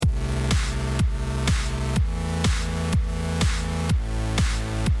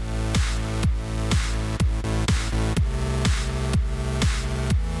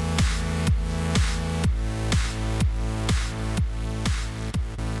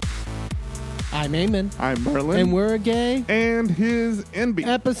I'm Eamon. I'm Merlin. And we're a gay. And his NB.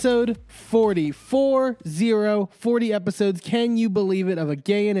 Episode 40. 40 episodes. Can you believe it? Of a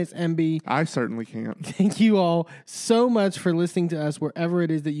gay and his MB. I certainly can't. Thank you all so much for listening to us wherever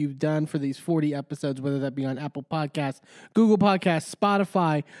it is that you've done for these 40 episodes, whether that be on Apple Podcasts, Google Podcasts,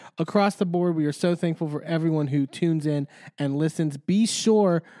 Spotify, across the board. We are so thankful for everyone who tunes in and listens. Be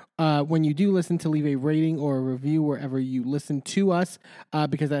sure when you do listen to leave a rating or a review wherever you listen to us,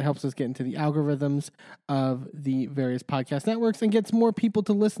 because that helps us get into the algorithms of the various podcast networks and gets more people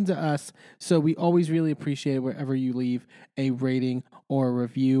to listen to us. So we always really appreciate it wherever you leave a rating or a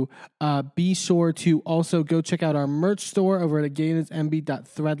review. Be sure to also go check out our merch store over at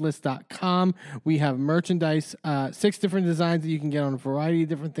gayinismb.threadless.com. We have merchandise, 6 different designs that you can get on a variety of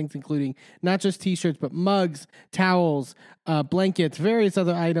different things, including not just t-shirts, but mugs, towels, blankets, various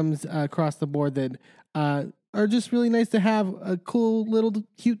other items across the board that are just really nice to have a cool little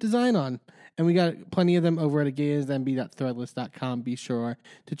cute design on. And we got plenty of them over at gayinismb.threadless.com. Be sure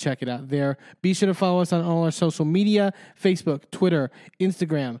to check it out there. Be sure to follow us on all our social media, Facebook, Twitter,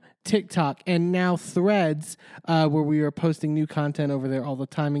 Instagram, TikTok, and now Threads, where we are posting new content over there all the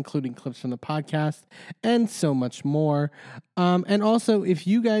time, including clips from the podcast and so much more. And also, if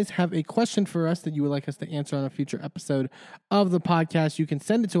you guys have a question for us that you would like us to answer on a future episode of the podcast, you can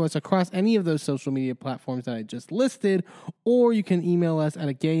send it to us across any of those social media platforms that I just listed, or you can email us at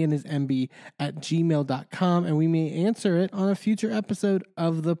gayinismb@gmail.com, and we may answer it on a future episode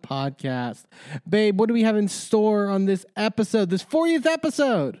of the podcast. Babe, what do we have in store on this episode, this 40th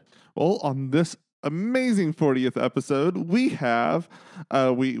episode? Well, on this amazing 40th episode, we have,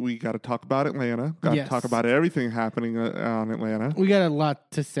 we got to talk about Atlanta. Got to talk about everything happening on Atlanta. We got a lot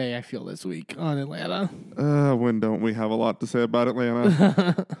to say, I feel, this week on Atlanta. When don't we have a lot to say about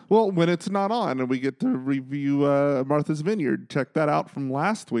Atlanta? Well, when it's not on and we get to review Martha's Vineyard. Check that out from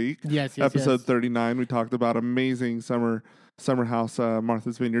last week. Yes. Episode 39, we talked about amazing summer house,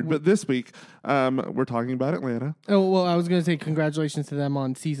 Martha's Vineyard. But this week, we're talking about Atlanta. Oh, well, I was going to say congratulations to them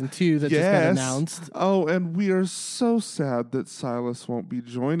on season 2 that just got announced. Oh, and we are so sad that Silas won't be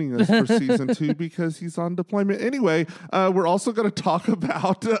joining us for season 2 because he's on deployment. Anyway, we're also going to talk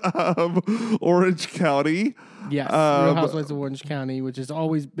about Orange County. Yes, Real Housewives of Orange County, which has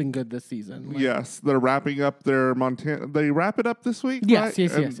always been good this season. Yes, they're wrapping up their Montana. They wrap it up this week, yes, right?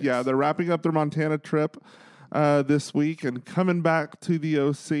 Yes. Yeah, they're wrapping up their Montana trip this week and coming back to the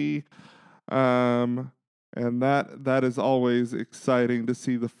OC. And that is always exciting to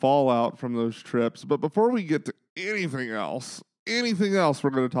see the fallout from those trips. But before we get to anything else we're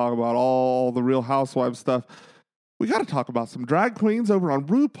going to talk about all the Real Housewives stuff. We got to talk about some drag queens over on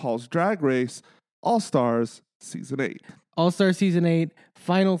RuPaul's Drag Race All-Stars Season 8. All-Star Season 8,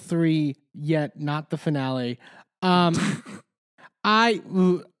 Final 3, yet not the finale. I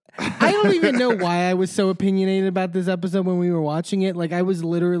don't even know why I was so opinionated about this episode when we were watching it. Like, I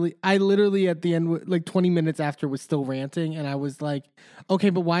literally at the end, like 20 minutes after, was still ranting, and I was like, okay,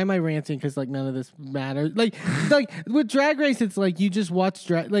 but why am I ranting? Because like none of this matters. Like with Drag Race, it's like you just watch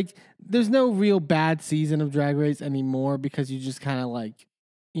like there's no real bad season of Drag Race anymore because you just kind of like,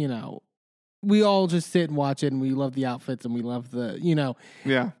 you know, we all just sit and watch it, and we love the outfits, and we love the,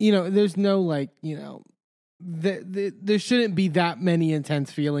 there's no like, there shouldn't be that many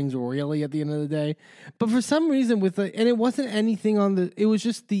intense feelings really at the end of the day. But for some reason and it wasn't anything it was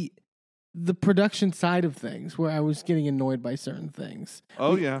just the production side of things where I was getting annoyed by certain things.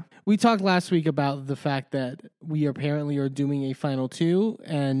 Oh, yeah. We talked last week about the fact that we apparently are doing a final 2,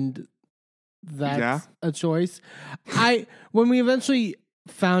 and that's a choice. When we eventually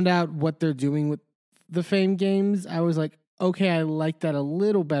found out what they're doing with the Fame Games, I was like, okay, I like that a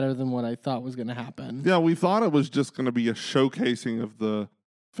little better than what I thought was going to happen. Yeah, we thought it was just going to be a showcasing of the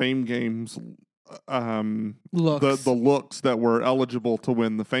Fame Games looks. The looks that were eligible to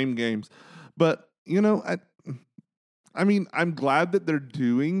win the Fame Games. But, I mean, I'm glad that they're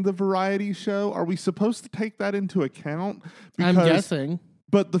doing the variety show. Are we supposed to take that into account? I'm guessing.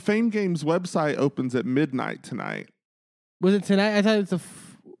 But the Fame Games website opens at midnight tonight. Was it tonight? I thought it was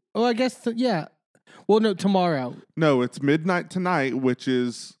I guess, yeah. Well, no, tomorrow. No, it's midnight tonight, which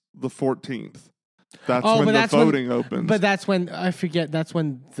is the 14th. That's when the voting opens. But that's when, I forget, that's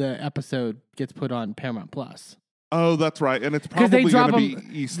when the episode gets put on Paramount Plus. Oh, that's right. And it's probably going to be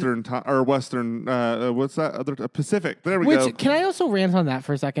Eastern time or Western. What's that other Pacific? There we go. Can I also rant on that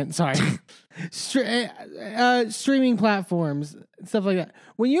for a second? Sorry. Streaming platforms, stuff like that.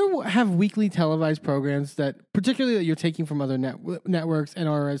 When you have weekly televised programs that, particularly that you're taking from other networks and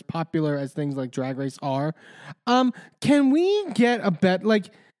are as popular as things like Drag Race are, can we get a bet? Like,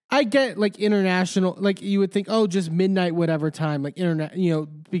 I get like international, like you would think, oh, just midnight, whatever time, like internet,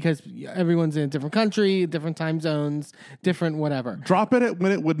 because everyone's in a different country, different time zones, different whatever. Drop it at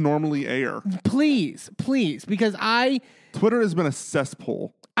when it would normally air. Please, because Twitter has been a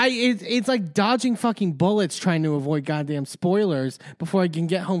cesspool. It's like dodging fucking bullets trying to avoid goddamn spoilers before I can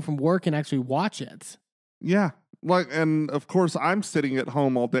get home from work and actually watch it. Yeah. And of course I'm sitting at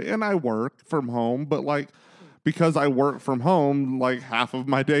home all day and I work from home, but because I work from home, like half of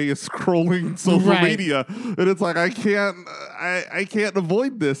my day is scrolling social media, and it's like I can't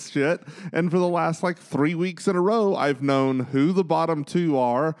avoid this shit. And for the last 3 weeks in a row, I've known who the bottom two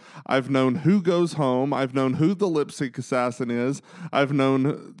are. I've known who goes home. I've known who the lip sync assassin is. I've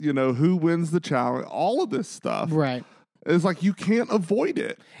known who wins the challenge. All of this stuff, right? It's like you can't avoid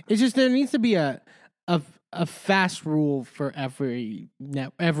it. It's just there needs to be a fast rule for every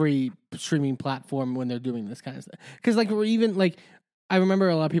streaming platform when they're doing this kind of stuff. Because I remember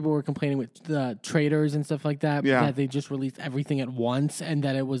a lot of people were complaining with the traders and stuff like that. Yeah. That they just released everything at once and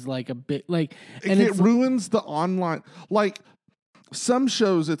that it was a bit it ruins the online. Some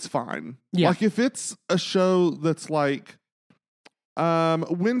shows it's fine. Yeah. If it's a show that's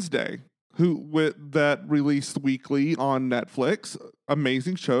Wednesday, that released weekly on Netflix.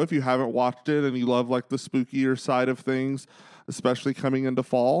 Amazing show. If you haven't watched it and you love the spookier side of things, especially coming into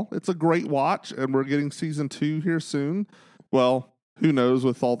fall, it's a great watch. And we're getting season 2 here soon. Well, who knows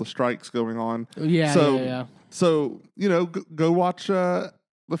with all the strikes going on? Yeah. So go watch the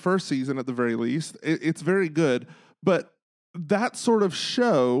first season at the very least. It's very good, but that sort of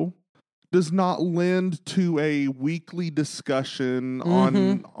show does not lend to a weekly discussion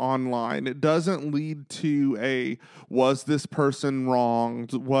online. It doesn't lead to was this person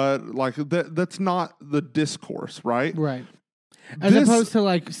wronged? That's not the discourse, right? Right. As opposed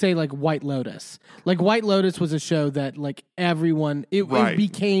to say White Lotus. White Lotus was a show that everyone it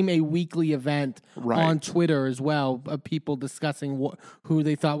became a weekly event on Twitter as well of people discussing who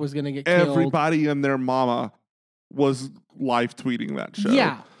they thought was going to get killed. Everybody and their mama was live tweeting that show.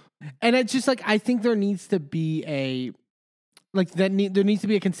 Yeah. And it's just I think there needs to be there needs to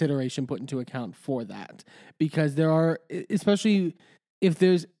be a consideration put into account for that, because there are, especially if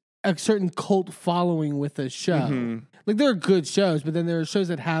there's a certain cult following with a show. Mm-hmm. There are good shows, but then there are shows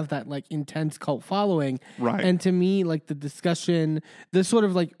that have that intense cult following. Right. And to me, the discussion, the sort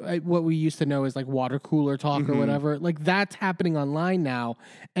of what we used to know as water cooler talk or whatever, that's happening online now.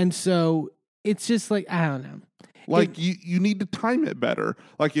 And so it's just I don't know. You need to time it better.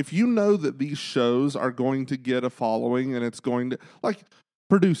 If you know that these shows are going to get a following and it's going to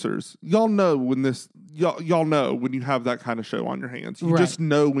producers, y'all know when you have that kind of show on your hands. You just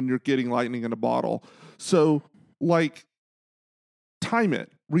know when you're getting lightning in a bottle. So time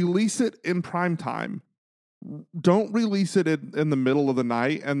it. Release it in prime time. Don't release it in the middle of the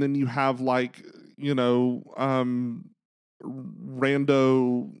night and then you have rando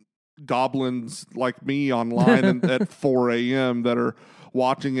goblins like me online at 4 a.m. that are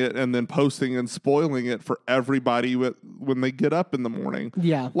watching it and then posting and spoiling it for everybody when they get up in the morning.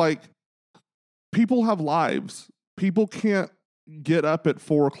 Yeah. People have lives. People can't get up at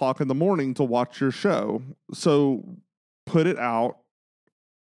 4 o'clock in the morning to watch your show. So put it out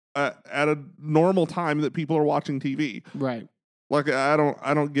at a normal time that people are watching TV. Right. I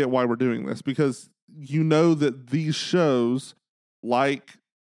don't get why we're doing this, because that these shows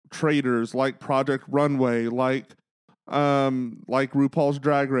Traders, Project Runway, RuPaul's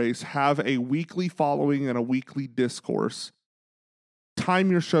Drag Race, have a weekly following and a weekly discourse.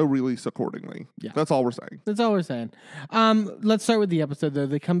 Time your show release accordingly. Yeah. That's all we're saying. Let's start with the episode, though.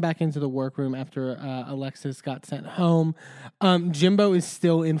 They come back into the workroom after Alexis got sent home. Jimbo is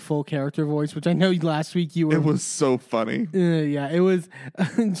still in full character voice, which I know last week you were... It was so funny. Yeah, it was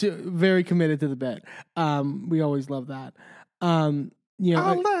very committed to the bit. We always love that.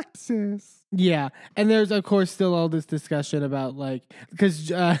 Alexis. Yeah, and there's of course still all this discussion about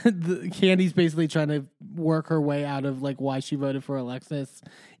because Candy's basically trying to work her way out of why she voted for Alexis,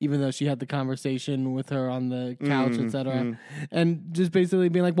 even though she had the conversation with her on the couch, etc. And just basically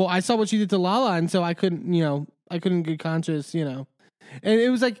being well, I saw what she did to Lala, and so I couldn't in good conscience, and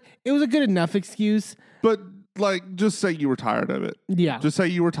it was a good enough excuse, but. Just say you were tired of it. Yeah. Just say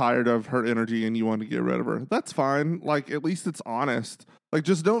you were tired of her energy and you wanted to get rid of her. That's fine. At least it's honest.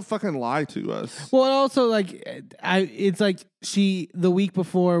 Just don't fucking lie to us. Well, also, it's she, the week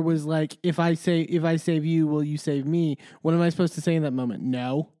before, was if I save you, will you save me? What am I supposed to say in that moment?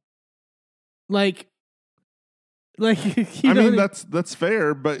 No. That's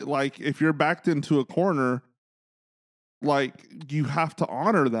fair, but if you're backed into a corner, you have to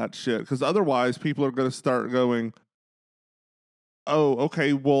honor that shit, because otherwise people are going to start going, oh,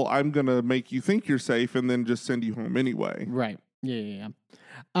 okay, well, I'm going to make you think you're safe and then just send you home anyway. Right. Yeah.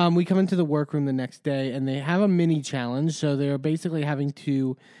 We come into the workroom the next day, and they have a mini challenge. So they're basically having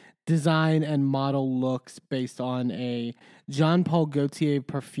to design and model looks based on a Jean Paul Gaultier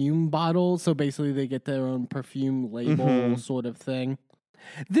perfume bottle. So basically, they get their own perfume label sort of thing.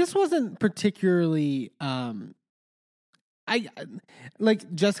 This wasn't particularly. I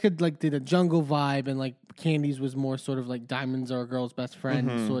like Jessica like did a jungle vibe, and like Candy's was more sort of like Diamonds Are a Girl's Best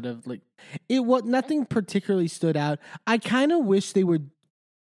Friend, sort of like it. What nothing particularly stood out. I kind of wish they would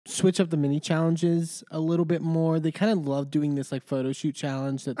switch up the mini challenges a little bit more. They kind of love doing this like photo shoot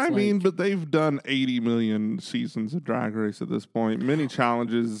challenge. That's I mean, but they've done 80 million seasons of Drag Race at this point. Mini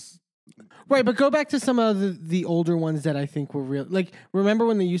challenges. Right, but go back to some of the older ones that I think were real. Like, remember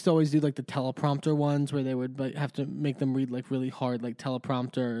when they used to always do like the teleprompter ones where they would like have to make them read like really hard, like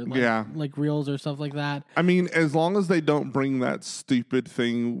teleprompter, like reels or stuff like that. I mean, as long as they don't bring that stupid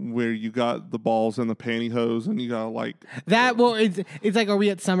thing where you got the balls in the pantyhose and you got like that. Well, it's like, are we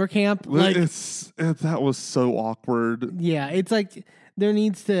at summer camp? Like, that was so awkward. Yeah, it's like there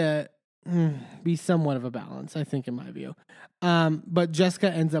needs to be somewhat of a balance, I think, in my view. But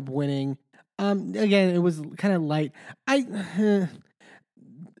Jessica ends up winning. Again, it was kind of light.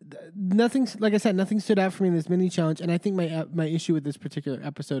 Nothing, like I said, nothing stood out for me in this mini challenge. And I think my issue with this particular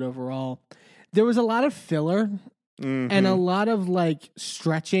episode overall, there was a lot of filler and a lot of like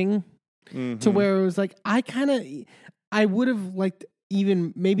stretching to where it was like, I would have liked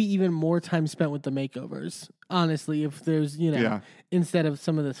maybe even more time spent with the makeovers, honestly, if there's, instead of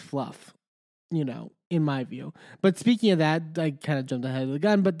some of this fluff, in my view. But speaking of that, I kind of jumped ahead of the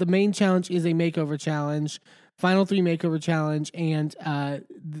gun, but the main challenge is a makeover challenge, final 3 makeover challenge, and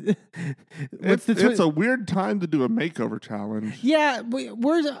it's a weird time to do a makeover challenge. Yeah,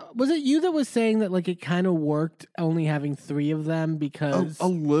 was it you that was saying that like it kind of worked only having 3 of them because a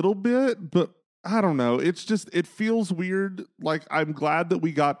little bit, but I don't know. It's just, it feels weird. Like, I'm glad that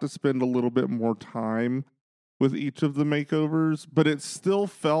we got to spend a little bit more time with each of the makeovers, but it still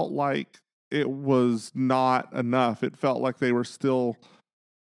felt like it was not enough. It felt like they were still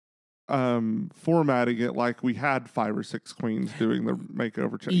formatting it like we had 5 or 6 queens doing the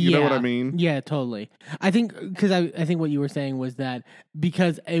makeover. You know what I mean? Yeah, totally. I think because I think what you were saying was that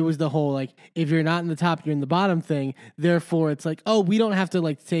because it was the whole like if you're not in the top, you're in the bottom thing. Therefore, it's like, oh, we don't have to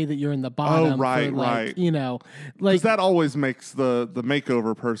like say that you're in the bottom. Oh, right, right. Like that always makes the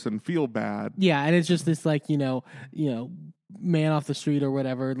makeover person feel bad. Yeah, and it's just this like man off the street or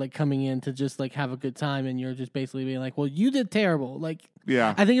whatever, like coming in to just like have a good time, and you're just basically being like, well, you did terrible. Like,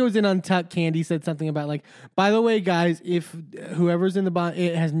 yeah, I think it was in Untucked. Candy said something about like, by the way, guys, if whoever's in the bottom,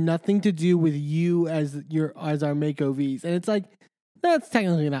 it has nothing to do with you as our makeovers, and it's like that's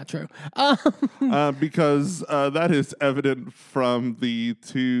technically not true, because that is evident from the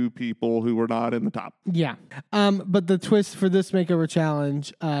 2 people who were not in the top. Yeah, but the twist for this makeover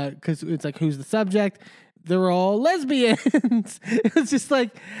challenge, because it's like who's the subject. They're all lesbians. It was just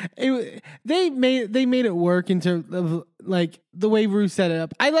like they made it work in terms of like the way Rue set it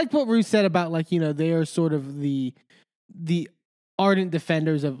up. I like what Rue said about like they are sort of the ardent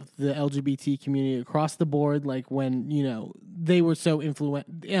defenders of the LGBT community across the board. Like when they were so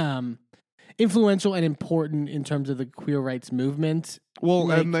influential and important in terms of the queer rights movement.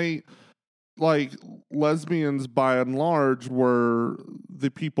 Well, and they. Like, lesbians, by and large, were the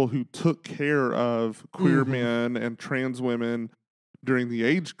people who took care of queer men and trans women during the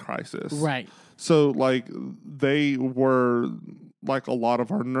AIDS crisis. Right. So, like, they were, like, a lot of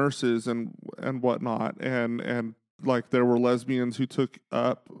our nurses and whatnot. And like, there were lesbians who took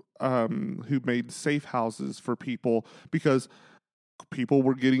up, who made safe houses for people because people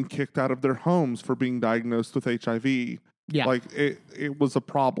were getting kicked out of their homes for being diagnosed with HIV. Yeah. Like, it was a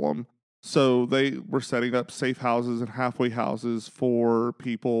problem. So they were setting up safe houses and halfway houses for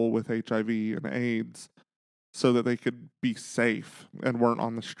people with HIV and AIDS so that they could be safe and weren't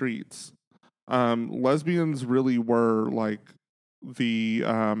on the streets. Lesbians really were like the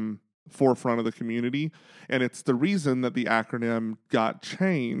forefront of the community. And it's the reason that the acronym got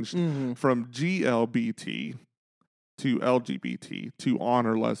changed from GLBT to LGBT to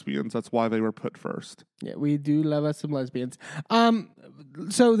honor lesbians. That's why they were put first. Yeah, we do love us some lesbians.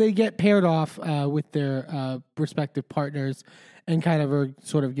 So they get paired off with their respective partners and kind of are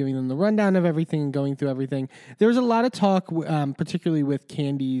sort of giving them the rundown of everything and going through everything. There's a lot of talk, particularly with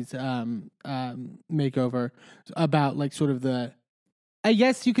Candy's makeover, about like sort of the, I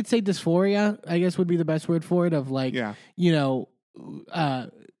guess you could say dysphoria, I guess would be the best word for it, of like,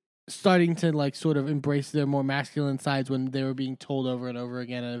 starting to like sort of embrace their more masculine sides when they were being told over and over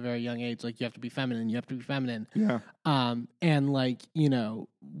again at a very young age, like you have to be feminine, you have to be feminine. Yeah. And like, you know,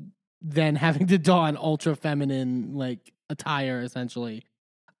 then having to don ultra feminine like attire essentially.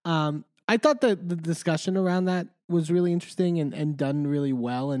 I thought that the discussion around that was really interesting and done really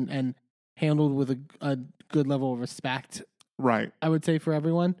well and handled with a good level of respect. Right. I would say for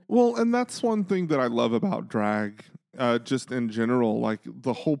everyone. Well, and that's one thing that I love about drag, just in general. Like,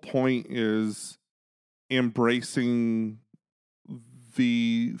 the whole point is embracing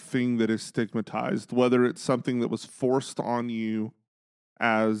the thing that is stigmatized, whether it's something that was forced on you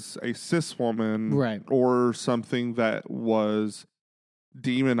as a cis woman, Right. or something that was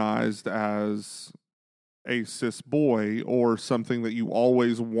demonized as a cis boy, or something that you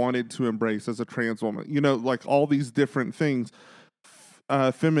always wanted to embrace as a trans woman. You know, like all these different things.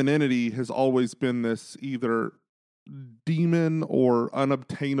 Femininity has always been this either demon or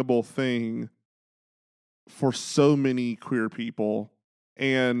unobtainable thing for so many queer people,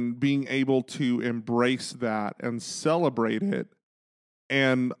 and being able to embrace that and celebrate it,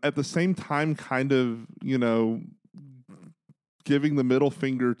 and at the same time kind of, you know, giving the middle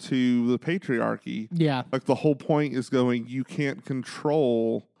finger to the patriarchy. Yeah. Like, the whole point is going, you can't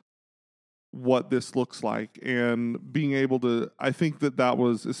control what this looks like, and being able to, I think that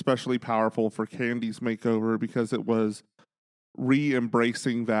was especially powerful for Candy's makeover, because it was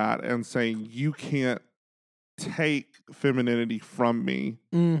re-embracing that and saying, you can't take femininity from me,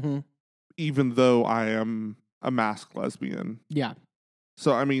 even though I am a masked lesbian. Yeah.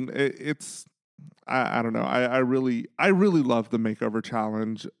 So, I mean, it's, I don't know. I really love the makeover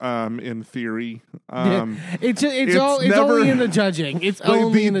challenge. In theory, it's only in the judging. It's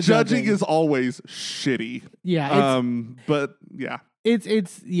only in the judging. Judging is always shitty. Yeah. But yeah,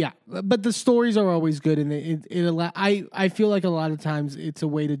 it's yeah. But the stories are always good, and I feel like a lot of times it's a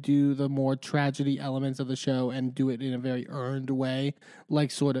way to do the more tragedy elements of the show and do it in a very earned way,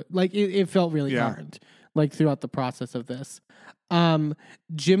 like sort of like it felt really earned, like throughout the process of this.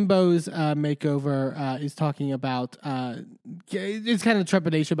 Jimbo's makeover is talking about it's kind of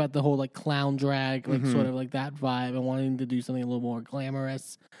trepidation about the whole like clown drag, like sort of like that vibe, and wanting to do something a little more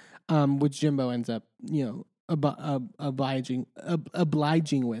glamorous, which Jimbo ends up, you know, obliging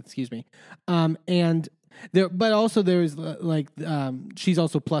with, excuse me. And there, but also there's like she's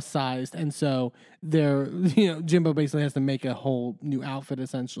also plus sized, and so there, you know, Jimbo basically has to make a whole new outfit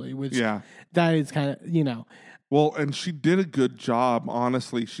essentially, which that is kind of, you know. Well, and she did a good job,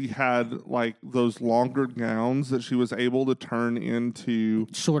 honestly. She had like those longer gowns that she was able to turn into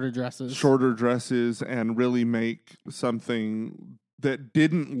shorter dresses and really make something that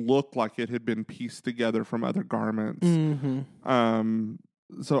didn't look like it had been pieced together from other garments. So,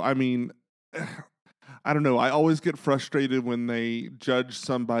 I mean, I don't know. I always get frustrated when they judge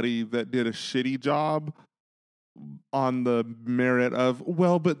somebody that did a shitty job on the merit of,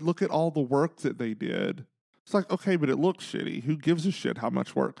 well, but look at all the work that they did. It's like, okay, but it looks shitty. Who gives a shit how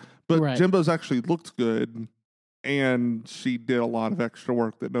much work? But Jimbo's actually looked good, and she did a lot of extra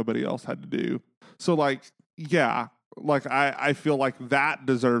work that nobody else had to do. So, like, yeah, like I feel like that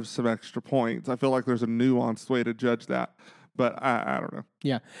deserves some extra points. I feel like there's a nuanced way to judge that, but I don't know.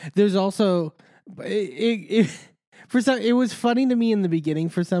 Yeah, there's also it was funny to me in the beginning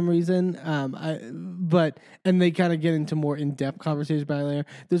for some reason, and they kind of get into more in-depth conversations about it later.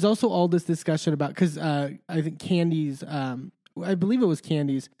 There's also all this discussion about, because I think Candy's, I believe it was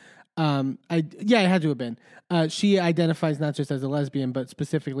Candy's, it had to have been. She identifies not just as a lesbian, but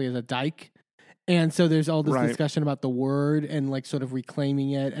specifically as a dyke. And so there's all this discussion about the word and like sort of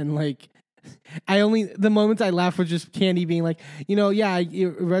reclaiming it, and like, the moments I laughed were just Candy being like, you know, yeah,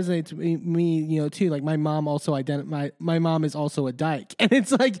 it resonates with me, you know, too. Like my mom also my mom is also a dyke, and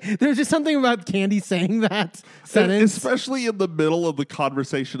it's like there's just something about Candy saying that sentence, especially in the middle of the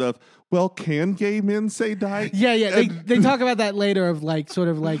conversation of, well, can gay men say dyke? Yeah. They talk about that later of like sort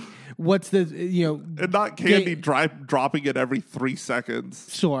of like what's the, you know, and not Candy dropping it every 3 seconds.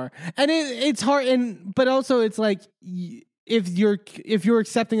 Sure, and it's hard, but also it's like. If you're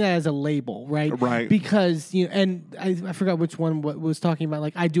accepting that as a label, right? Because, you know, and I forgot which one was talking about,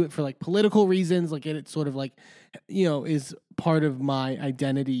 like, I do it for like political reasons, like, and it's sort of like, you know, is part of my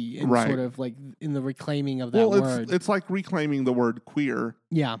identity, and sort of like in the reclaiming of that word. It's like reclaiming the word queer.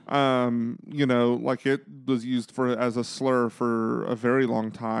 Yeah. You know, like it was used as a slur for a very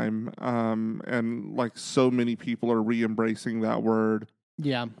long time. And like so many people are re-embracing that word.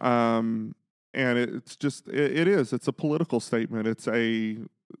 Yeah. And it's just, it's a political statement. Literally,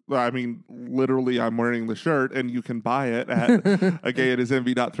 I'm wearing the shirt, and you can buy it at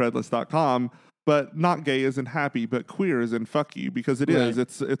agayitisenvy.threadless.com. but not gay as in happy, but queer as in fuck you, because it is.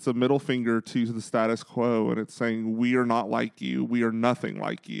 It's a middle finger to the status quo, and it's saying we are not like you. We are nothing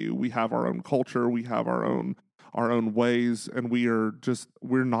like you. We have our own culture. We have our own ways, and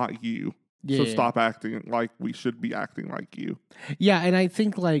we're not you. Yeah, so yeah. stop acting like we should be acting like you. Yeah, and I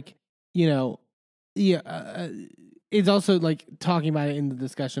think like, you know, it's also like talking about it in the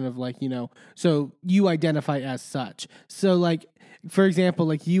discussion of like, you know, so you identify as such. So like, for example,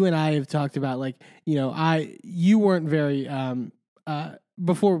 like you and I have talked about like, you know, you weren't very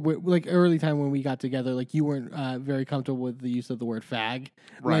before, like early time when we got together, like you weren't very comfortable with the use of the word fag,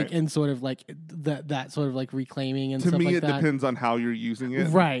 Right. Like, and sort of like that sort of like reclaiming and To stuff me, like it that. depends on how you're using it.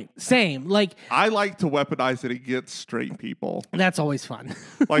 Right. Same. Like I like to weaponize it against straight people. that's always fun.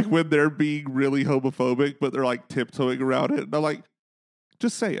 Like when they're being really homophobic, but they're like tiptoeing around it. And I'm like,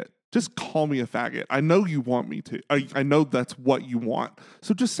 just say it. Just call me a faggot. I know you want me to. I know that's what you want.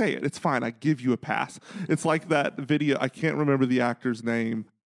 So just say it. It's fine. I give you a pass. It's like that video. I can't remember the actor's name,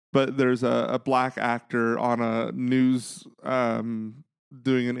 but there's a black actor on a news,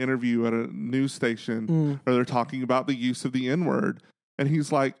 doing an interview at a news station where they're talking about the use of the N-word. And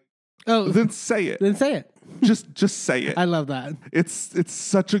he's like, Oh, then say it. then say it. Just say it. I love that. It's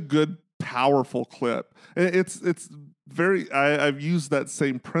such a good, powerful clip. It's very. I've used that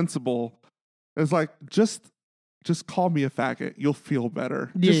same principle. It's like just call me a faggot. You'll feel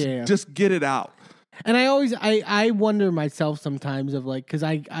better. Just get it out. And I always I wonder myself sometimes of like, because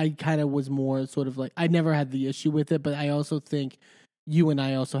I kind of was more sort of like, I never had the issue with it, but I also think you and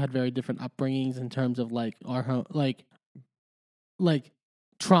I also had very different upbringings in terms of like our like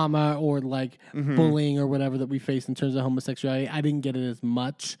trauma or like bullying or whatever that we face in terms of homosexuality. I didn't get it as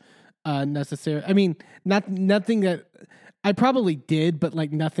much necessary. I mean, nothing that I probably did, but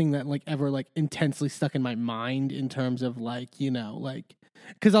like nothing that like ever like intensely stuck in my mind in terms of like, you know, like,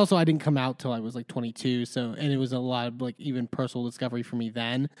 because also I didn't come out till I was like 22, so, and it was a lot of like even personal discovery for me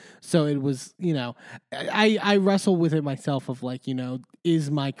then. So it was, you know, I wrestle with it myself of like, you know, is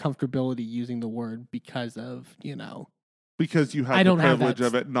my comfortability using the word because of, you know, because you have the privilege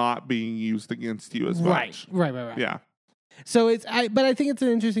of it not being used against you as much. Right. Yeah. So but I think it's an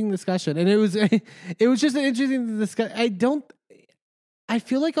interesting discussion, and it was just an interesting discussion. I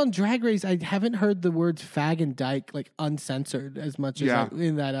feel like on Drag Race, I haven't heard the words fag and dyke like uncensored as much as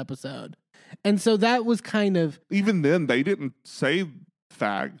in that episode, and so that was kind of, even then they didn't say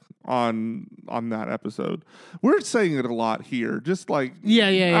fag on that episode. We're saying it a lot here, just like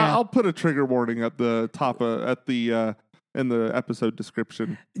yeah. I'll put a trigger warning at the top in the episode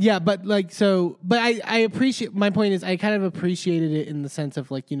description. Yeah, but like, so, but I appreciate, my point is I kind of appreciated it in the sense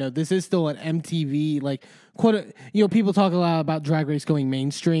of like, you know, this is still an MTV, like, quote, you know, people talk a lot about Drag Race going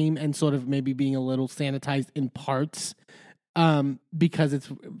mainstream and sort of maybe being a little sanitized in parts, because it's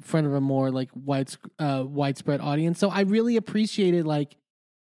in front of a more like widespread audience. So I really appreciated like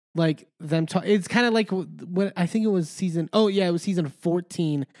them it's kind of like when I think it was season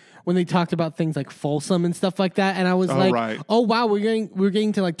 14 when they talked about things like Folsom and stuff like that, and I was oh wow, we're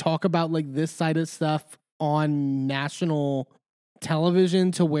getting to like talk about like this side of stuff on national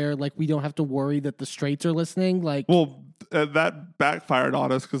television to where like we don't have to worry that the straights are listening. Like, well, that backfired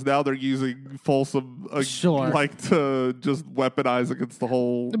on us because now they're using Folsom like to just weaponize against the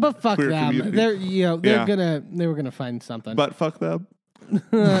whole. But fuck them, community. they were gonna find something. But fuck them.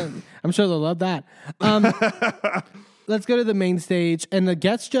 I'm sure they'll love that. Let's go to the main stage, and the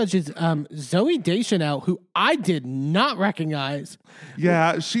guest judge is Zooey Deschanel, who I did not recognize.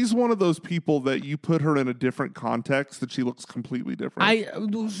 Yeah, she's one of those people that you put her in a different context that she looks completely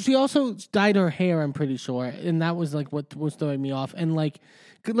different. She also dyed her hair, I'm pretty sure, and that was like what was throwing me off. And like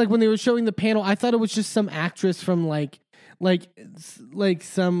when they were showing the panel, I thought it was just some actress from like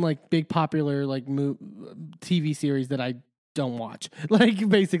some like big popular like TV series that I don't watch, like,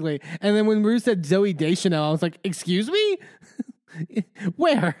 basically. And then when Rue said Zooey Deschanel, I was like, excuse me?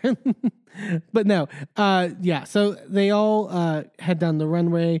 Where? But no, so they all head down the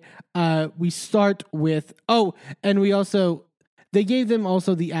runway. We start with, and we also, they gave them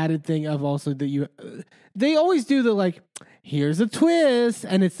also the added thing of also that they always do the like, here's a twist,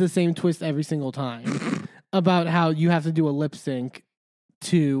 and it's the same twist every single time about how you have to do a lip sync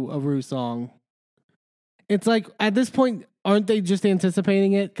to a Rue song. It's like, at this point, aren't they just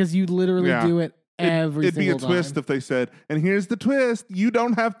anticipating it? Because you literally do it every single time. It'd be a twist if they said, and here's the twist, you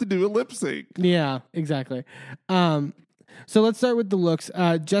don't have to do a lip sync. Yeah, exactly. So let's start with the looks.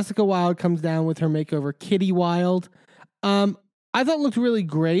 Jessica Wilde comes down with her makeover, Kitty Wilde. I thought it looked really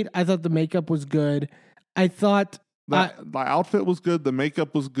great. I thought the makeup was good. I thought The outfit was good. The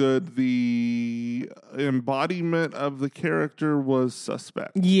makeup was good. The embodiment of the character was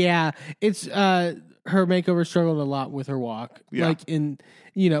suspect. Yeah, it's her makeover struggled a lot with her walk. Yeah. Like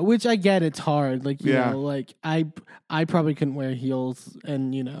which I get, it's hard. Like you Yeah. know, like I probably couldn't wear heels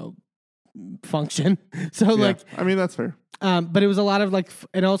and function. So Yeah. like, I mean, that's fair. but it was a lot of like,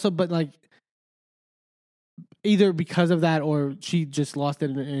 and also, but like, either because of that or she just lost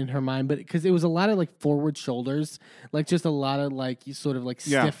it in her mind, but because it was a lot of like forward shoulders, like just a lot of like sort of like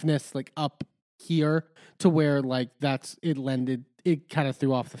stiffness, like up here to where like it kind of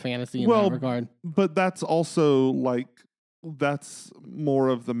threw off the fantasy in that regard. But that's also like, that's more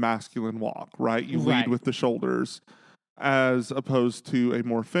of the masculine walk, right? You lead with the shoulders, as opposed to a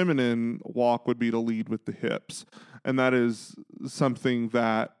more feminine walk would be to lead with the hips. And that is something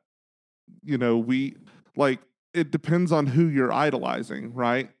that, we like, it depends on who you're idolizing,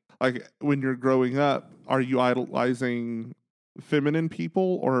 right? Like when you're growing up, are you idolizing feminine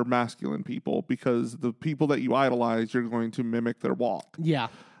people or masculine people? Because the people that you idolize, you're going to mimic their walk. Yeah.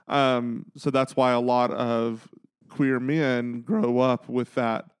 So that's why a lot of queer men grow up with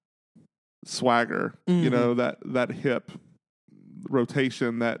that swagger, that hip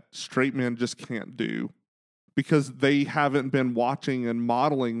rotation that straight men just can't do, because they haven't been watching and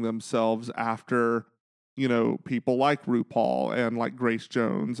modeling themselves after people like RuPaul and like Grace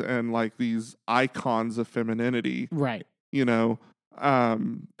Jones and like these icons of femininity. Right. And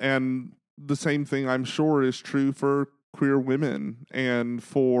the same thing I'm sure is true for queer women and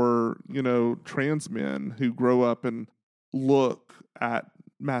for, trans men who grow up and look at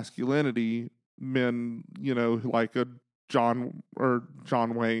masculinity, men, like a John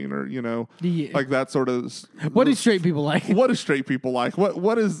Wayne or, like that sort of. What do straight people like? What do straight people like?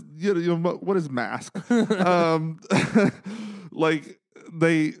 What is, what is mask? Like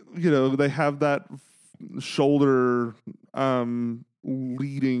they have that shoulder,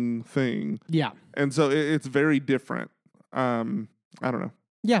 leading thing. Yeah. And so it's very different. I don't know.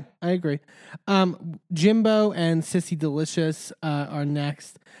 Yeah, I agree. Jimbo and Sissy Delicious are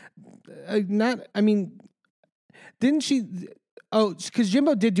next. Didn't she? Oh, because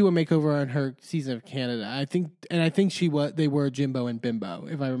Jimbo did do a makeover on her season of Canada. I think they were Jimbo and Bimbo,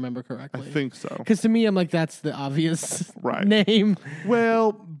 if I remember correctly. I think so. Because to me, I'm like, that's the obvious right name.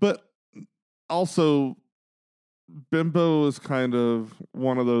 Well, but also, bimbo is kind of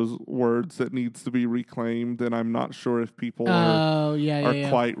one of those words that needs to be reclaimed, and I'm not sure if people are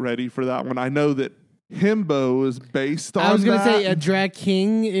quite ready for that one. I know that himbo is based on. I was going to say a drag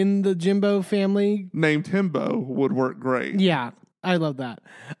king in the Jimbo family named Himbo would work great. Yeah, I love that.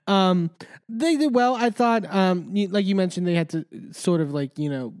 They did well. I thought, like you mentioned, they had to sort of like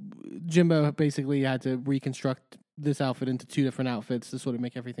Jimbo basically had to reconstruct this outfit into two different outfits to sort of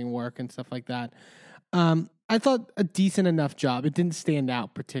make everything work and stuff like that. I thought a decent enough job. It didn't stand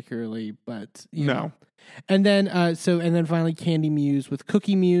out particularly, but no. And then finally Candy Muse with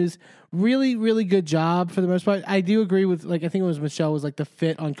Cookie Muse. Really, really good job for the most part. I do agree with, like, I think it was Michelle was like the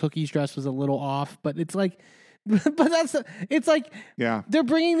fit on Cookie's dress was a little off, but it's like, it's like, yeah, they're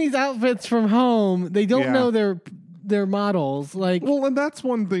bringing these outfits from home. They don't know their models. Like, well, and that's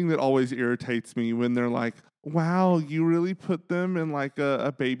one thing that always irritates me when they're like, wow, you really put them in like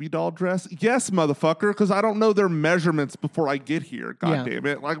a baby doll dress? Yes, motherfucker, because I don't know their measurements before I get here. God damn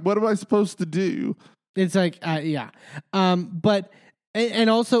it. Like, what am I supposed to do? It's like, but, and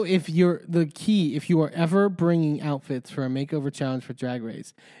also if you are ever bringing outfits for a makeover challenge for Drag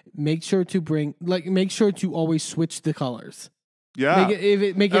Race, make sure to always switch the colors. Yeah.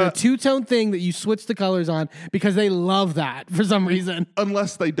 Make it a two-tone thing that you switch the colors on, because they love that for some reason.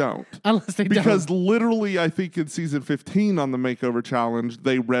 Unless they don't. Because literally, I think in season 15 on the Makeover Challenge,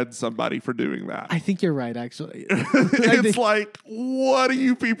 they read somebody for doing that. I think you're right, actually. It's like, what do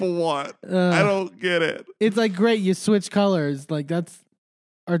you people want? I don't get it. It's like, great, you switch colors. Like, that's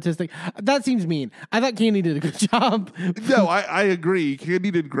artistic. That seems mean. I thought Candy did a good job. No, I agree. Candy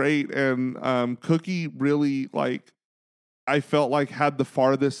did great. And Cookie really, like, I felt like had the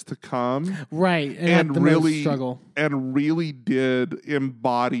farthest to come. Right. And really struggle. And really did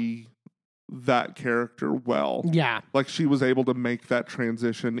embody that character well. Yeah. Like, she was able to make that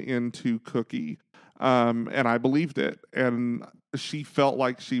transition into Cookie. And I believed it. And she felt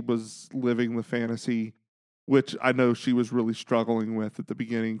like she was living the fantasy, which I know she was really struggling with at the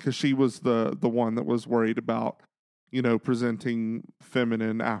beginning, because she was the one that was worried about, presenting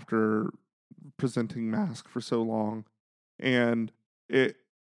feminine after presenting mask for so long. And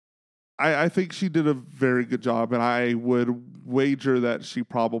I think she did a very good job, and I would wager that she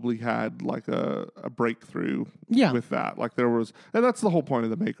probably had like a breakthrough with that. Like, there was, and that's the whole point of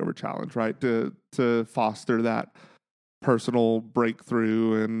the Makeover Challenge, right? To foster that personal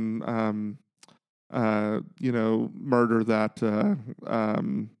breakthrough and murder that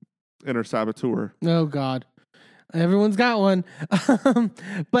inner saboteur. Oh God. Everyone's got one.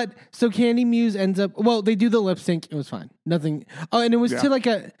 But so Candy Muse ends up, well, they do the lip sync. It was fine. Nothing. Oh, and it was to like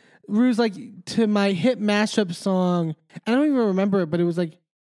Rue's like to my hit mashup song. I don't even remember it, but it was like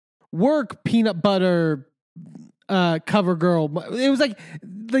Work Peanut Butter Cover Girl. It was like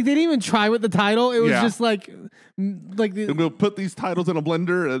they didn't even try with the title. It was just like we'll put these titles in a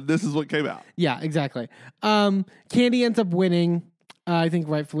blender and this is what came out. Yeah, exactly. Candy ends up winning. I think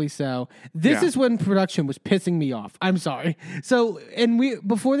rightfully so. This is when production was pissing me off. I'm sorry. So, and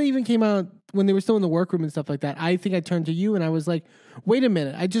before they even came out, when they were still in the workroom and stuff like that, I think I turned to you and I was like, wait a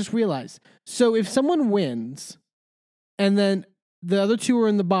minute. I just realized. So if someone wins and then the other two are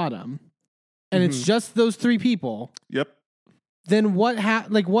in the bottom and it's just those three people. Yep. Then what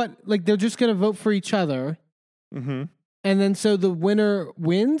they're just going to vote for each other. Mm-hmm. And then so the winner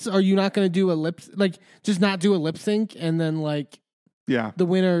wins? Are you not going to do just not do a lip sync and then the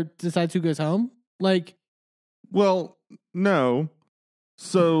winner decides who goes home? Well, no.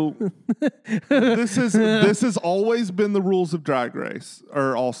 So this has always been the rules of Drag Race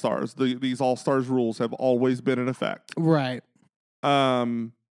or All Stars. These All Stars rules have always been in effect. Right.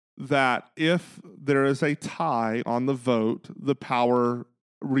 That if there is a tie on the vote, the power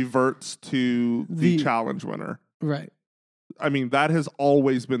reverts to the challenge winner. Right. I mean, that has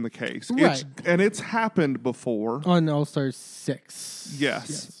always been the case. Right. It's happened before. On All Stars 6.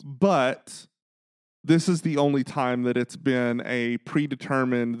 Yes. But this is the only time that it's been a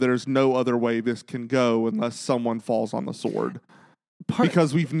predetermined, there's no other way this can go unless someone falls on the sword.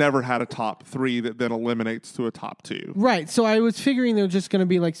 Because we've never had a top 3 that then eliminates to a top 2. Right. So I was figuring they're just going to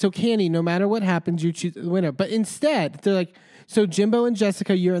be like, so Candy, no matter what happens, you choose the winner. But instead, they're like, so Jimbo and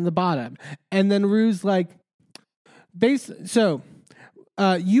Jessica, you're in the bottom. And then Rue's like,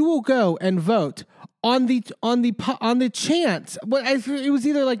 you will go and vote on the chance. It was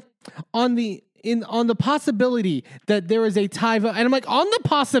either like on the possibility that there is a tie vote, and I'm like, on the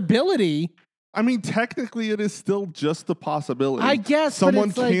possibility. I mean, technically, it is still just a possibility. I guess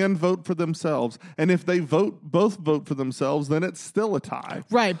someone can vote for themselves, and if they both vote for themselves, then it's still a tie.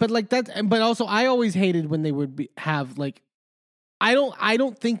 Right, but but also, I always hated when they would have like. I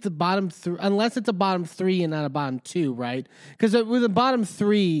don't think the bottom 3, unless it's a bottom 3 and not a bottom 2, right? Because with a bottom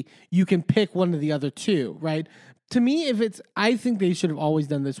 3, you can pick one of the other 2, right? To me, I think they should have always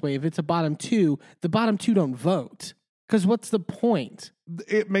done this way. If it's a bottom 2, the bottom 2 don't vote. Because what's the point?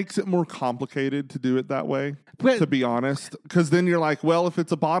 It makes it more complicated to do it that way, to be honest. Because then you're like, well, if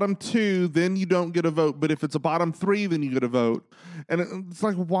it's a bottom 2, then you don't get a vote. But if it's a bottom 3, then you get a vote. And it's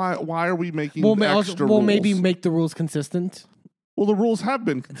like, why are we making extra rules? Maybe make the rules consistent. Well, the rules have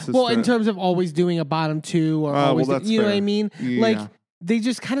been consistent. Well, in terms of always doing a bottom 2 or always, you know what I mean? Yeah. Like, they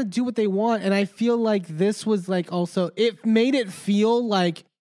just kind of do what they want. And I feel like this was like also, it made it feel like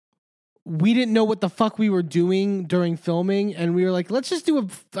we didn't know what the fuck we were doing during filming. And we were like, let's just do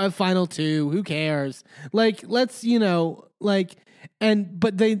a final 2. Who cares? Like, let's,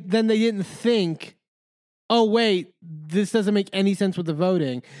 but they didn't think, oh, wait, this doesn't make any sense with the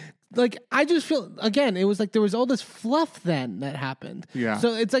voting. Like, I just feel, again, it was like there was all this fluff then that happened. Yeah.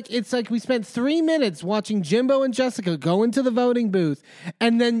 So it's like we spent 3 minutes watching Jimbo and Jessica go into the voting booth.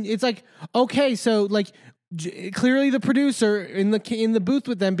 And then it's like, okay, so like clearly the producer in the booth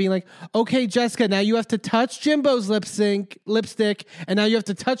with them being like, okay, Jessica, now you have to touch Jimbo's lipstick. And now you have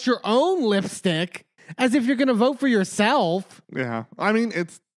to touch your own lipstick as if you're going to vote for yourself. Yeah. I mean,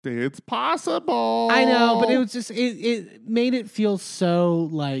 it's possible. I know, but it was just, it made it feel so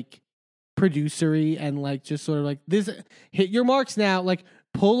like producery and like just sort of like this, hit your marks now, like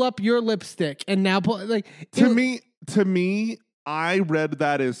pull up your lipstick and now to me, I read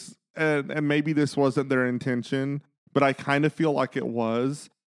that as, and maybe this wasn't their intention, but I kind of feel like it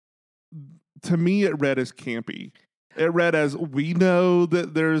was. To me, it read as campy. It read as, we know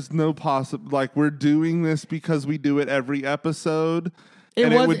that there's no possible, like we're doing this because we do it every episode. It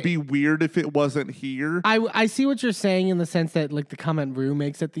would be weird if it wasn't here. I see what you're saying in the sense that like the comment Rue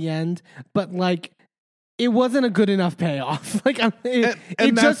makes at the end, but like it wasn't a good enough payoff. Like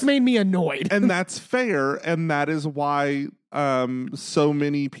it just made me annoyed. And that's fair, and that is why so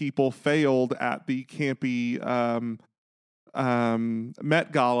many people failed at the campy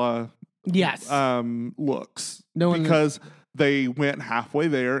Met Gala. Yes. Looks. Because they went halfway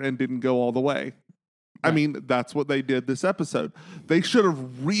there and didn't go all the way. I mean, that's what they did this episode. They should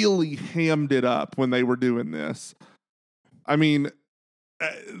have really hammed it up when they were doing this. I mean,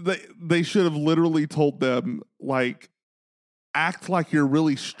 they should have literally told them, like, act like you're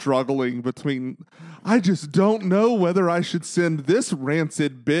really struggling between, I just don't know whether I should send this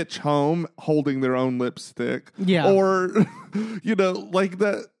rancid bitch home holding their own lipstick. Yeah. Or, like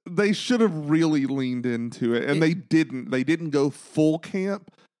that. They should have really leaned into it, and they didn't. They didn't go full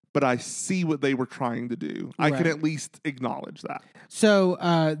camp, but I see what they were trying to do. I can at least acknowledge that.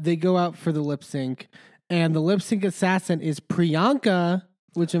 So they go out for the lip sync, and the lip sync assassin is Priyanka,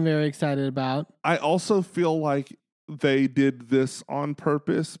 which I'm very excited about. I also feel like they did this on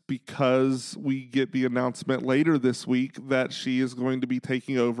purpose because we get the announcement later this week that she is going to be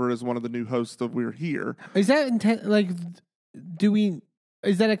taking over as one of the new hosts of We're Here. Is that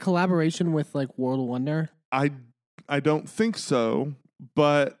is that a collaboration with like World of Wonder? I don't think so,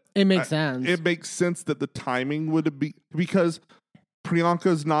 but it makes sense. It makes sense that the timing would be, because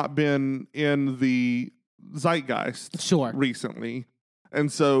Priyanka's not been in the zeitgeist recently.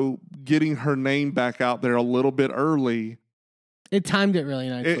 And so getting her name back out there a little bit early. It timed it really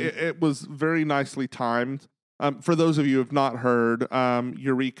nicely. It was very nicely timed. For those of you who have not heard,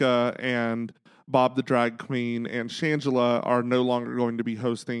 Eureka and Bob the Drag Queen and Shangela are no longer going to be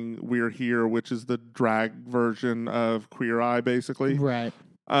hosting We're Here, which is the drag version of Queer Eye, basically. Right.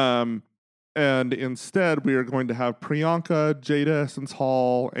 And instead, we are going to have Priyanka, Jada Essence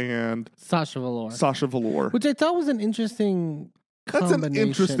Hall, and Sasha Velour. Which I thought was an interesting combination. That's an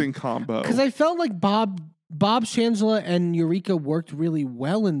interesting combo. Because I felt like Bob, Shangela, and Eureka worked really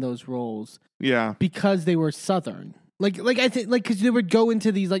well in those roles. Yeah. Because they were Southern. Like I think, like, because they would go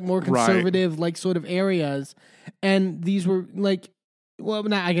into these like more conservative, like sort of areas, and these were like, well,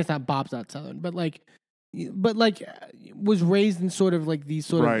 I guess not Bob's not Southern, but was raised in sort of like these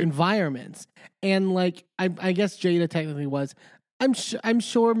sort of environments, and like I guess Jada technically was. I'm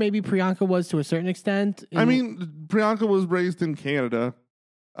sure maybe Priyanka was to a certain extent. I mean, Priyanka was raised in Canada,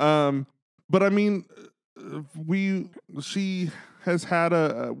 but I mean, she has had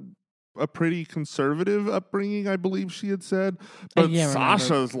a pretty conservative upbringing, I believe she had said. But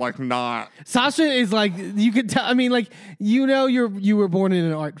Sasha's like not. Sasha is like, you could tell. I mean, like, you were born in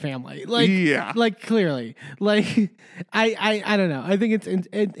an art family, like, like clearly, like, I don't know. I think it's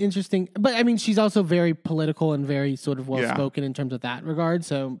interesting, but I mean, she's also very political and very sort of well spoken in terms of that regard.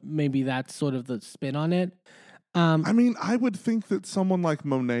 So maybe that's sort of the spin on it. I mean, I would think that someone like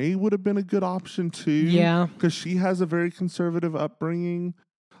Monet would have been a good option too. Yeah, because she has a very conservative upbringing.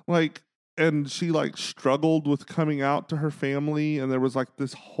 Like, and she like struggled with coming out to her family, and there was like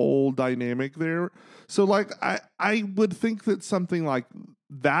this whole dynamic there. So like, I would think that something like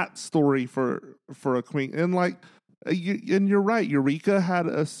that story for a queen, and like, and you're right, Eureka had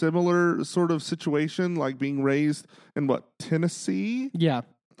a similar sort of situation, like being raised in Tennessee. Yeah.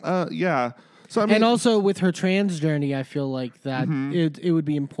 Yeah. So I mean, and also with her trans journey, I feel like that it would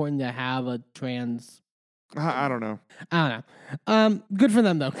be important to have a trans. I don't know. Good for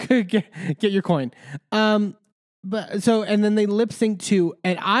them though. Get your coin. But so, and then they lip sync to,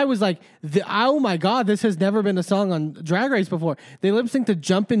 and I was like, oh my God, this has never been a song on Drag Race before. They lip sync to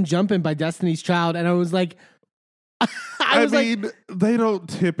Jumpin' by Destiny's Child, and I was like, I mean, they don't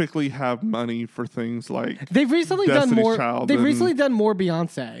typically have money for things like they've recently Destiny's done more. Child They've recently done more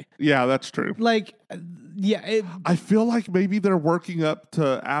Beyonce. Yeah, that's true. Like, yeah, I feel like maybe they're working up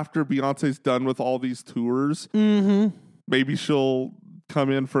to after Beyonce's done with all these tours. Mm-hmm. Maybe she'll come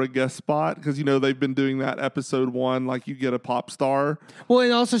in for a guest spot because they've been doing that episode 1, like you get a pop star. Well,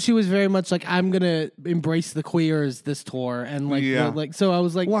 and also she was very much like, I'm gonna embrace the queers this tour, and like so I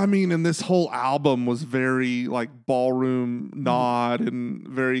was like, well, I mean, and this whole album was very like ballroom nod and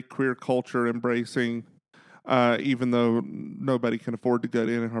very queer culture embracing. Even though nobody can afford to go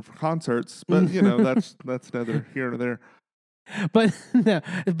to her for concerts, but that's neither here nor there. But no,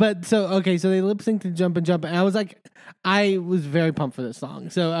 so they lip synced to Jump, and I was like, I was very pumped for this song,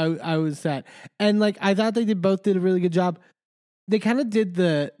 so I was set, and like I thought they both did a really good job. They kind of did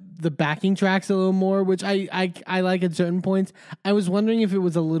the backing tracks a little more, which I like at certain points. I was wondering if it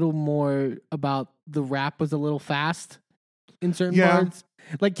was a little more about the rap was a little fast in certain parts.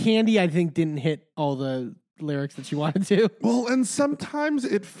 Like Candy, I think didn't hit all the lyrics that she wanted to. Well, and sometimes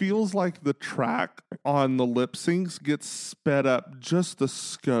it feels like the track on the lip syncs gets sped up just a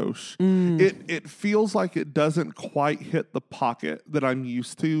skosh. It feels like it doesn't quite hit the pocket that I'm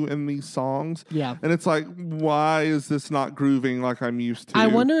used to in these songs. Yeah. And it's like, why is this not grooving like I'm used to? I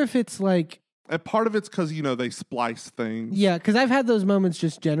wonder if it's like... And part of it's because, they splice things. Yeah, because I've had those moments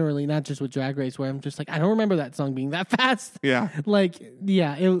just generally, not just with Drag Race, where I'm just like, I don't remember that song being that fast. Yeah. Like,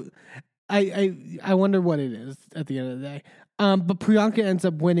 yeah, I wonder what it is at the end of the day. But Priyanka ends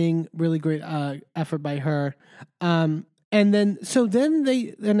up winning. Really great effort by her. And then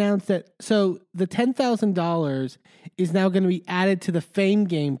they announced that the $10,000 is now going to be added to the Fame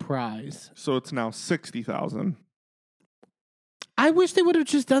Game prize. So it's now $60,000. I wish they would have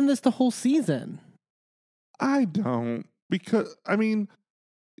just done this the whole season. I don't, because I'm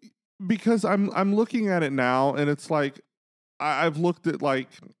looking at it now, and it's like I've looked at like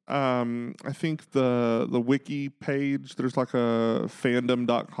I think the wiki page. There's like a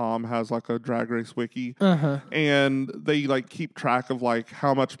fandom.com has like a Drag Race wiki, and they like keep track of like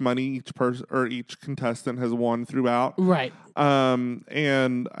how much money each person or each contestant has won throughout. Right.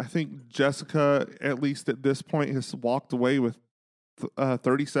 And I think Jessica, at least at this point, has walked away with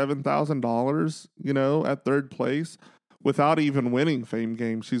 $37,000. You know, at third place. Without even winning Fame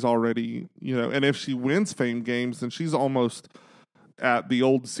Games, she's already, you know, and if she wins Fame Games, then she's almost at the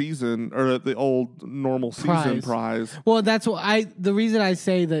old season or at the old normal season prize. Well, that's what the reason I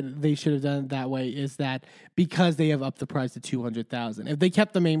say that they should have done it that way is that because they have upped the prize to $200,000. If they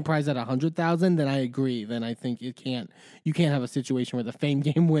kept the main prize at $100,000, then I agree. Then I think you can't have a situation where the Fame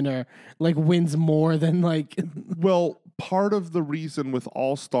Game winner like wins more than like. Well, part of the reason with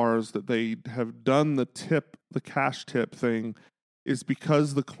All Stars that they have done the cash tip thing is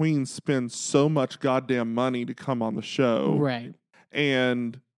because the queens spend so much goddamn money to come on the show. Right.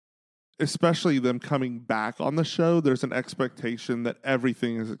 And especially them coming back on the show, there's an expectation that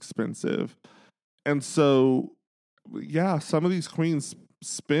everything is expensive. And so, yeah, some of these queens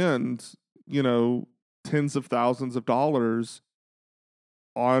spend, you know, tens of thousands of dollars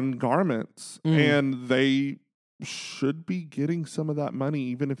on garments, and they should be getting some of that money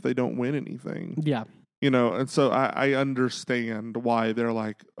even if they don't win anything. Yeah. You know, and so I understand why they're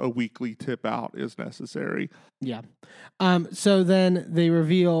like a weekly tip out is necessary. Yeah. So then they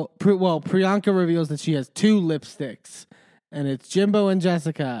reveal, Priyanka reveals that she has 2 lipsticks, and it's Jimbo and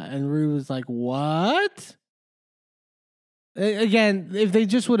Jessica. And Rue was like, what? Again, if they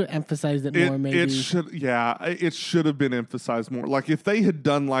just would have emphasized it more, maybe. It should have been emphasized more. Like if they had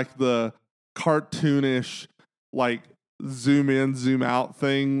done like the cartoonish, like, zoom in, zoom out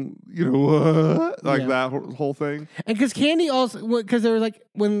thing, you know, that whole thing. And because Candy also, because they were like,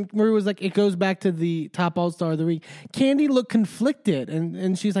 when Marie was like, it goes back to the top All-Star of the week, Candy looked conflicted.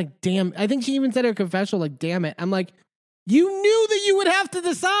 And she's like, damn. I think she even said her confessional, like, damn it. I'm like, you knew that you would have to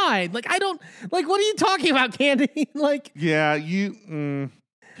decide. Like, I don't, like, what are you talking about, Candy? Like, yeah,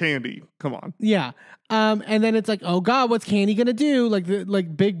 Candy, come on. Yeah. And then it's like, oh God, what's Candy gonna do?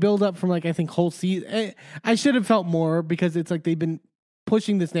 Like big build up from like I think whole season. I should have felt more because it's like they've been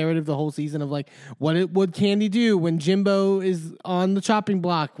pushing this narrative the whole season of like what would Candy do when Jimbo is on the chopping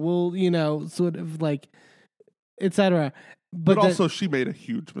block? Well, you know, sort of like, etc. But also, she made a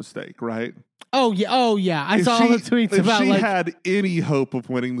huge mistake, right? Oh yeah. I saw all the tweets about if she like, had any hope of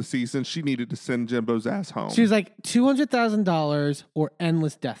winning the season, she needed to send Jimbo's ass home. She was like $200,000 or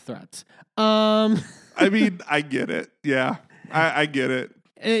endless death threats. I mean, I get it. Yeah, I get it.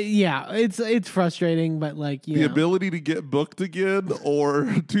 Yeah, it's frustrating, but like the ability to get booked again or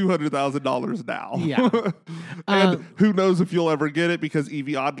 $200,000 now. Yeah, and who knows if you'll ever get it because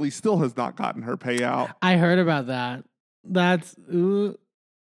Evie Oddly still has not gotten her payout. I heard about that. That's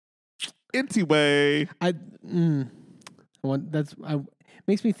anyway.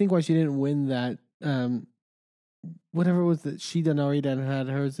 Makes me think why she didn't win that. Whatever it was that she done already done had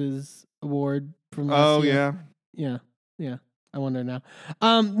hers award from last year. Yeah. I wonder now.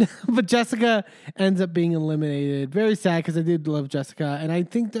 But Jessica ends up being eliminated. Very sad because I did love Jessica, and I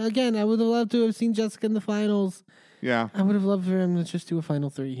think again I would have loved to have seen Jessica in the finals. Yeah, I would have loved for him to just do a final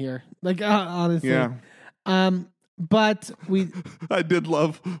 3 here. Like honestly, yeah. But I did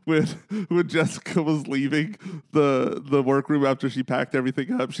love when Jessica was leaving the workroom after she packed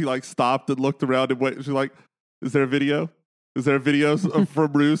everything up. She like stopped and looked around and went. She's like, "Is there a video? Is there a video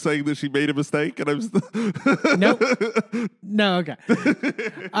from Rue saying that she made a mistake?" And I was nope. No, okay.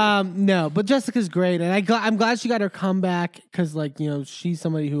 No, but Jessica's great, and I'm glad she got her comeback because, like, you know, she's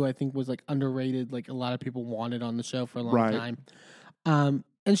somebody who I think was like underrated. Like a lot of people wanted on the show for a long time.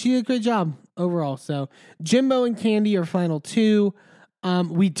 And she did a great job overall. So Jimbo and Candy are final 2.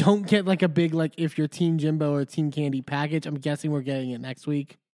 We don't get like a big like if you're Team Jimbo or Team Candy package. I'm guessing we're getting it next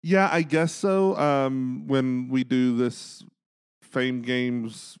week. Yeah, I guess so. When we do this Fame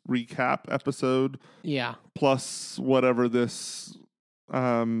Games recap episode. Yeah. Plus whatever this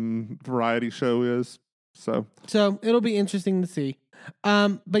variety show is. So it'll be interesting to see.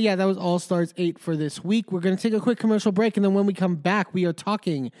 But yeah, that was All Stars 8 for this week. We're going to take a quick commercial break, and then when we come back, we are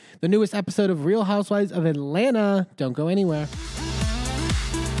talking the newest episode of Real Housewives of Atlanta. Don't go anywhere.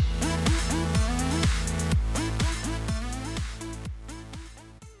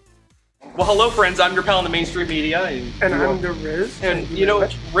 Well, hello, friends. I'm your pal in the mainstream media. And I'm the Riz. And, you know,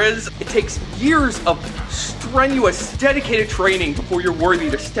 Riz, it takes years of strenuous, dedicated training before you're worthy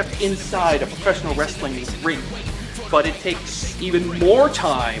to step inside a professional wrestling ring. But it takes even more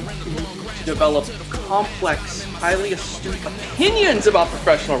time to develop complex, highly astute opinions about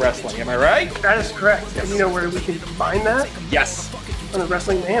professional wrestling. Am I right? That is correct. And you know where we can find that? Yes. On the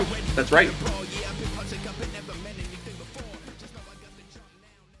Wrestling Mayhem. That's right.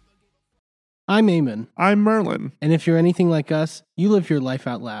 I'm Eamon. I'm Merlin. And if you're anything like us, you live your life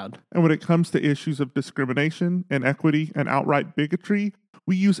out loud. And when it comes to issues of discrimination, inequity, and outright bigotry,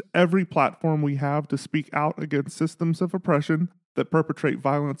 we use every platform we have to speak out against systems of oppression that perpetrate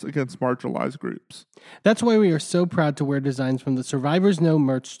violence against marginalized groups. That's why we are so proud to wear designs from the Survivors Know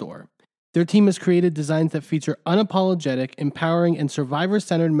merch store. Their team has created designs that feature unapologetic, empowering, and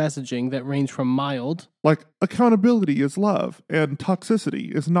survivor-centered messaging that range from mild, like accountability is love and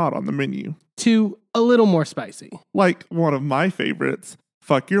toxicity is not on the menu, to a little more spicy. like one of my favorites,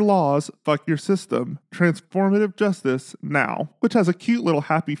 fuck your laws, fuck your system, transformative justice now, which has a cute little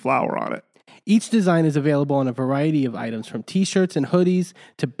happy flower on it. Each design is available on a variety of items from t-shirts and hoodies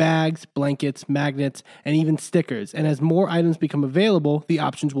to bags, blankets, magnets, and even stickers. And as more items become available, the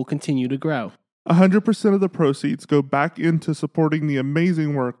options will continue to grow. 100% of the proceeds go back into supporting the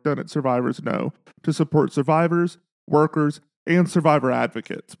amazing work done at Survivors Know to support survivors, workers, and survivor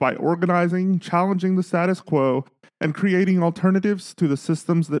advocates by organizing, challenging the status quo, and creating alternatives to the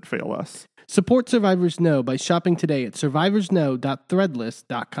systems that fail us. Support Survivors Know by shopping today at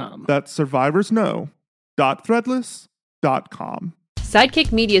survivorsknow.threadless.com. That's survivorsknow.threadless.com.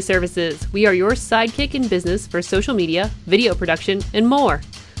 Sidekick Media Services. We are your sidekick in business for social media, video production, and more.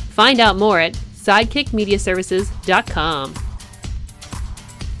 Find out more at sidekickmediaservices.com.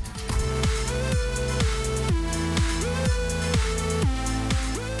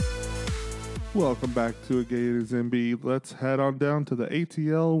 Welcome back to A Gated MB. Let's head on down to the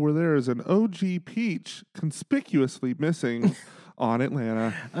ATL where there is an OG Peach conspicuously missing on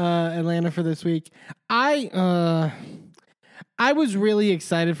Atlanta. Atlanta for this week. I was really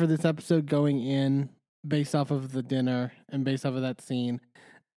excited for this episode going in based off of the dinner and based off of that scene.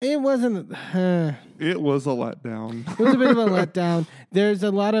 It wasn't. It was a letdown. It was a bit of a letdown. There's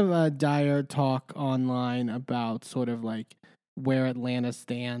a lot of dire talk online about sort of like where Atlanta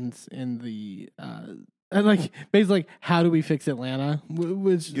stands in the and like basically like how do we fix Atlanta?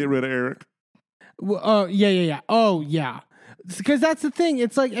 Which Get rid of Eric. Oh yeah. Oh yeah. Because that's the thing.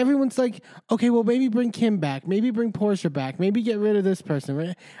 It's like everyone's like, okay, well maybe bring Kim back, maybe bring Portia back, maybe get rid of this person.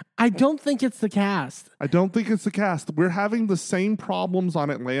 Right? I don't think it's the cast. I don't think it's the cast. We're having the same problems on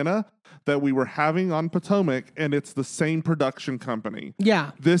Atlanta that we were having on Potomac, and it's the same production company.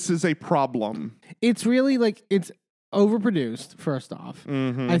 Yeah. This is a problem. It's really like it's overproduced, first off.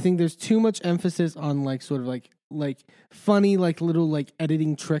 I think there's too much emphasis on like sort of like funny like little like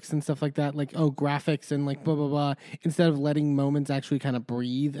editing tricks and stuff like that, like graphics and like blah blah blah, instead of letting moments actually kind of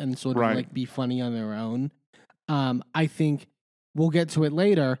breathe and sort of like be funny on their own. I think we'll get to it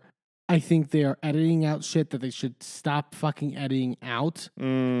later. I think they are editing out shit that they should stop fucking editing out.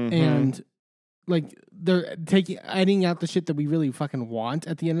 And like they're editing out the shit that we really fucking want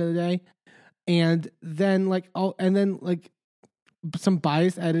at the end of the day. And then like some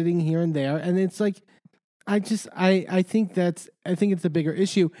biased editing here and there, and it's like I think it's a bigger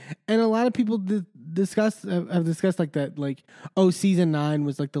issue, and a lot of people have discussed like that, like season 9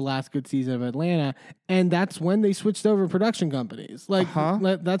 was like the last good season of Atlanta, and that's when they switched over production companies, like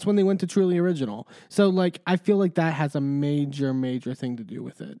that's when they went to Truly Original. So like I feel like that has a major thing to do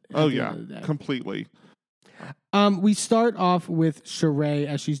with it. Oh yeah, completely. We start off with Sheree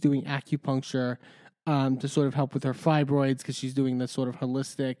as she's doing acupuncture to sort of help with her fibroids because she's doing this sort of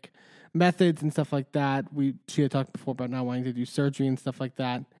holistic methods and stuff like that. She had talked before about not wanting to do surgery and stuff like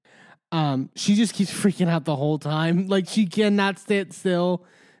that. She just keeps freaking out the whole time. Like she cannot sit still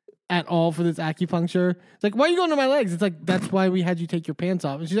at all for this acupuncture. It's like, why are you going to my legs? It's like, that's why we had you take your pants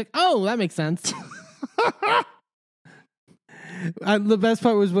off. And she's like, oh, that makes sense. The best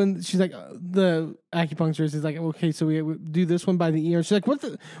part was when she's like, the acupuncturist is like, okay, so we do this one by the ear. She's like, what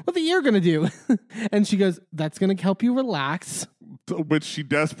the ear gonna do? And she goes, that's gonna help you relax, which she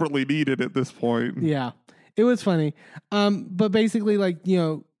desperately needed at this point. Yeah, it was funny. But basically, like, you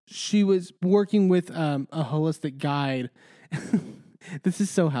know, she was working with a holistic guide. This is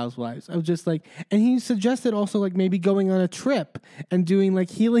so Housewives. I was just like, and he suggested also like maybe going on a trip and doing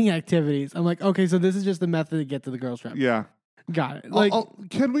like healing activities. I'm like, okay, so this is just the method to get to the girls' trip. Yeah. Got it. Like,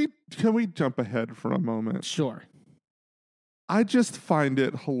 can we jump ahead for a moment? Sure. I just find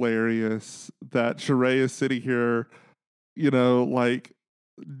it hilarious that Sheree is sitting here, you know, like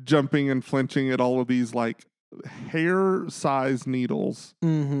jumping and flinching at all of these like hair size needles.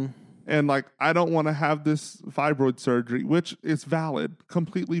 Mm-hmm. And like, I don't want to have this fibroid surgery, which is valid,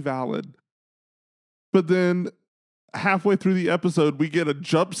 completely valid. But then halfway through the episode, we get a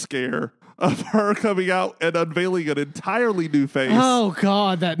jump scare of her coming out and unveiling an entirely new face. Oh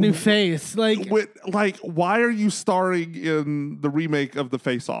God, that new face! Like, Why are you starring in the remake of the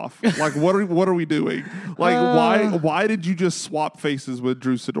Face Off? Like, what are we doing? Like, why did you just swap faces with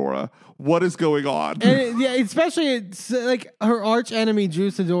Drew Sidora? What is going on? and especially it's like her arch enemy, Drew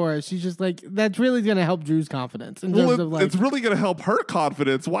Sidora. She's just like, that's really going to help Drew's confidence. In terms of like, it's really going to help her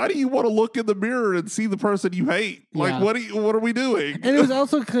confidence. Why do you want to look in the mirror and see the person you hate? Like, Yeah. what are we doing? And it was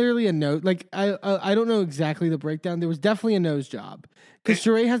also clearly a nose. Like, I don't know exactly the breakdown. There was definitely a nose job because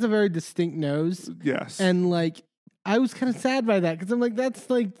Sheree has a very distinct nose. Yes. And like, I was kind of sad by that because I'm like, that's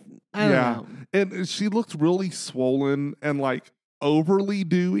like, I don't know. And she looked really swollen and like overly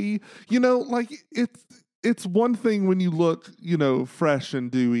dewy. You know, like it's one thing when you look, you know, fresh and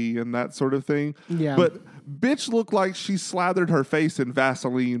dewy and that sort of thing. Yeah. But bitch looked like she slathered her face in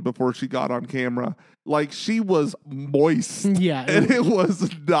Vaseline before she got on camera. Like she was moist. Yeah. And it was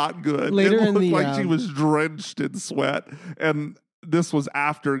not good. Later it in looked the, like she was drenched in sweat. And this was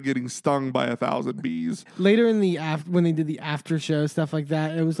after getting stung by 1,000 bees. Later in the when they did the after show stuff like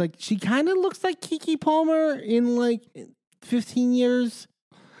that, it was like she kind of looks like Keke Palmer in like 15 years,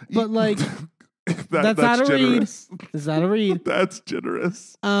 but like that's not a generous. read. It's not a read. That's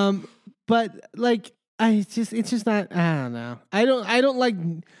generous. But like it's just not. I don't know. I don't like.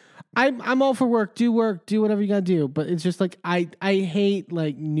 I'm all for work, do whatever you gotta do. But it's just like I hate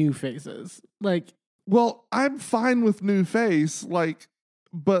like new faces. Like, well, I'm fine with new face, like,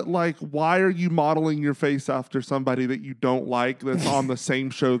 but like, why are you modeling your face after somebody that you don't like that's on the same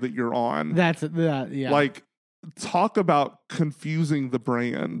show that you're on? Yeah. Like, talk about confusing the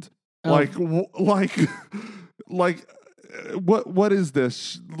brand. Oh. What is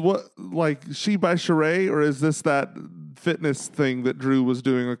this? What, like, She by Sheree, or is this that fitness thing that Drew was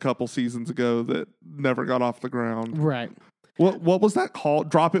doing a couple seasons ago that never got off the ground? Right. What was that called?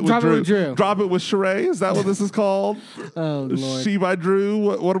 Drop It with Drew. Drop It with Sheree? Is that what this is called? Oh, Lord. She by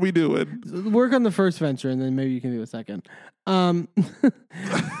Drew? What are we doing? Work on the first venture, and then maybe you can do a second.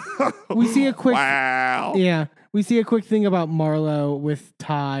 We see a quick... Wow. Yeah. We see a quick thing about Marlo with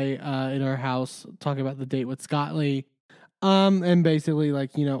Ty in her house, talking about the date with Scott Lee. And basically,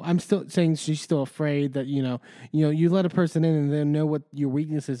 like, you know, I'm still saying she's still afraid that, you know, you let a person in and they know what your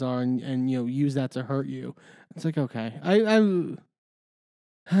weaknesses are and you know, use that to hurt you. It's like, okay.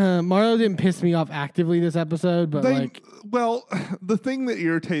 Marlo didn't piss me off actively this episode, but well, the thing that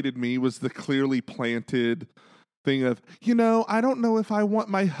irritated me was the clearly planted thing of, you know, I don't know if I want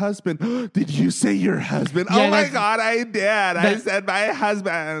my husband. Did you say your husband? Yeah, oh my God, I did. I said my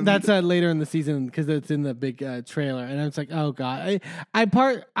husband. That's later in the season because it's in the big trailer, and I was like, oh God,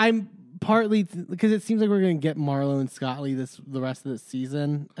 I'm partly because it seems like we're gonna get Marlo and Scott Lee the rest of the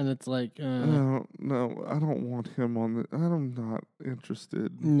season, and it's like, no, I don't want him on the. I'm not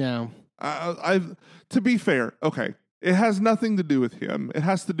interested. No, to be fair, okay. It has nothing to do with him. It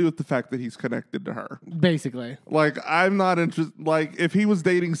has to do with the fact that he's connected to her. Basically. Like, I'm not interested. Like, if he was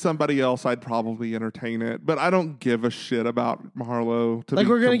dating somebody else, I'd probably entertain it. But I don't give a shit about Marlo. Like,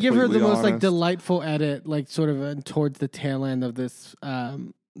 we're going to give her the most, like, honest. delightful edit, like, sort of towards the tail end of this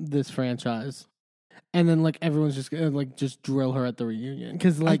this franchise. And then, like, everyone's just going to, like, just drill her at the reunion.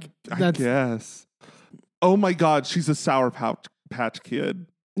 Because, like, I guess. Oh, my God. She's a Sour Patch Kid.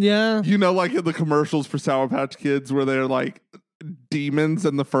 Yeah. You know, like in the commercials for Sour Patch Kids where they're like demons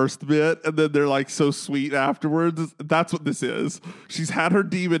in the first bit and then they're like so sweet afterwards. That's what this is. She's had her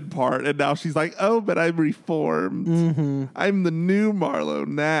demon part and now she's like, oh, but I'm reformed. Mm-hmm. I'm the new Marlo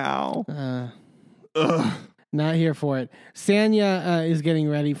now. Not here for it. Sanya is getting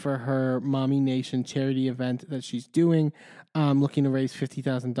ready for her Mommy Nation charity event that she's doing, looking to raise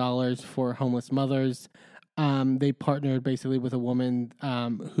 $50,000 for homeless mothers. They partnered basically with a woman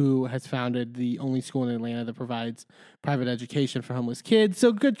who has founded the only school in Atlanta that provides private education for homeless kids.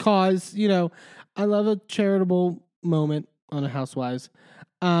 So good cause, you know. I love a charitable moment on a Housewives.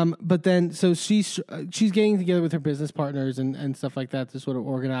 But then, so she's getting together with her business partners and stuff like that to sort of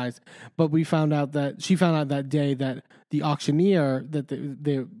organize. But she found out that day that the auctioneer that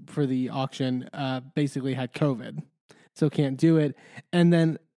they for the auction basically had COVID, so can't do it. And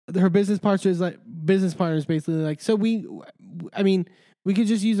then her business partner is basically like, so we could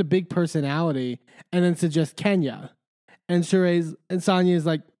just use a big personality and then suggest Kenya. And Sheree's and Sanya is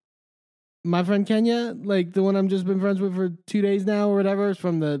like, my friend Kenya, like the one I'm just been friends with for 2 days now or whatever,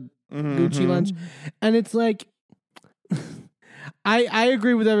 from the Gucci lunch. And it's like, I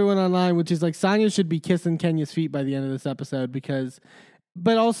agree with everyone online, which is like Sonya should be kissing Kenya's feet by the end of this episode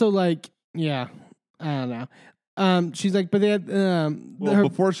but also like, yeah, I don't know. She's like, but they had,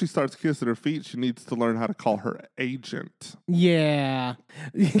 before she starts kissing her feet, she needs to learn how to call her agent. Yeah.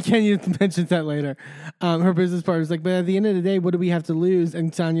 Kenya mentions that later. Her business partner's like, but at the end of the day, what do we have to lose?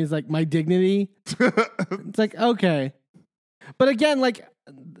 And Sonya's like, my dignity. It's like, okay. But again, like,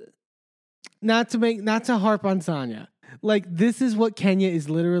 not to harp on Sonya. Like, this is what Kenya is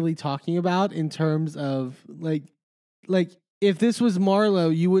literally talking about in terms of like, if this was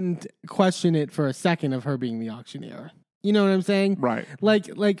Marlo, you wouldn't question it for a second of her being the auctioneer. You know what I'm saying? Right.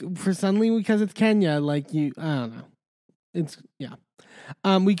 Like for suddenly because it's Kenya, like I don't know. It's yeah.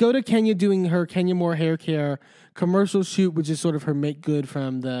 We go to Kenya doing her Kenya Moore hair care commercial shoot, which is sort of her make good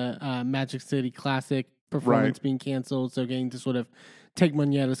from the Magic City Classic performance being canceled. So getting to sort of take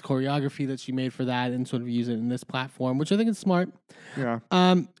Moneta's choreography that she made for that and sort of use it in this platform, which I think is smart. Yeah.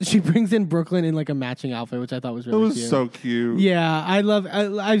 She brings in Brooklyn in like a matching outfit, which I thought was really cute. It was so cute. Yeah,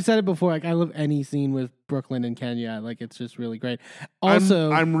 I've said it before, like I love any scene with Brooklyn and Kenya. Like it's just really great. Also,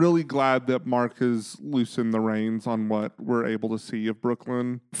 I'm really glad that Mark has loosened the reins on what we're able to see of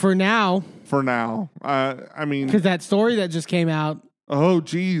Brooklyn. For now. I mean, because that story that just came out. Oh,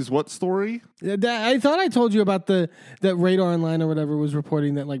 geez. What story? I thought I told you about that Radar Online or whatever was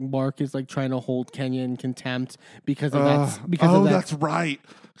reporting that like Mark is like trying to hold Kenya in contempt because of that. That's right.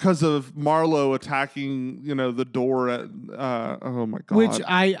 Because of Marlo attacking, the door at. Oh my god. Which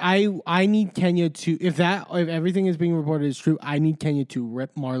I need Kenya to if everything is being reported is true, I need Kenya to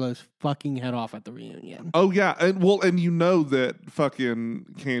rip Marlo's fucking head off at the reunion. Oh yeah, and that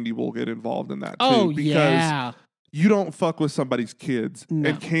fucking Candy will get involved in that too. Oh because yeah. You don't fuck with somebody's kids, No.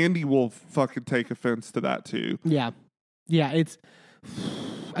 and Candy will fucking take offense to that too. Yeah, it's.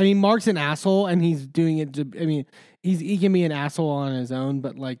 I mean, Mark's an asshole, and he's doing it. He can be an asshole on his own,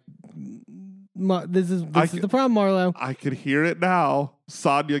 but like, this is the problem, Marlo. I could hear it now.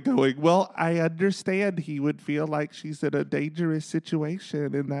 Sonya going, well, I understand he would feel like she's in a dangerous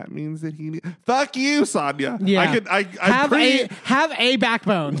situation, and that means that fuck you, Sonya. Yeah, have a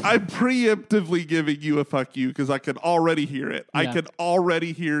backbone. I'm preemptively giving you a fuck you because I can already hear it. Yeah. I can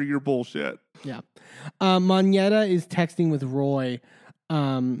already hear your bullshit. Yeah. Moneta is texting with Roy,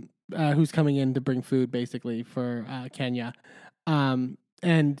 who's coming in to bring food basically for Kenya.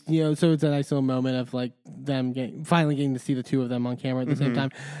 And, so it's a nice little moment of like them finally getting to see the two of them on camera at the same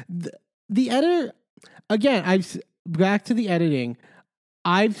time. The editor, again, back to the editing.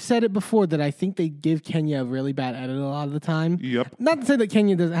 I've said it before that I think they give Kenya a really bad edit a lot of the time. Yep. Not to say that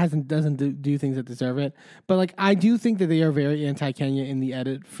Kenya doesn't do things that deserve it, but like I do think that they are very anti-Kenya in the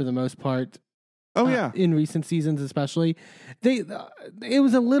edit for the most part. Oh yeah, in recent seasons especially, it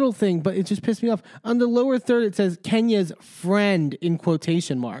was a little thing, but it just pissed me off. On the lower third, it says Kenya's friend in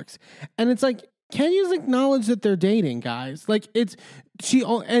quotation marks, and it's like Kenya's acknowledged that they're dating, guys. Like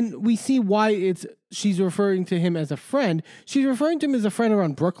and we see why she's referring to him as a friend. She's referring to him as a friend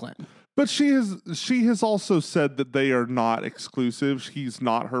around Brooklyn. But she has also said that they are not exclusive. He's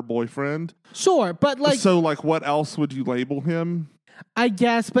not her boyfriend. Sure, but like what else would you label him? I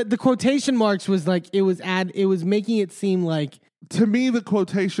guess, but the quotation marks was like it was making it seem like, to me the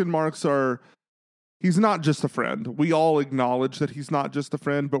quotation marks are he's not just a friend. We all acknowledge that he's not just a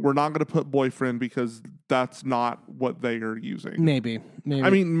friend, but we're not going to put boyfriend because that's not what they are using. Maybe.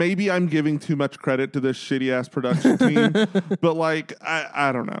 I mean, maybe I'm giving too much credit to this shitty ass production team, but like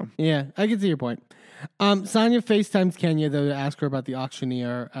I don't know. Yeah, I can see your point. Sonya FaceTimes Kenya though to ask her about the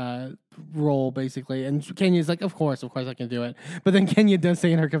auctioneer role, basically, and Kenya's like, of course I can do it. But then Kenya does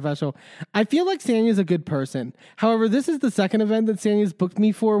say in her confessional, I feel like Sanya's a good person. However, this is the second event that Sanya's booked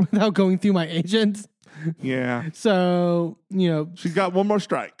me for without going through my agent. Yeah. So, she's got one more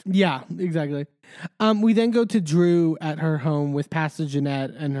strike. Yeah, exactly. We then go to Drew at her home with Pastor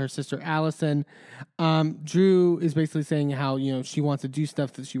Jeanette and her sister Allison. Drew is basically saying how, she wants to do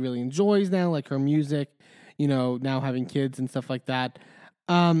stuff that she really enjoys now, like her music, now having kids and stuff like that.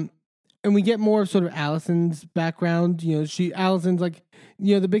 And we get more of sort of Allison's background. Allison's like,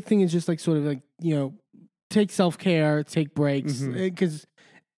 the big thing is just like sort of like, take self-care, take breaks. Because,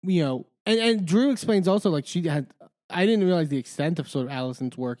 and Drew explains also like I didn't realize the extent of sort of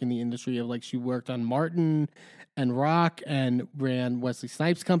Allison's work in the industry of like she worked on Martin and Rock and ran Wesley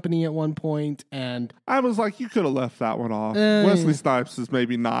Snipes' company at one point. And I was like, you could have left that one off. Wesley Snipes is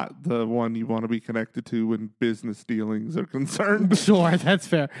maybe not the one you want to be connected to when business dealings are concerned. Sure, that's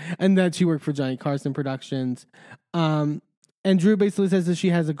fair. And that she worked for Johnny Carson Productions. And Drew basically says that she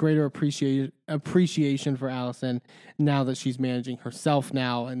has a greater appreciation for Allison now that she's managing herself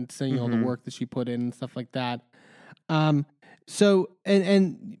now and seeing all the work that she put in and stuff like that. So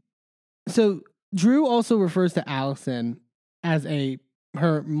so Drew also refers to Allison as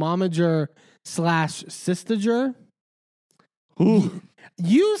her momager / sistager. Ooh.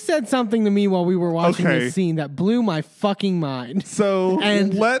 You said something to me while we were watching Okay. this scene that blew my fucking mind. So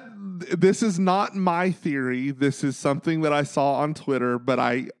And- this is not my theory. This is something that I saw on Twitter, but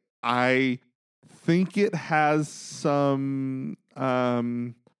I think it has some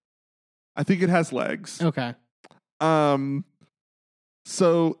I think it has legs. Okay.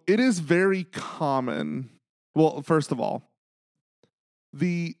 So it is very common. Well, first of all,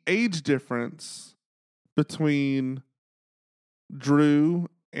 the age difference between Drew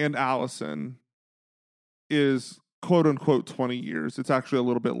and Allison is quote unquote 20 years. It's actually a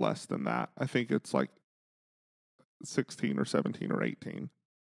little bit less than that. I think it's like 16 or 17 or 18.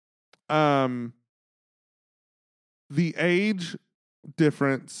 The age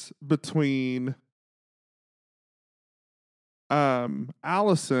difference between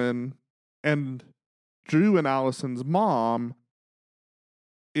Allison and Drew and Allison's mom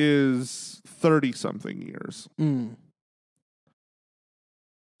is 30 something years. Mm.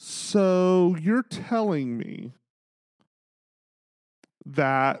 So you're telling me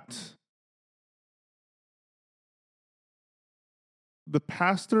that the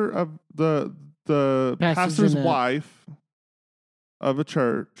pastor of the pastor's Jeanette. wife of a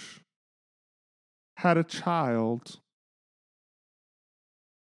church had a child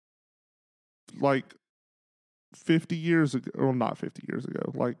like 50 years ago, well, not 50 years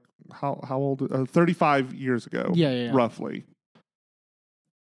ago, like how old? 35 years ago, Yeah. roughly.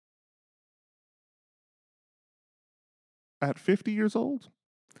 At 50 years old?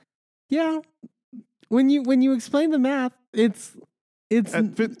 Yeah. When you explain the math, it's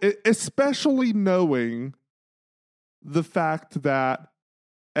Especially knowing the fact that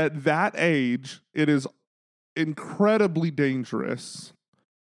at that age, it is incredibly dangerous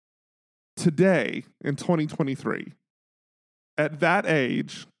today in 2023. At that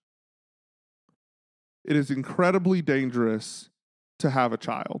age, it is incredibly dangerous to have a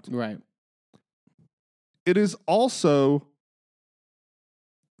child. right. It is also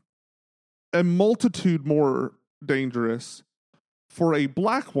a multitude more dangerous for a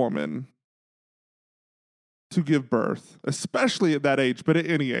black woman to give birth, especially at that age, but at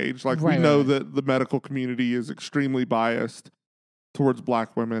any age. Like we Right, know right. that the medical community is extremely biased towards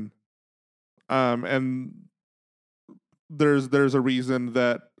black women. And there's a reason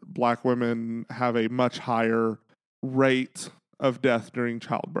that black women have a much higher rate of death during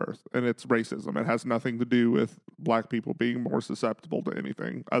childbirth, and it's racism. It has nothing to do with black people being more susceptible to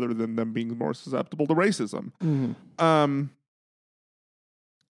anything other than them being more susceptible to racism. Mhm.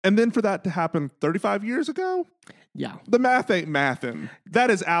 And then for that to happen 35 years ago, Yeah. the math ain't mathin'.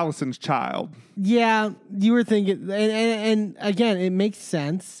 That is Allison's child. Yeah, you were thinking, and again, it makes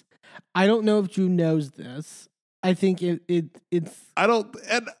sense. I don't know if Drew knows this. I think it's I don't,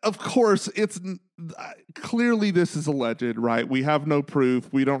 and of course, it's clearly this is alleged, right? We have no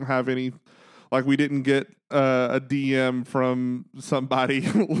proof. We don't have any, like, we didn't get a DM from somebody.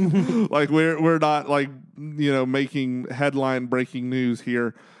 Like, we're not, like, making headline breaking news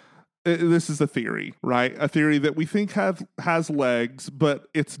here. This is a theory, right? A theory that we think has legs, but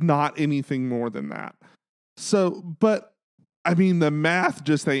it's not anything more than that. So, but I mean, the math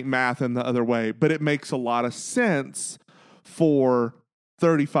just ain't math in the other way, but it makes a lot of sense for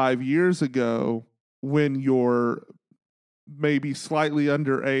 35 years ago when you're maybe slightly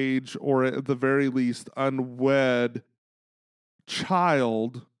underage or at the very least unwed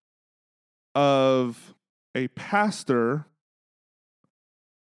child of a pastor,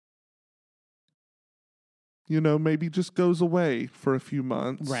 maybe just goes away for a few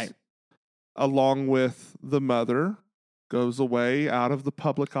months. right. Along with the mother, goes away out of the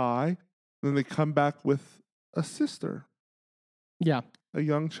public eye. Then they come back with a sister, Yeah. a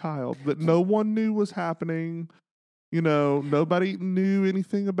young child that no one knew was happening. Nobody knew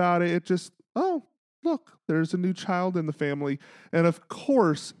anything about it. It just, oh, look, there's a new child in the family. And of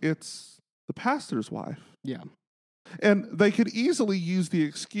course, it's the pastor's wife. Yeah. And they could easily use the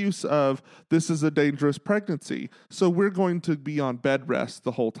excuse of, this is a dangerous pregnancy, so we're going to be on bed rest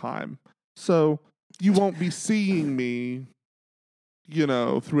the whole time. So you won't be seeing me,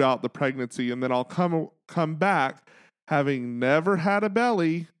 throughout the pregnancy, and then I'll come back having never had a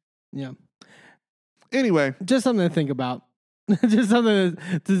belly. Yeah. Anyway, Just something to think about. Just something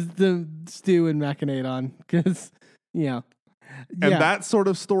to stew and machinate on. Because, And that sort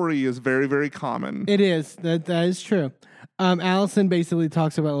of story is very, very common. It is. That is true. Allison basically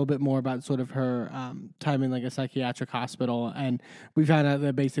talks about a little bit more about sort of her time in like a psychiatric hospital, and we found out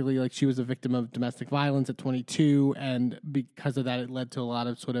that basically like she was a victim of domestic violence at 22, and because of that, it led to a lot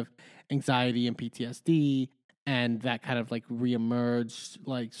of sort of anxiety and PTSD, and that kind of like reemerged,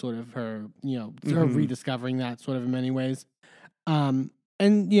 like sort of her, her rediscovering that sort of in many ways. And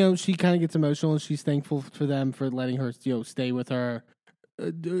she kind of gets emotional, and she's thankful for them for letting her stay with her,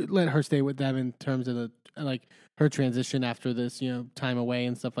 let her stay with them in terms of the like her transition after this time away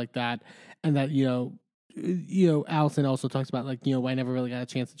and stuff like that, and that Allison also talks about like I never really got a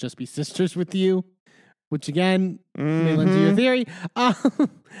chance to just be sisters with you, which again may lend to your theory.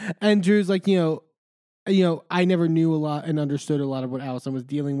 And Drew's like I never knew a lot and understood a lot of what Allison was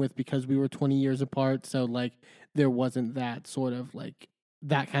dealing with because we were 20 years apart, so like there wasn't that sort of like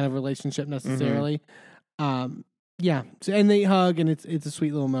that kind of relationship necessarily. Yeah, so, and they hug, and it's a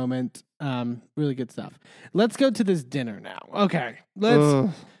sweet little moment. Really good stuff. Let's go to this dinner now. Okay,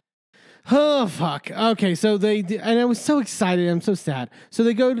 let's. Oh fuck. Okay, so and I was so excited. I'm so sad. So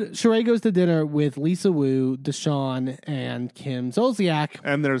Sheree goes to dinner with Lisa Wu, Deshawn, and Kim Zolciak.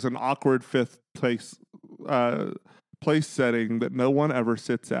 And there's an awkward fifth place setting that no one ever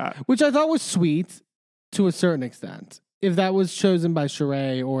sits at, which I thought was sweet to a certain extent. If that was chosen by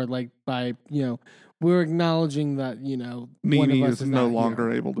Sheree or like by we're acknowledging that, Nene one of us is no longer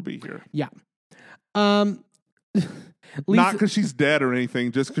here. able to be here. Yeah. Lisa, not because she's dead or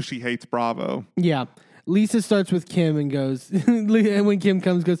anything, just because she hates Bravo. Yeah. Lisa starts with Kim and goes, and when Kim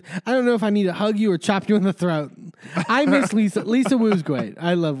comes, goes, I don't know if I need to hug you or chop you in the throat. I miss Lisa. Lisa Wu's great.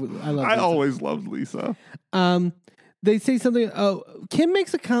 I love Lisa. I always loved Lisa. They say something. Oh, Kim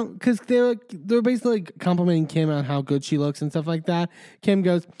makes a because they're basically complimenting Kim on how good she looks and stuff like that. Kim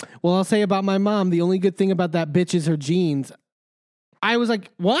goes, "Well, I'll say about my mom. The only good thing about that bitch is her jeans." I was like,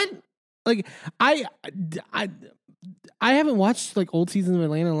 "What?" Like, I haven't watched like old seasons of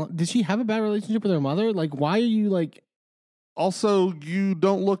Atlanta. Did she have a bad relationship with her mother? Like, why are you like? Also, you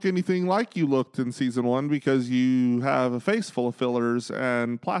don't look anything like you looked in season 1 because you have a face full of fillers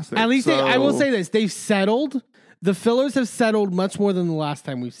and plastic. At least I will say this: they've settled. The fillers have settled much more than the last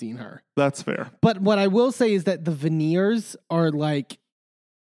time we've seen her. That's fair. But what I will say is that the veneers are like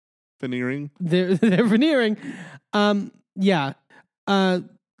veneering. They're veneering. Yeah.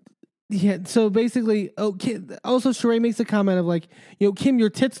 Yeah. So basically, also Sheree makes a comment of like, Kim,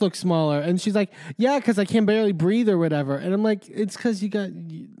 your tits look smaller, and she's like, yeah, because I can barely breathe or whatever, and I'm like, it's because you got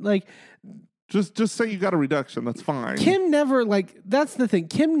like. Just say you got a reduction. That's fine. Kim never that's the thing.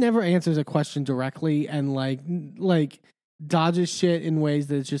 Kim never answers a question directly and like dodges shit in ways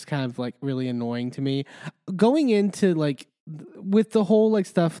that's just kind of like really annoying to me. Going into like with the whole like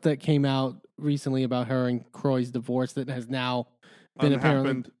stuff that came out recently about her and Croy's divorce that has now been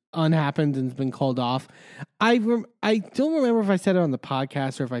apparently unhappened and has been called off. I don't remember if I said it on the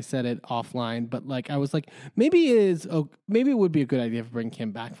podcast or if I said it offline, but like I was like, maybe it would be a good idea to bring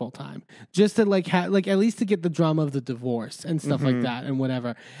Kim back full time, just to like at least to get the drama of the divorce and stuff like that and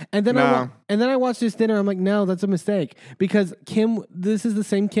whatever. And then I watched this dinner. I'm like, no, that's a mistake because Kim. This is the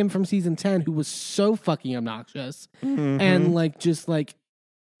same Kim from season 10 who was so fucking obnoxious and like just like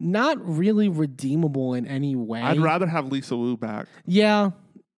not really redeemable in any way. I'd rather have Lisa Wu back. Yeah,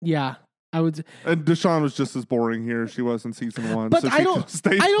 I would. And Deshawn was just as boring here as she was in season 1. But so I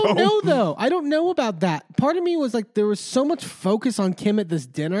don't know though. I don't know about that. Part of me was like, there was so much focus on Kim at this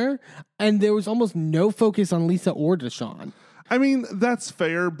dinner, and there was almost no focus on Lisa or Deshawn. I mean, that's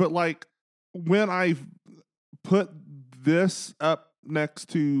fair, but like when I put this up next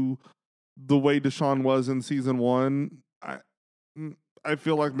to the way Deshawn was in season 1, I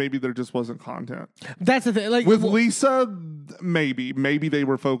feel like maybe there just wasn't content. That's the thing. Like with Lisa, maybe they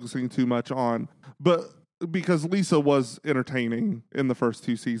were focusing too much on, but because Lisa was entertaining in the first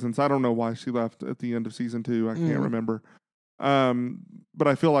 2 seasons. I don't know why she left at the end of season 2. I can't remember. But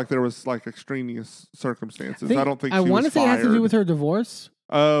I feel like there was like extraneous circumstances. I don't think I want to say it has to do with her divorce.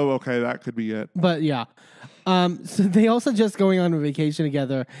 Oh, okay, that could be it. But yeah. So they also just going on a vacation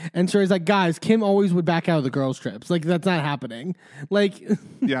together, and Sheree's like, guys, Kim always would back out of the girls' trips. Like, that's not happening. Like,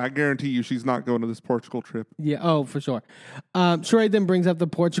 yeah, I guarantee you she's not going to this Portugal trip. Yeah, oh, for sure. Sheree then brings up the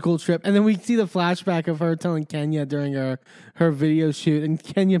Portugal trip, and then we see the flashback of her telling Kenya during her video shoot, and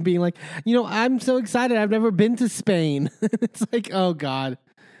Kenya being like, I'm so excited. I've never been to Spain. It's like, oh, God.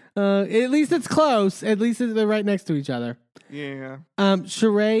 At least it's close. At least they're right next to each other. Yeah.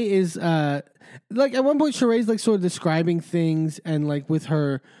 Sheree is like at one point Sheree's like sort of describing things and like with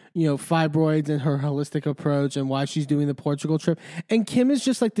her, fibroids and her holistic approach and why she's doing the Portugal trip. And Kim is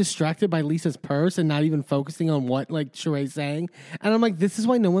just like distracted by Lisa's purse and not even focusing on what like Sheree's saying. And I'm like, this is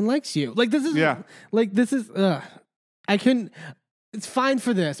why no one likes you. Like this is I couldn't. It's fine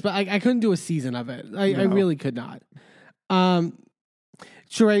for this, but I couldn't do a season of it. I really could not.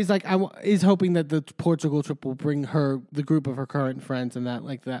 Sheree's like is hoping that the Portugal trip will bring the group of her current friends and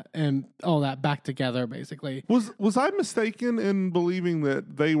that and all that back together. Basically, was I mistaken in believing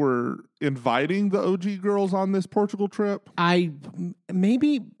that they were inviting the OG girls on this Portugal trip? I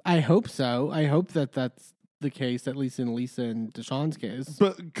hope so. I hope that that's the case, at least in Lisa and Deshawn's case.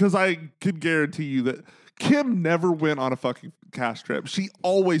 But because I could guarantee you that Kim never went on a fucking cash trip. She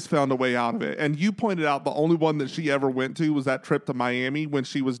always found a way out of it. And you pointed out the only one that she ever went to was that trip to Miami when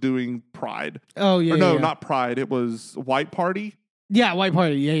she was doing Pride. Oh, yeah. Or no, yeah. not Pride. It was White Party. Yeah, White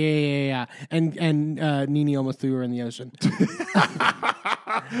Party. Yeah. And Nene almost threw her in the ocean.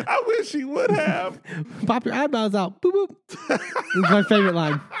 I wish he would have. Pop your eyebrows out. Boop, boop. It's my favorite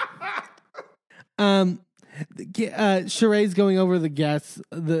line. Sheree's going over the guests,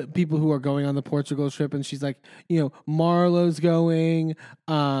 the people who are going on the Portugal trip, and she's like, Marlo's going,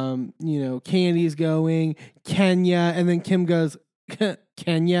 Candy's going, Kenya, and then Kim goes,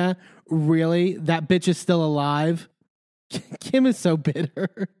 Kenya, really? That bitch is still alive? Kim is so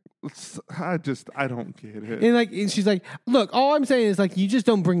bitter. I don't get it. And she's like, look, all I'm saying is like, you just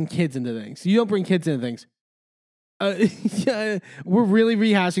don't bring kids into things. You don't bring kids into things. We're really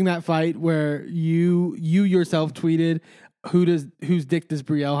rehashing that fight where you yourself tweeted, whose dick does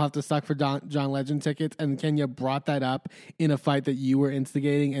Brielle have to suck for John Legend tickets? And Kenya brought that up in a fight that you were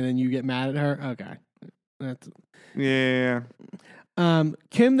instigating, and then you get mad at her. Okay, yeah.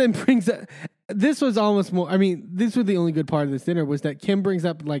 Kim then brings up. This was almost more. I mean, this was the only good part of this dinner was that Kim brings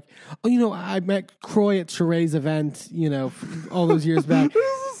up like, I met Croy at Sheree's event, all those years back. This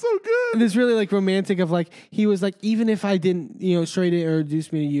is so good. And this really like romantic of like he was like, even if I didn't, Sheree didn't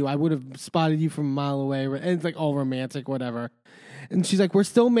introduce me to you, I would have spotted you from a mile away. And it's like all romantic, whatever. And she's like, we're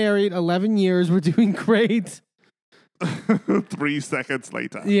still married, 11 years, we're doing great. 3 seconds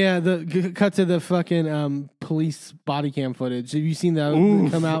later. Yeah, cut to the fucking police body cam footage. Have you seen that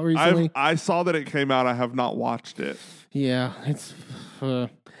come out recently? I saw that it came out. I have not watched it. Yeah, it's.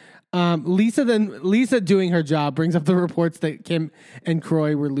 Lisa doing her job brings up the reports that Kim and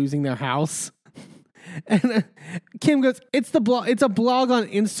Croy were losing their house. And Kim goes, it's a blog on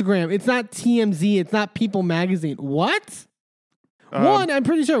Instagram. It's not TMZ. It's not People Magazine. What? One, I'm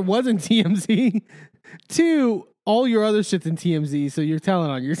pretty sure it wasn't TMZ. Two, all your other shit's in TMZ, so you're telling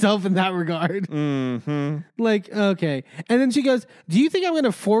on yourself in that regard. Mm-hmm. Like, okay. And then she goes, do you think I'm going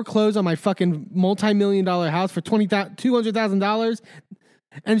to foreclose on my fucking multi-million-dollar house for $200,000?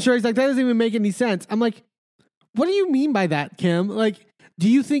 And Sheree's like, that doesn't even make any sense. I'm like, what do you mean by that, Kim? Like, do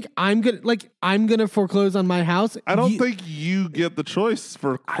you think I'm gonna foreclose on my house? I don't think you get the choice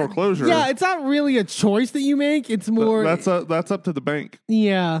for foreclosure. Yeah, it's not really a choice that you make. It's more that's up to the bank.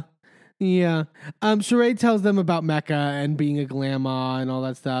 Yeah. Sheree tells them about Mecca and being a grandma and all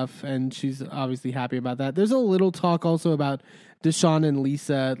that stuff, and she's obviously happy about that. There's a little talk also about Deshawn and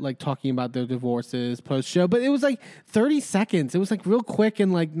Lisa like talking about their divorces post show, but it was like 30 seconds. It was like real quick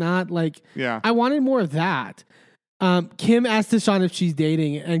and like not like I wanted more of that. Kim asked Deshawn if she's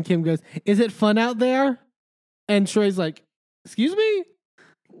dating, and Kim goes, "Is it fun out there?" And Sheree's like, "Excuse me?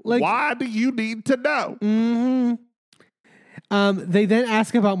 Like, why do you need to know?" Mm-hmm. They then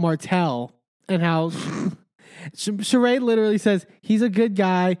ask about Martell and how Sheree literally says he's a good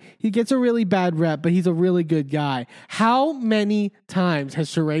guy. He gets a really bad rep, but he's a really good guy. How many times has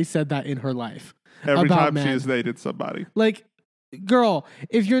Sheree said that in her life? Every time she has dated somebody. Like, girl,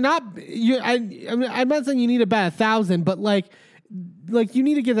 if you're not, I'm not saying you need to bat 1,000, but like you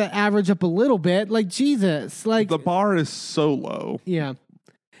need to get that average up a little bit. Like, Jesus, like the bar is so low. Yeah.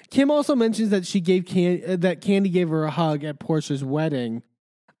 Kim also mentions that she gave Candy gave her a hug at Portia's wedding,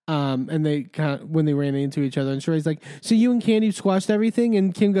 and they when they ran into each other. And Sheree's like, "So you and Candy squashed everything?"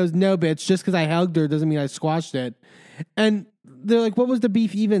 And Kim goes, "No, bitch. Just because I hugged her doesn't mean I squashed it." And they're like, "What was the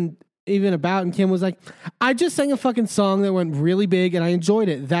beef even about?" And Kim was like, "I just sang a fucking song that went really big, and I enjoyed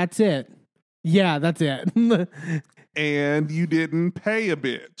it. That's it. Yeah, that's it." And you didn't pay a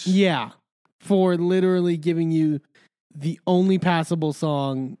bitch. Yeah, for literally giving you the only passable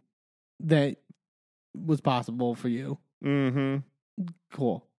song that was possible for you. Mm-hmm.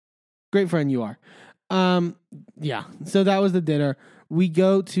 Cool. Great friend you are. Yeah. So that was the dinner. We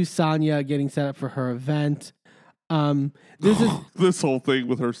go to Sonia getting set up for her event. There's this. This whole thing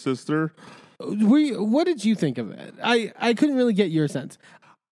with her sister. What did you think of it? I couldn't really get your sense.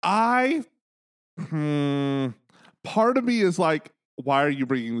 Part of me is like, why are you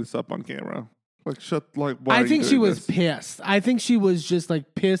bringing this up on camera? Like, why I are think you she doing was this? pissed. I think she was just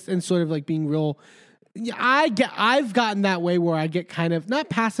like pissed and sort of like being real. Yeah, I've gotten that way where I get kind of not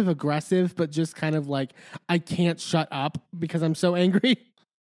passive aggressive, but just kind of like I can't shut up because I'm so angry.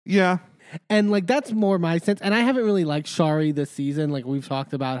 Yeah. And like that's more my sense. And I haven't really liked Shari this season. Like we've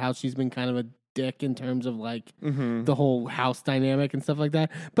talked about how she's been kind of a dick in terms of like the whole house dynamic and stuff like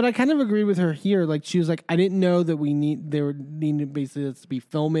that. But I kind of agree with her here. Like she was like, I didn't know that we needed basically us to be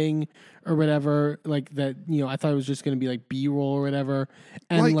filming or whatever. Like that, you know, I thought it was just going to be like B-roll or whatever.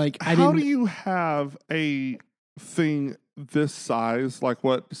 And like I how didn't. do you have a thing this size, like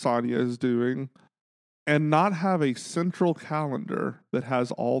what Sonya is doing, and not have a central calendar that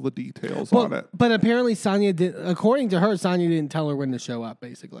has all the details on it? But apparently Sonya did, according to her, Sonya didn't tell her when to show up,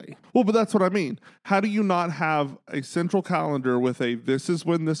 basically. Well, but that's what I mean. How do you not have a central calendar with this is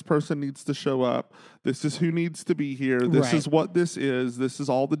when this person needs to show up, this is who needs to be here, this is what this is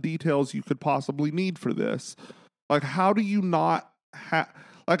all the details you could possibly need for this? Like, how do you not have,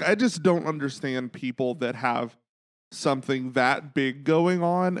 like, I just don't understand people that have something that big going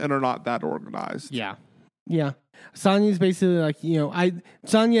on and are not that organized. Yeah. Yeah. Sonya's basically like, you know,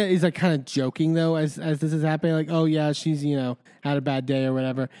 Sonya is like kind of joking though as this is happening, like, oh yeah, she's, you know, had a bad day or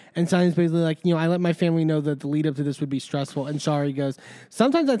whatever. And Sonya's basically like, you know, I let my family know that the lead up to this would be stressful. And Shari goes,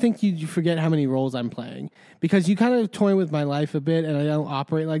 sometimes I think you forget how many roles I'm playing because you kind of toy with my life a bit and I don't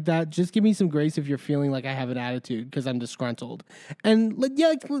operate like that. Just give me some grace if you're feeling like I have an attitude because I'm disgruntled. And yeah,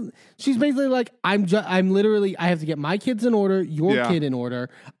 like, she's basically like, I'm literally, I have to get my kids in order, your kid in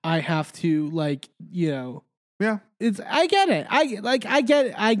order. I have to like, you know, Yeah. I get it. I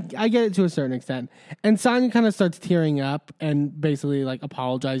get it to a certain extent. And Sonya kind of starts tearing up and basically like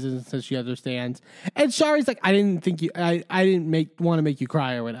apologizes and says she understands. And Shari's like, I didn't want to make you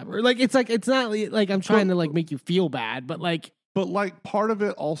cry or whatever. Like it's not like I'm trying to like make you feel bad, but like part of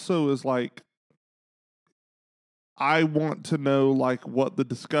it also is like, I want to know like what the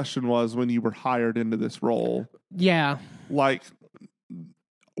discussion was when you were hired into this role. Yeah. Like,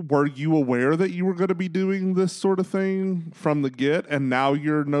 were you aware that you were going to be doing this sort of thing from the get, and now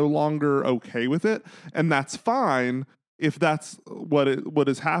you're no longer okay with it? And that's fine if that's what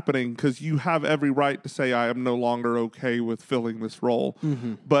is happening, because you have every right to say, I am no longer okay with filling this role.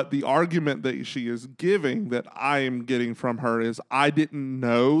 Mm-hmm. But the argument that she is giving that I am getting from her is, I didn't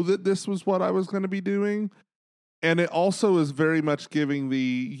know that this was what I was going to be doing. And it also is very much giving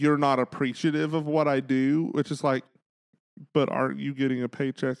you're not appreciative of what I do, which is like, but aren't you getting a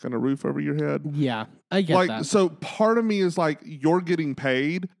paycheck and a roof over your head? Yeah, I get that. So part of me is like, you're getting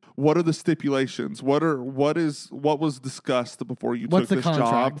paid. What are the stipulations? What was discussed before you took this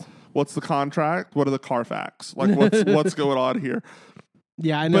job? What's the contract? What are the Carfax? Like what's going on here?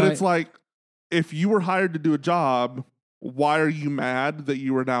 Yeah, I know. But it's like, if you were hired to do a job, why are you mad that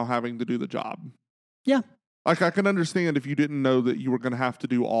you are now having to do the job? Yeah. Like, I can understand if you didn't know that you were going to have to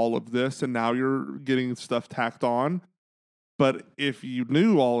do all of this and now you're getting stuff tacked on. But if you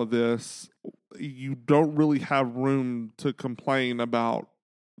knew all of this, you don't really have room to complain about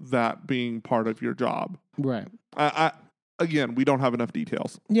that being part of your job. Right. Again, we don't have enough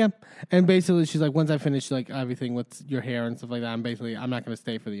details. Yeah. And basically she's like, once I finish like everything with your hair and stuff like that, I'm not going to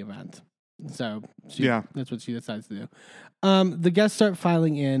stay for the event. So that's what she decides to do. The guests start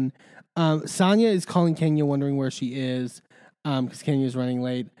filing in. Sonya is calling Kenya, wondering where she is, because Kenya is running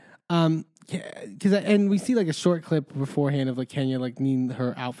late. And we see like a short clip beforehand of like Kenya like needing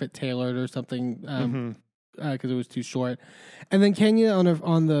her outfit tailored or something, because it was too short. And then Kenya on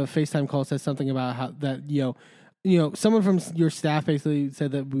the FaceTime call says something about how that you know someone from your staff basically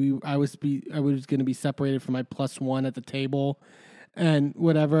said that I was going to be separated from my +1 at the table. And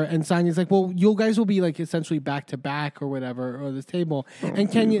whatever, and Sonya's like, well, you guys will be like essentially back to back or whatever, or this table.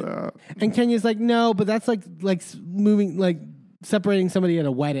 And Kenya's like, no, but that's like moving, like separating somebody at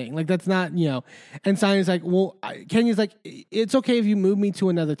a wedding. Like that's not, you know. And Sonya's like, well, Kenya's like, it's okay if you move me to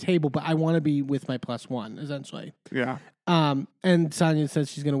another table, but I want to be with my +1, essentially. Yeah. And Sonya says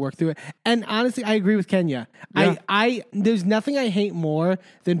she's going to work through it. And honestly, I agree with Kenya. Yeah. There's nothing I hate more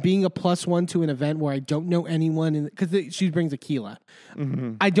than being a +1 to an event where I don't know anyone because she brings Akila.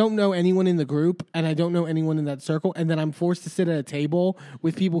 Mm-hmm. I don't know anyone in the group and I don't know anyone in that circle. And then I'm forced to sit at a table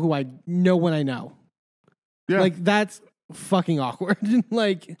with people who I know when I know. Yeah. Like that's fucking awkward.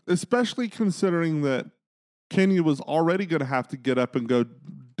 Like, especially considering that Kenya was already going to have to get up and go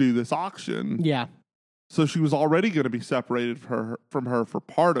do this auction. Yeah. So she was already going to be separated from her for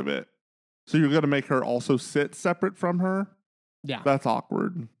part of it. So you're going to make her also sit separate from her? Yeah. That's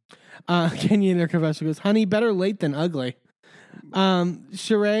awkward. Kenya in her confession goes, honey, better late than ugly.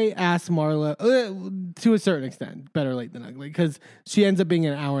 Sheree asks Marlo, to a certain extent, better late than ugly, because she ends up being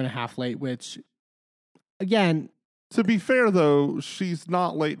an hour and a half late, which, again... To be fair, though, she's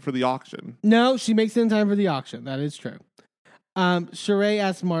not late for the auction. No, she makes it in time for the auction. That is true. Sheree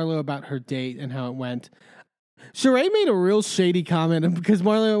asks Marlo about her date and how it went. Sheree made a real shady comment because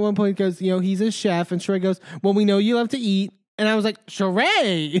Marlo at one point goes, he's a chef, and Sheree goes, well, we know you love to eat. And I was like,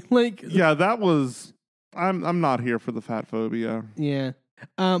 Sheree! Yeah, that was... I'm not here for the fat phobia. Yeah.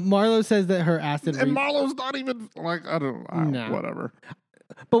 Marlo says that her acid... And Marlo's not even... I don't No. whatever.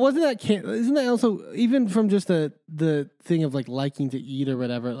 But isn't that also, even from just the thing of liking to eat or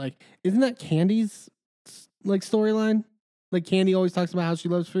whatever, isn't that Candy's storyline? Candy always talks about how she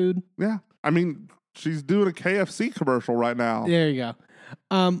loves food. Yeah. I mean, she's doing a KFC commercial right now. There you go.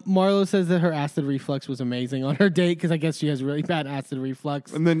 Marlo says that her acid reflux was amazing on her date because I guess she has really bad acid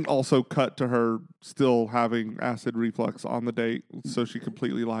reflux. And then also cut to her still having acid reflux on the date, so she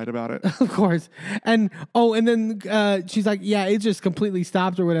completely lied about it. Of course. And then she's like, yeah, it just completely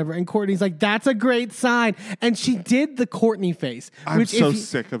stopped or whatever. And Courtney's like, that's a great sign. And she did the Courtney face. I'm so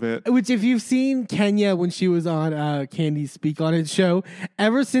sick of it. Which, if you've seen Kenya when she was on Candy's Speak On It show,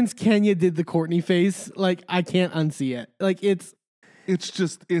 ever since Kenya did the Courtney face, I can't unsee it.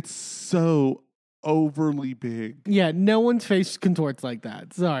 It's so overly big. Yeah, no one's face contorts like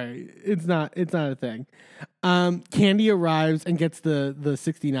that. Sorry. It's not a thing. Candy arrives and gets the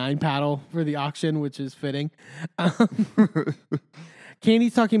 69 paddle for the auction, which is fitting.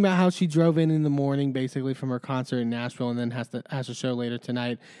 Candy's talking about how she drove in the morning, basically from her concert in Nashville, and then has a show later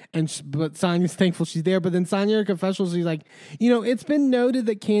tonight. But Sonya's thankful she's there. But then Sonya, her confessional, she's like, it's been noted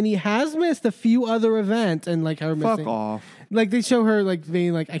that Candy has missed a few other events, and her missing. Fuck off. They show her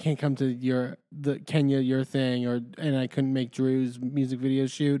being I can't come to your thing, and I couldn't make Drew's music video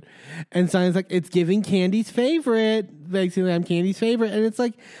shoot. And Sonya's like, it's giving Candy's favorite. Basically, I'm Candy's favorite, and it's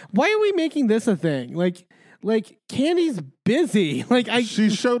why are we making this a thing? Candy's busy. She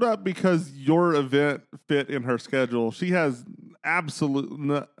showed up because your event fit in her schedule. She has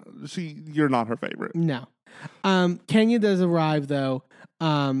you're not her favorite. No. Kenya does arrive though.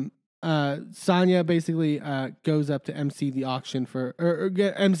 Sonya basically goes up to MC the auction or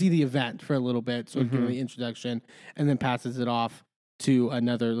MC the event for a little bit, sort of give the introduction, and then passes it off to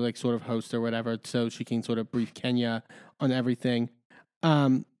another sort of host or whatever, so she can sort of brief Kenya on everything.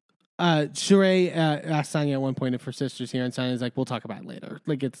 Sheree asked Sonya at one point if her sister's here, and Sonya's like, we'll talk about it later.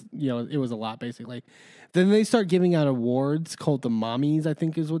 It's, it was a lot, basically. Then they start giving out awards called the Mommies, I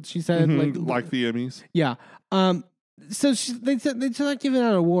think is what she said. Like the Emmys. Yeah. So they start giving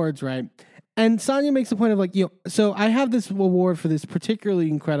out awards, right? And Sonya makes a point of so I have this award for this particularly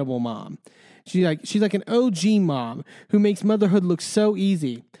incredible mom. She's like an OG mom who makes motherhood look so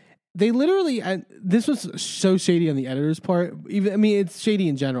easy. They literally, this was so shady on the editor's part. It's shady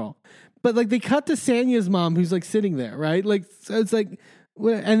in general. But they cut to Sanya's mom, who's sitting there, right? So it's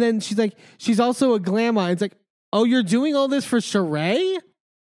and then she's like, she's also a glamma. It's oh, you're doing all this for Sheree,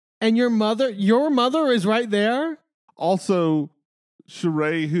 and your mother is right there. Also,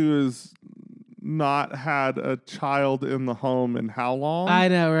 Sheree, who has not had a child in the home in how long? I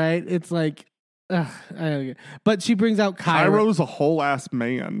know, right? It's I don't get. But she brings out Cairo. Cairo's a whole ass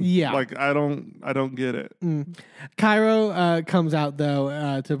man. Yeah, I don't get it. Cairo comes out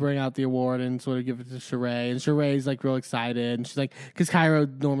though to bring out the award and sort of give it to Sheree, and Sheree's real excited, and she's because Cairo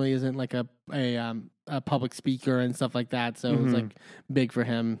normally isn't a public speaker and stuff like that, so it was big for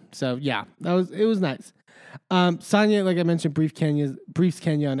him. So yeah, it was nice. Sonya, like I mentioned, briefs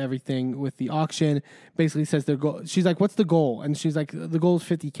Kenya on everything with the auction. Basically says their goal. She's like, "What's the goal?" And she's like, "The goal is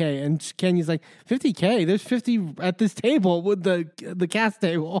 $50K." And Kenya's like, "$50K? There's 50 at this table with the cast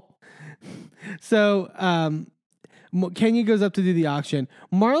table." So Kenya goes up to do the auction.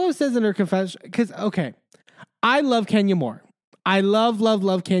 Marlo says in her confession, because I love Kenya Moore. I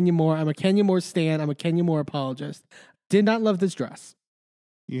love Kenya Moore. I'm a Kenya Moore stan. I'm a Kenya Moore apologist. Did not love this dress.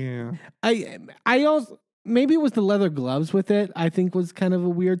 Yeah. I also, maybe it was the leather gloves with it, I think was kind of a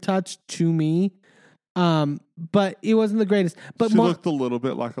weird touch to me. But it wasn't the greatest. But she looked a little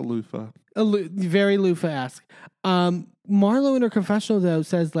bit like a loofah. Very loofah-esque. Marlo in her confessional though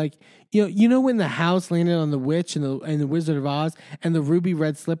says you know when the house landed on the witch and the Wizard of Oz and the ruby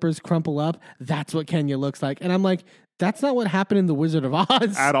red slippers crumple up, that's what Kenya looks like. And I'm like, that's not what happened in the Wizard of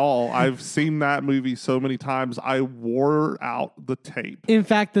Oz at all. I've seen that movie so many times. I wore out the tape. In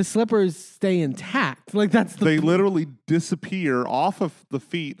fact, the slippers stay intact. They literally disappear off of the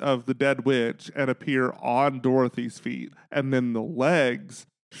feet of the dead witch and appear on Dorothy's feet, and then the legs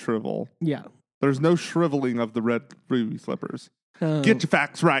shrivel. Yeah. There's no shriveling of the red ruby slippers. Um, Get your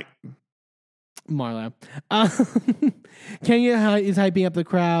facts right. Marlo. Kenya is hyping up the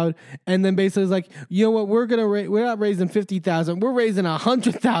crowd, and then basically is like, you know what? We're not raising 50,000. We're raising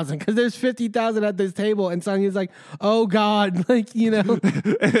 100,000 because there's 50,000 at this table. And Sonya's like, oh God, like, you know.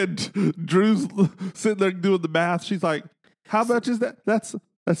 And Drew's sitting there doing the math. She's like, how much is that? That's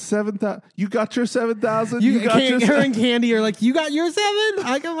 7,000. You got your 7,000. You got your. Her and Candy are like, you got your 7.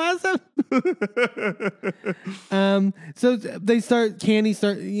 I got my 7. So they start.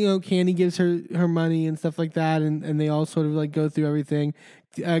 Candy gives her money and stuff like that, and they all sort of like go through everything.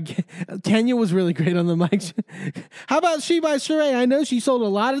 Kenya was really great on the mic. How about She by Sheree? I know she sold a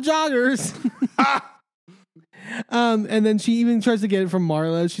lot of joggers. And then she even tries to get it from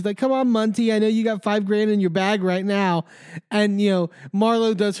Marlo. She's like, come on, Monty. I know you got $5,000 in your bag right now. And,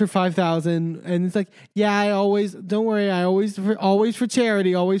 Marlo does her 5,000. And it's like, yeah, don't worry. I always for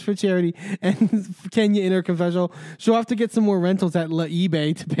charity. And Kenya in her confessional, she'll have to get some more rentals at La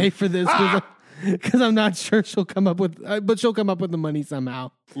eBay to pay for this. Because I'm not sure she'll come up with the money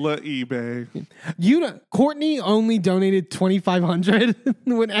somehow. La eBay. Courtney only donated $2,500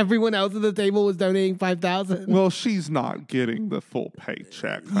 when everyone else at the table was donating $5,000. Well, she's not getting the full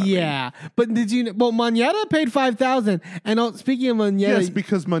paycheck. Honey. Yeah, but Moneta paid $5,000. And speaking of Moneta, yes,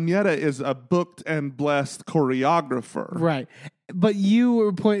 because Moneta is a booked and blessed choreographer, right? But you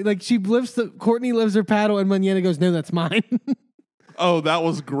were pointing like Courtney lifts her paddle, and Moneta goes, "No, that's mine." Oh, that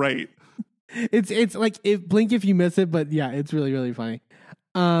was great. It's like blink if you miss it, but yeah, it's really, really funny.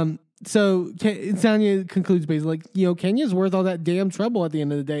 So Sonya concludes basically like, Kenya's worth all that damn trouble at the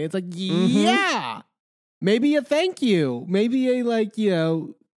end of the day. It's like, yeah, maybe a thank you, maybe a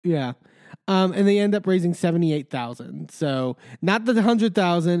yeah. And they end up raising 78,000. So not the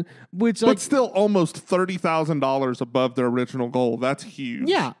 100,000, but still almost $30,000 above their original goal. That's huge.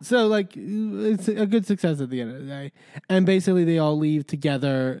 Yeah. So it's a good success at the end of the day. And basically they all leave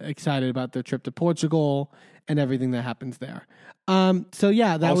together, excited about their trip to Portugal and everything that happens there. So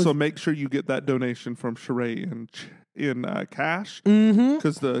yeah, make sure you get that donation from Sheree in cash,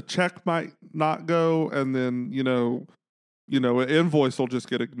 because the check might not go, and then an invoice will just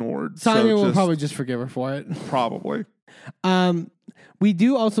get ignored. Sonya will probably just forgive her for it. Probably. We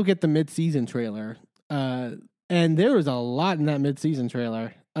do also get the mid-season trailer, and there was a lot in that mid-season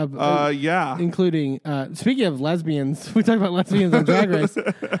trailer. Yeah. Including, speaking of lesbians, we talked about lesbians on Drag Race.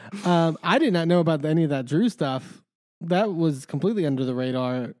 I did not know about any of that Drew stuff. That was completely under the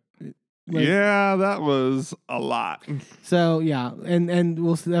radar. Yeah, that was a lot. So yeah, and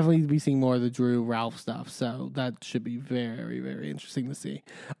we'll definitely be seeing more of the Drew Ralph stuff. So that should be very, very interesting to see.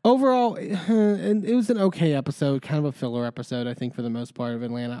 Overall, and it was an okay episode, kind of a filler episode, I think, for the most part of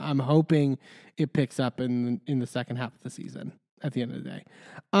Atlanta. I'm hoping it picks up in the second half of the season at the end of the day.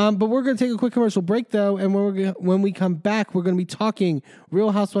 But we're going to take a quick commercial break though, and when we come back, we're going to be talking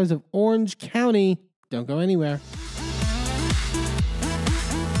Real Housewives of Orange County. Don't go anywhere.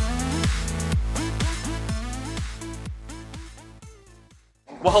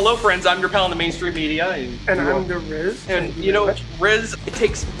 Well, hello, friends. I'm your pal in the mainstream media. And I'm the Riz. And, Riz, it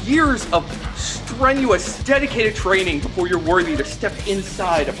takes years of strenuous, dedicated training before you're worthy to step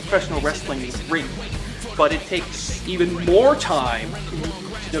inside a professional wrestling ring. But it takes even more time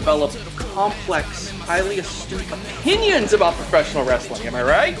to develop complex, highly astute opinions about professional wrestling. Am I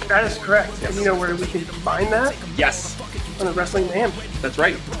right? That is correct. Yes. And you know where we can find that? Yes. On the Wrestling Mayhem. That's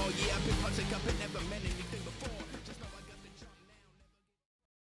right.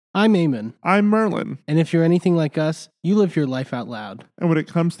 I'm Eamon. I'm Merlin. And if you're anything like us, you live your life out loud. And when it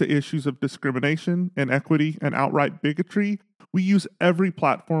comes to issues of discrimination, inequity, and outright bigotry, we use every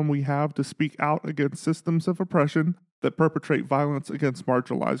platform we have to speak out against systems of oppression that perpetrate violence against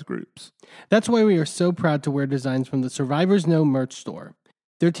marginalized groups. That's why we are so proud to wear designs from the Survivors Know merch store.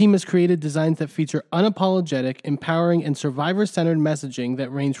 Their team has created designs that feature unapologetic, empowering, and survivor-centered messaging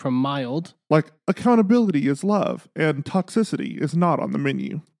that range from mild, like accountability is love and toxicity is not on the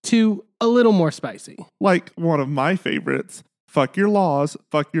menu, to a little more spicy. Like one of my favorites, fuck your laws,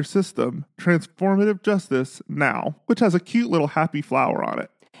 fuck your system, transformative justice now, which has a cute little happy flower on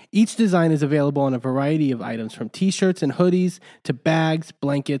it. Each design is available on a variety of items from t-shirts and hoodies to bags,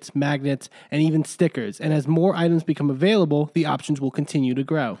 blankets, magnets, and even stickers. And as more items become available, the options will continue to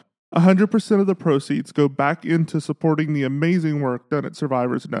grow. 100% of the proceeds go back into supporting the amazing work done at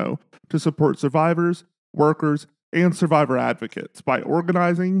Survivors Know to support survivors, workers, and survivor advocates by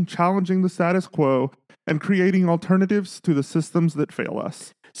organizing, challenging the status quo, and creating alternatives to the systems that fail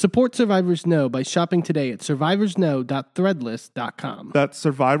us. Support Survivors Know by shopping today at survivorsknow.threadless.com. That's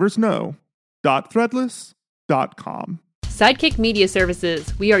survivorsknow.threadless.com. Sidekick Media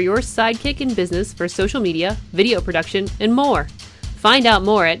Services. We are your sidekick in business for social media, video production, and more. Find out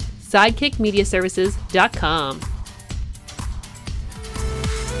more at sidekickmediaservices.com.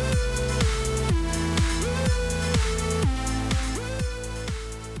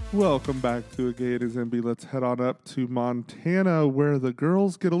 Welcome back to A Gay It Is MB. Let's head on up to Montana, where the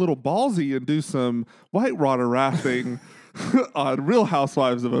girls get a little ballsy and do some whitewater rafting on Real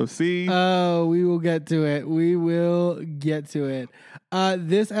Housewives of OC. Oh, we will get to it. We will get to it.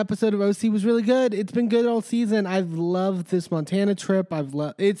 This episode of OC was really good. It's been good all season. I've loved this Montana trip. I've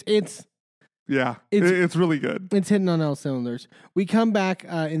loved it's It's really good. It's hitting on all cylinders. We come back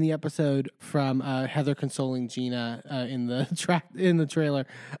in the episode from Heather consoling Gina in the trailer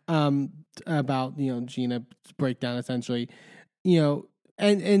about Gina's breakdown essentially,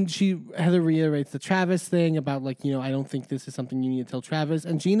 and Heather reiterates the Travis thing about I don't think this is something you need to tell Travis,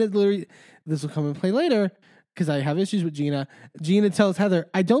 and Gina literally, this will come and play later because I have issues with Gina. Gina tells Heather,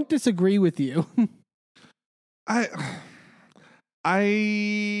 "I don't disagree with you."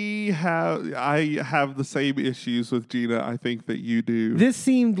 I have the same issues with Gina, I think, that you do. This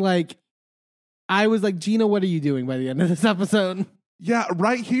seemed like I was like, Gina, what are you doing by the end of this episode? Yeah,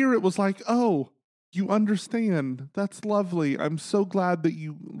 right here it was like, oh, you understand. That's lovely. I'm so glad that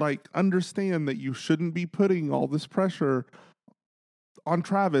you understand that you shouldn't be putting all this pressure on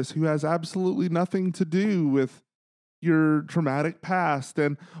Travis, who has absolutely nothing to do with your traumatic past.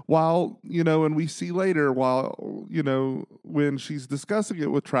 And while, and we see later, when she's discussing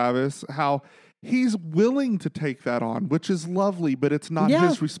it with Travis, how he's willing to take that on, which is lovely, but it's not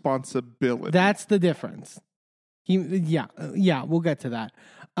his responsibility. That's the difference. We'll get to that.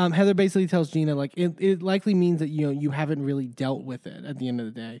 Heather basically tells Gina, it likely means that, you haven't really dealt with it at the end of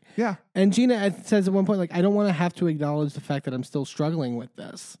the day. Yeah. And Gina says at one point, I don't want to have to acknowledge the fact that I'm still struggling with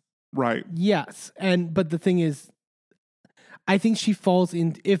this. Right. Yes. But the thing is, I think she falls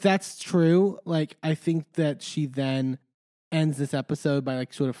in, if that's true, I think that she then ends this episode by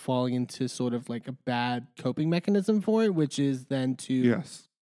sort of falling into sort of a bad coping mechanism for it, which is then to,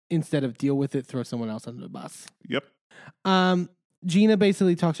 instead of deal with it, throw someone else under the bus. Yep. Gina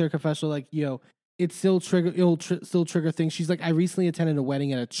basically talks to her confessional it it'll still trigger things. She's like, I recently attended a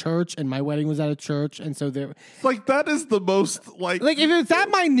wedding at a church, and my wedding was at a church, and so there, that is the most if it's that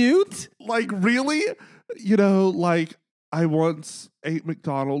minute, really, I once ate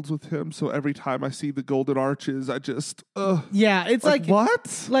McDonald's with him, so every time I see the Golden Arches, I just, yeah, it's what?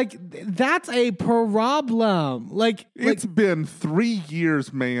 That's a problem. It's been 3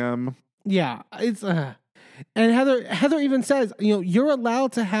 years, ma'am. Yeah, it's, and Heather even says, you're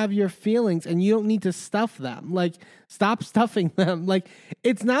allowed to have your feelings and you don't need to stuff them. Stop stuffing them.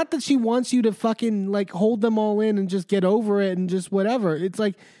 It's not that she wants you to fucking hold them all in and just get over it and just whatever. It's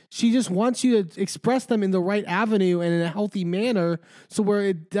she just wants you to express them in the right avenue and in a healthy manner, so where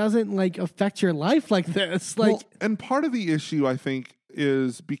it doesn't affect your life like this. And part of the issue, I think,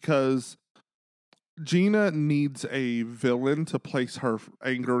 is because Gina needs a villain to place her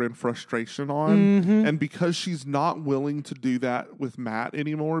anger and frustration on. Mm-hmm. And because she's not willing to do that with Matt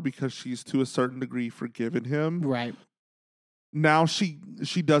anymore, because she's to a certain degree forgiven him. Right. Now she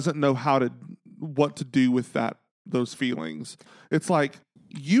doesn't know what to do with those feelings. It's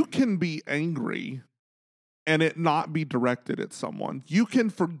you can be angry and it not be directed at someone. You can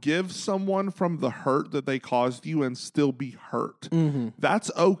forgive someone from the hurt that they caused you and still be hurt. Mm-hmm.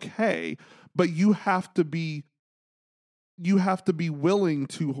 That's okay. But you have to be willing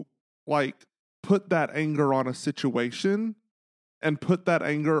to put that anger on a situation and put that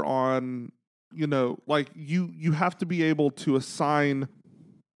anger on, you have to be able to assign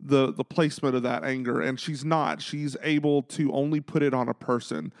the placement of that anger, and she's not. She's able to only put it on a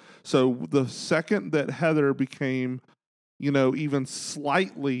person. So the second that Heather became, even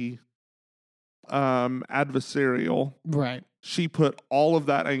slightly adversarial, right, she put all of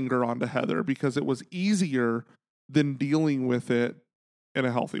that anger onto Heather because it was easier than dealing with it in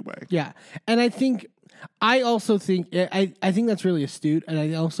a healthy way. Yeah. And I also think that's really astute. And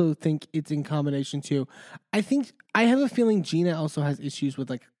I also think it's in combination too. I have a feeling Gina also has issues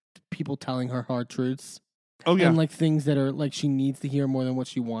with people telling her hard truths. Oh yeah. And things that are she needs to hear more than what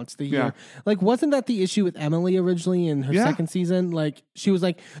she wants to hear. Yeah. Wasn't that the issue with Emily originally in her second season? She was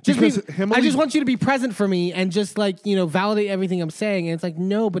I just want you to be present for me and just validate everything I'm saying. And it's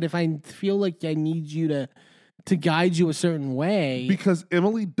no, but if I feel I need you to guide you a certain way. Because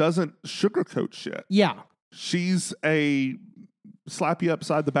Emily doesn't sugarcoat shit. Yeah. She's a slap you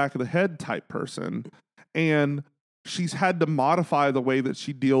upside the back of the head type person. And she's had to modify the way that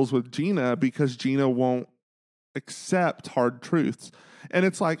she deals with Gina because Gina won't accept hard truths. And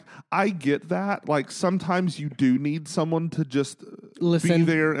it's like, I get that. Like, sometimes you do need someone to just Listen.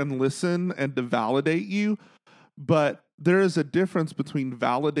 be there and listen and to validate you. But there is a difference between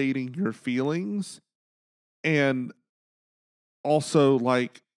validating your feelings and also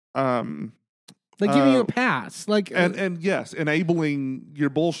like giving you a pass, like and yes, enabling your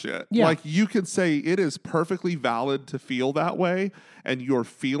bullshit. Yeah. Like, you could say it is perfectly valid to feel that way, and your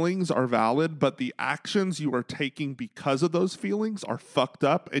feelings are valid, but the actions you are taking because of those feelings are fucked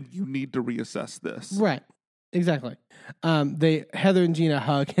up, and you need to reassess this. right, exactly. Heather and Gina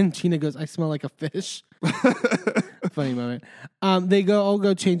hug, and Gina goes, "I smell like a fish." Funny moment. They all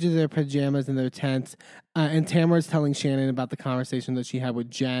go change into their pajamas in their tents, and Tamara's telling Shannon about the conversation that she had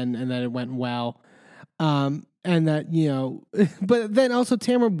with Jen and that it went well. And that, you know, but then also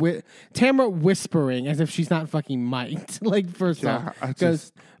Tamara whispering as if she's not fucking mic'd. Like, first off,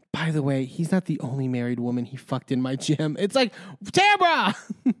 goes, by the way, he's not the only married woman he fucked in my gym. It's like, Tamara!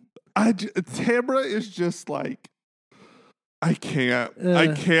 Tamara is just like, I can't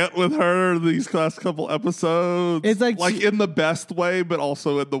with her these last couple episodes. It's like in the best way, but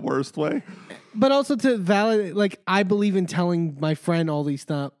also in the worst way. But also to validate, like, I believe in telling my friend all these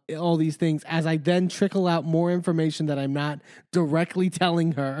things, as I then trickle out more information that I'm not directly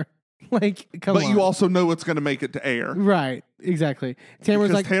telling her. Like, come on. But you also know it's going to make it to air. Right, exactly.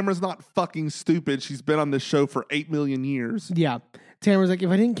 Tamara's not fucking stupid. She's been on this show for 8 million years. Yeah. Tamara's like, if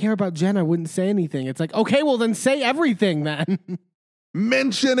I didn't care about Jen, I wouldn't say anything. It's like, okay, well then say everything then.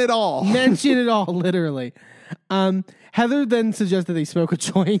 Mention it all. Mention it all, literally. Heather then suggests that they smoke a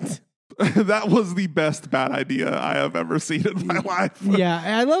joint. That was the best bad idea I have ever seen in my life. Yeah,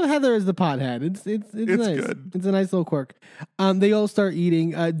 I love Heather as the pothead. It's nice. Good. It's a nice little quirk. They all start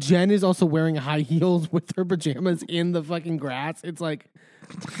eating. Jen is also wearing high heels with her pajamas in the fucking grass. It's like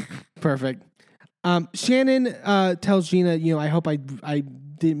perfect. Shannon tells Gina, you know, I hope I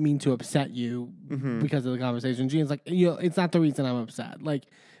didn't mean to upset you because of the conversation. Gina's like, you know, it's not the reason I'm upset. Like,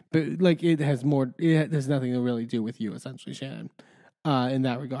 but like it has nothing to really do with you, essentially, Shannon. In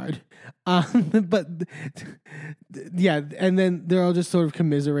that regard. But yeah, and then they're all just sort of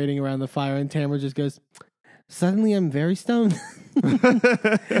commiserating around the fire, and Tamara just goes, suddenly I'm very stoned.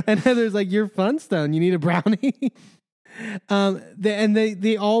 And Heather's like, you're fun stoned. You need a brownie.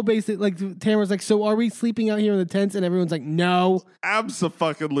 They all basically, like, Tamara's like, so are we sleeping out here in the tents? And everyone's like, no.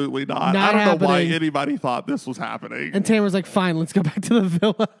 Absolutely not. Not I don't know why happening. anybody thought this was happening. And Tamara's like, fine, let's go back to the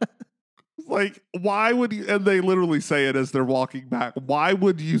villa. Like, why would you, and they literally say it as they're walking back, why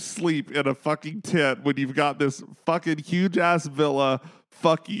would you sleep in a fucking tent when you've got this fucking huge ass villa?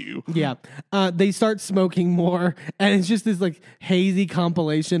 Fuck you. Yeah. They start smoking more, and it's just this like hazy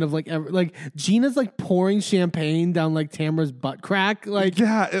compilation of like Gina's like pouring champagne down like Tamara's butt crack. Like,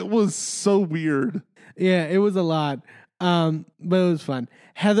 yeah, it was so weird. Yeah, it was a lot. But it was fun.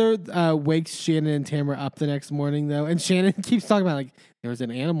 Heather wakes Shannon and Tamara up the next morning, though, and Shannon keeps talking about, like, there was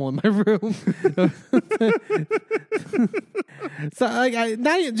an animal in my room. So, like,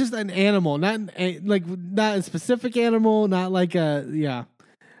 not just an animal, not a specific animal, not like a, yeah.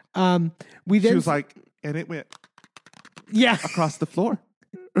 She was like, and it went across the floor.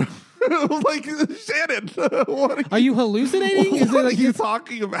 I was like, Shannon, what are you hallucinating? Is what are you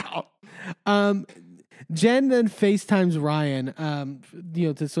talking about? Jen then FaceTimes Ryan, you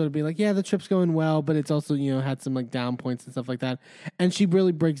know, to sort of be like, yeah, the trip's going well, but it's also, you know, had some like down points and stuff like that. And she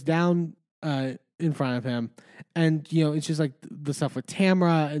really breaks down in front of him. And, you know, it's just like the stuff with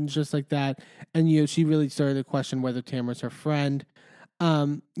Tamara and just like that. And, you know, she really started to question whether Tamara's her friend.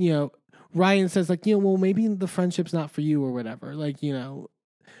 You know, Ryan says like, you know, well, maybe the friendship's not for you or whatever. Like, you know,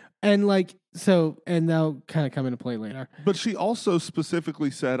 and like, so, and they'll kind of come into play later. But she also specifically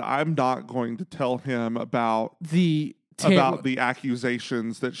said, I'm not going to tell him about the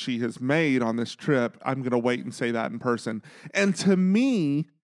accusations that she has made on this trip. I'm going to wait and say that in person. And to me,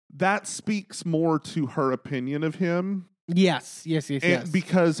 that speaks more to her opinion of him. Yes.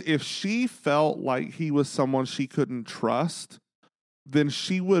 Because if she felt like he was someone she couldn't trust, then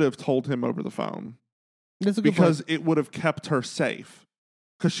she would have told him over the phone. That's a good because point. it would have kept her safe.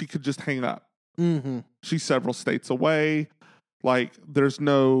 Because she could just hang up. Mm-hmm. She's several states away. Like, there's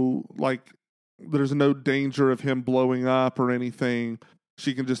no danger of him blowing up or anything.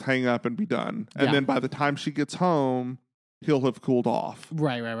 She can just hang up and be done. And then by the time she gets home, he'll have cooled off.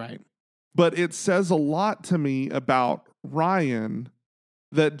 Right. But it says a lot to me about Ryan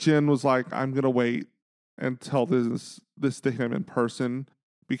that Jen was like, I'm going to wait and tell this to him in person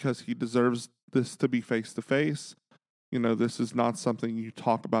because he deserves this to be face to face. You know, this is not something you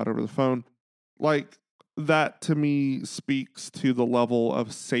talk about over the phone. Like, that to me speaks to the level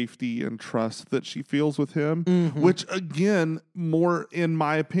of safety and trust that she feels with him, which again, more in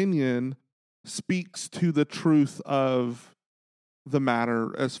my opinion, speaks to the truth of the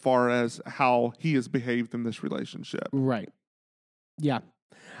matter as far as how he has behaved in this relationship. Right. Yeah.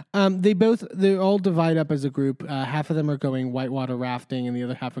 They all divide up as a group. Half of them are going whitewater rafting and the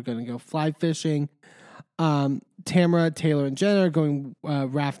other half are going to go fly fishing. Tamara, Taylor, and Jen are going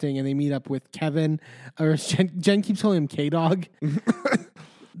rafting, and they meet up with Kevin. Or Jen keeps calling him K-Dog.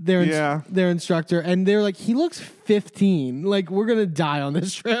 Their instructor, and they're like, he looks 15. Like, we're gonna die on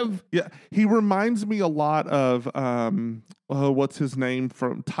this trip. Yeah, he reminds me a lot of what's his name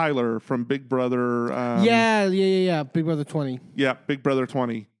from Tyler from Big Brother. Yeah. Big Brother 20. Yeah, Big Brother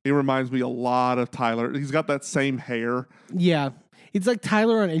 20. He reminds me a lot of Tyler. He's got that same hair. Yeah, it's like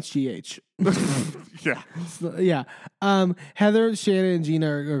Tyler on HGH. Yeah. Yeah. Heather, Shannon, and Gina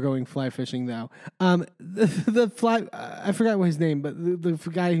are going fly fishing though. The fly, I forgot what his name, but the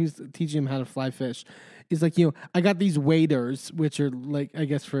guy who's teaching him how to fly fish is like, I got these waders, which are like, I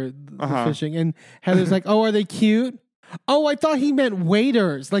guess for the fishing. And Heather's like, oh, are they cute? Oh, I thought he meant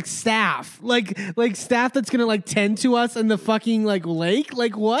waiters, like staff, like staff that's gonna like tend to us in the fucking like lake.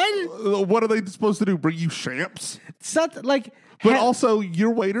 Like what? What are they supposed to do? Bring you champs? Such like. But also, your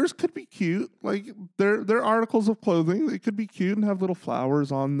waiters could be cute. Like, they're articles of clothing. They could be cute and have little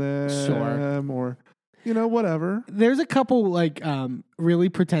flowers on them. Sure. Or, whatever. There's a couple, like, really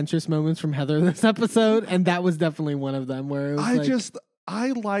pretentious moments from Heather this episode, and that was definitely one of them where it was I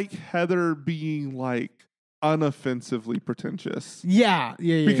like Heather being, like, unoffensively pretentious. Yeah.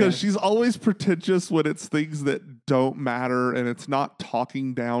 Because she's always pretentious when it's things that don't matter and it's not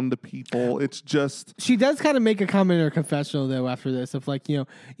talking down to people. It's just... She does kind of make a comment in her confessional, though, after this of like,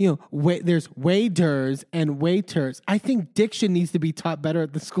 there's waiters and waiters. I think diction needs to be taught better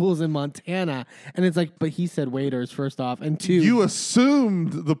at the schools in Montana. And it's like, but he said waiters, first off. And two... You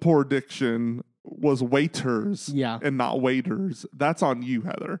assumed the poor diction was waiters and not waiters. That's on you,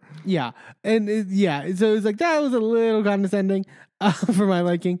 Heather. Yeah. And so it's like, that was a little condescending for my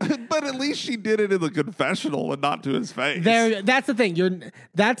liking. But at least she did it in the confessional and not to his face. That's the thing.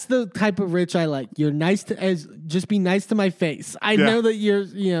 That's the type of rich I like. You're nice just be nice to my face. I know that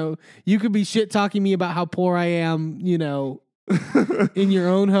you could be shit talking me about how poor I am, in your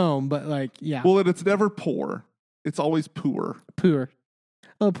own home, but like, yeah. Well, and it's never poor. It's always poor. Poor.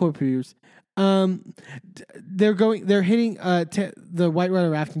 Oh, poor poors. They're hitting the whitewater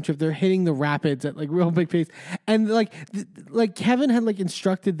rafting trip. They're hitting the rapids at like real big pace, and like Kevin had like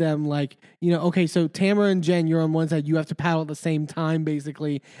instructed them like, okay, so Tamara and Jen, you're on one side, you have to paddle at the same time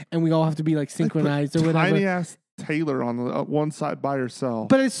basically, and we all have to be like synchronized or whatever. Tiny ass Taylor on the one side by herself.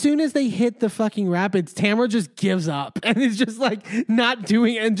 But as soon as they hit the fucking rapids, Tamara just gives up and is just like not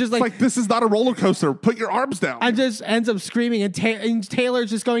doing it, and just like this is not a roller coaster. Put your arms down. And just ends up screaming, and Taylor's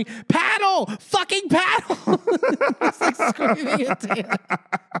just going, paddle, fucking paddle. It's like screaming at Taylor.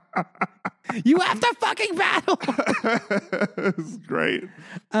 You have to fucking battle. It's great.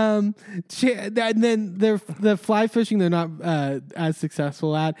 And then the fly fishing they're not as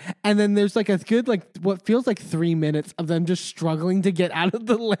successful at, and then there's like a good what feels like 3 minutes of them just struggling to get out of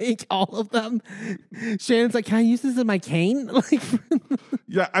the lake. All of them. Shannon's like, "Can I use this as my cane?"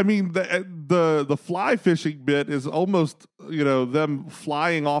 Yeah, I mean the fly fishing bit is almost them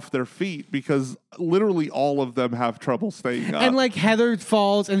flying off their feet because literally all of them have trouble staying up. And like Heather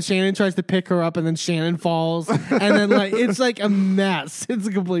falls and Shannon tries to pick her up and then Shannon falls and then like it's like a mess. It's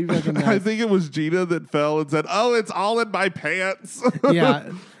a complete fucking mess. I think it was Gina that fell and said, "Oh, it's all in my pants."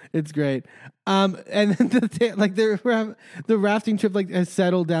 Yeah, it's great. And then the rafting trip like has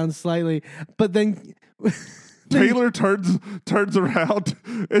settled down slightly, but then Taylor turns around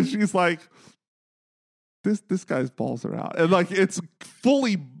and she's like, This guy's balls are out, and like it's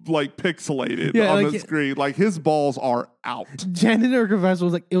fully like pixelated on the screen. Like his balls are out. Jen in her confessional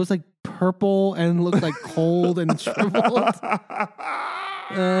was like, it was like purple and looked like cold and shriveled.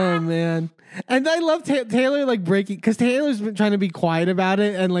 Oh man! And I love Taylor like breaking because Taylor's been trying to be quiet about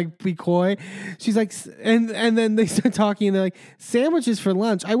it and like be coy. She's like, and then they start talking and they're like, sandwiches for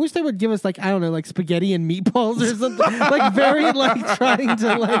lunch. I wish they would give us like, I don't know, like spaghetti and meatballs or something. Like very like trying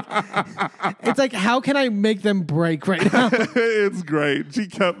to like. It's like, how can I make them break right now? It's great. She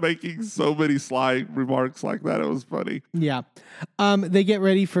kept making so many sly remarks like that. It was funny. Yeah. They get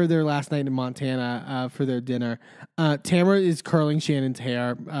ready for their last night in Montana for their dinner. Tamara is curling Shannon's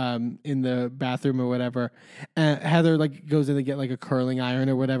hair in the bathroom or whatever. Heather like goes in to get like a curling iron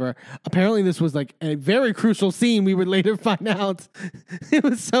or whatever. Apparently, this was like a very crucial scene. We would later find out it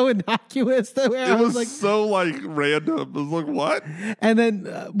was so innocuous. That It was like so like random. It was like what? And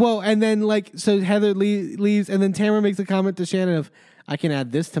then like so Heather leaves, and then Tamara makes a comment to Shannon of, "I can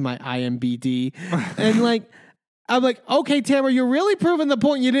add this to my IMBD," and like. I'm like, okay, Tamara, you're really proving the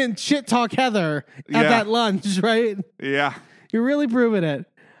point you didn't shit talk Heather at that lunch, right? Yeah. You're really proving it.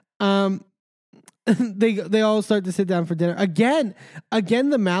 They all start to sit down for dinner. Again,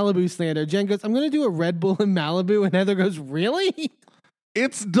 the Malibu slander. Jen goes, I'm going to do a Red Bull in Malibu. And Heather goes, really?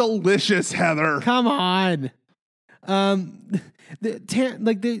 It's delicious, Heather. Come on.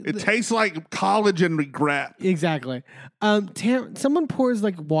 It tastes like college and regret. Exactly. Someone pours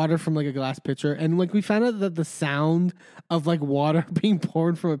like water from like a glass pitcher, and like we found out that the sound of like water being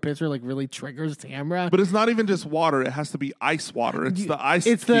poured from a pitcher like really triggers Tamara. But it's not even just water; it has to be ice water. It's the ice.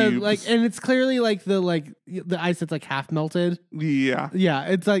 It's cubes. The like, and it's clearly like the ice that's like half melted. Yeah, yeah.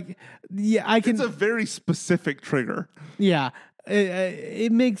 It's like It's a very specific trigger. Yeah.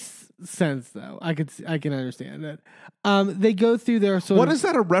 It makes sense though. I can understand it. They go through their sort What is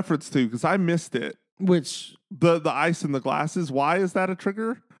that a reference to? Because I missed it. Which the ice in the glasses. Why is that a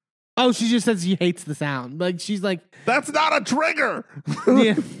trigger? Oh, she just says she hates the sound. Like she's like, that's not a trigger.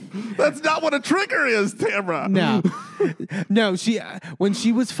 Yeah. That's not what a trigger is, Tamara. No. She when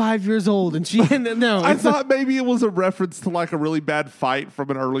she was 5 years old, and I thought maybe it was a reference to like a really bad fight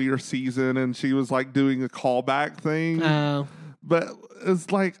from an earlier season, and she was like doing a callback thing. Oh. But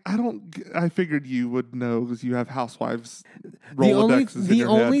it's like I figured you would know because you have Housewives Rolodexes in your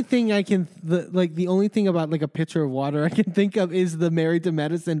head. The only thing about like a pitcher of water I can think of is the Married to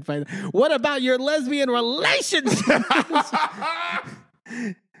Medicine fight. What about your lesbian relationship?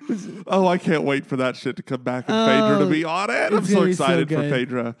 Oh, I can't wait for that shit to come back and Phaedra to be on it. I'm so excited for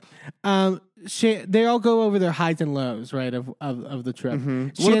Phaedra. They all go over their highs and lows, right, of the trip.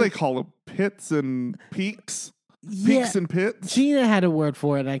 Mm-hmm. What do they call them? Pits and peaks? Peaks and pits? Gina had a word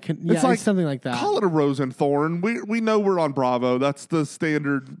for it. It's something like that. Call it a rose and thorn. We know we're on Bravo. That's the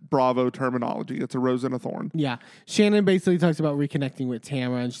standard Bravo terminology. It's a rose and a thorn. Yeah. Shannon basically talks about reconnecting with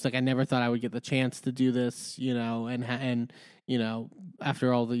Tamara, and she's like, I never thought I would get the chance to do this, and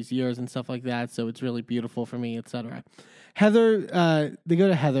after all these years and stuff like that. So it's really beautiful for me, etc. Heather, they go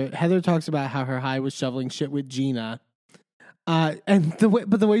to Heather. Heather talks about how her high was shoveling shit with Gina. And the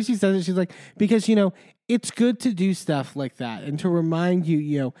way she says it, she's like, because, it's good to do stuff like that and to remind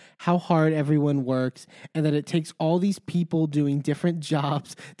you, how hard everyone works and that it takes all these people doing different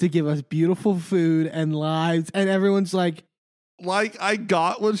jobs to give us beautiful food and lives. And everyone's like, I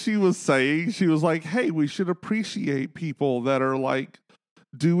got what she was saying. She was like, hey, we should appreciate people that are like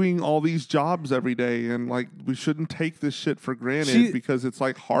doing all these jobs every day, and like we shouldn't take this shit for granted because it's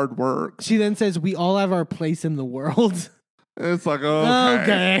like hard work. She then says, we all have our place in the world. And it's like,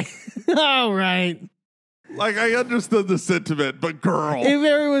 okay. All right. Like, I understood the sentiment, but girl. It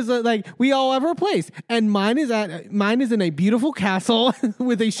very was like, we all have our place. And mine is in a beautiful castle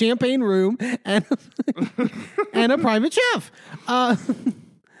with a champagne room and and a private chef.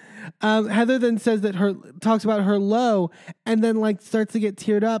 Heather then says that talks about her low, and then like starts to get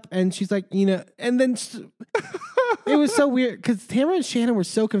teared up, and she's like, and then it was so weird because Tamara and Shannon were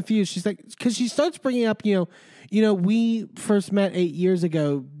so confused. She's like, because she starts bringing up, we first met 8 years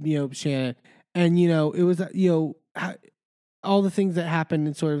ago, Shannon. And, it was, all the things that happened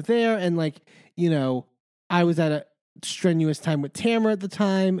and sort of there. And like, I was at a strenuous time with Tamara at the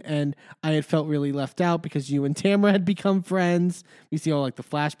time, and I had felt really left out because you and Tamara had become friends. We see all like the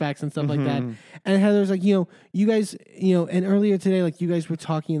flashbacks and stuff like that. And Heather's like, you guys, and earlier today, like you guys were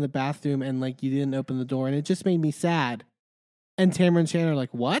talking in the bathroom and like you didn't open the door, and it just made me sad. And Tamara and Shannon are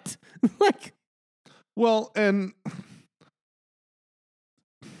like, what? Like, well, and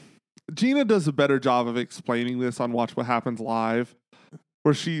Gina does a better job of explaining this on Watch What Happens Live,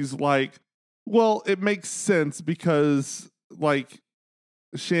 where she's like, well, it makes sense because like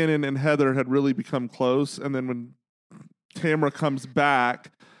Shannon and Heather had really become close. And then when Tamara comes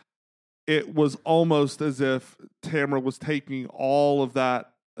back, it was almost as if Tamara was taking all of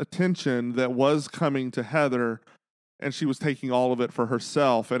that attention that was coming to Heather, and she was taking all of it for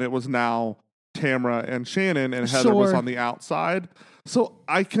herself. And it was now Tamara and Shannon, and Heather was on the outside. So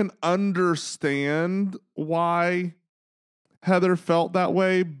I can understand why Heather felt that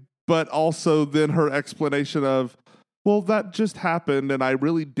way, but also then her explanation of, well, that just happened, and I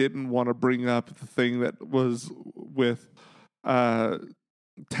really didn't want to bring up the thing that was with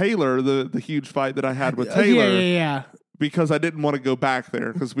Taylor, the huge fight that I had with Taylor. Yeah. Because I didn't want to go back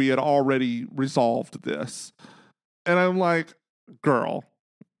there because we had already resolved this. And I'm like, girl,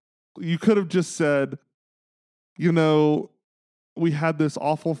 you could have just said, you know, we had this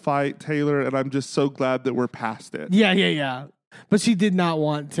awful fight, Taylor, and I'm just so glad that we're past it. Yeah. But she did not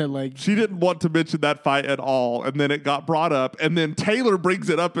want to, like... She didn't want to mention that fight at all, and then it got brought up, and then Taylor brings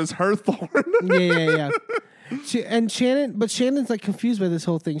it up as her thorn. Yeah. Shannon's like confused by this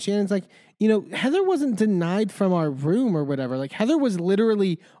whole thing. Shannon's like, you know, Heather wasn't denied from our room or whatever. Like, Heather was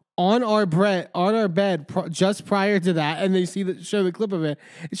literally on our bed just prior to that, and they show the clip of it.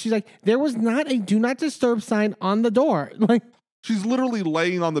 And she's like, there was not a do not disturb sign on the door. Like, she's literally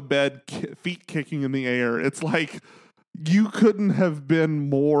laying on the bed, feet kicking in the air. It's like you couldn't have been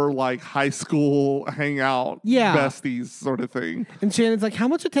more like high school hangout besties sort of thing. And Shannon's like, how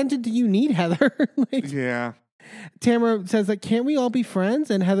much attention do you need, Heather? Like, yeah. Tamara says, like, can't we all be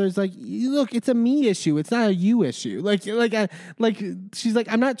friends? And Heather's like, look, it's a me issue. It's not a you issue. Like she's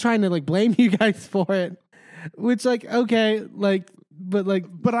like, I'm not trying to like blame you guys for it. Which, like, okay,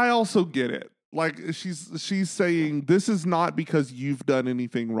 but I also get it. Like, she's saying this is not because you've done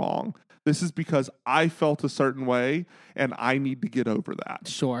anything wrong. This is because I felt a certain way and I need to get over that.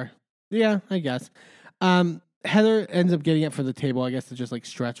 Sure. Yeah, I guess. Heather ends up getting it for the table, I guess, to just like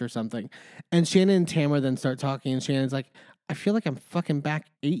stretch or something. And Shannon and Tamara then start talking, and Shannon's like, I feel like I'm fucking back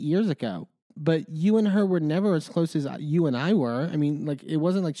 8 years ago. But you and her were never as close as you and I were. I mean, like, it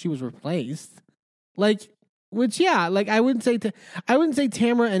wasn't like she was replaced. Like, which, yeah, like, I wouldn't say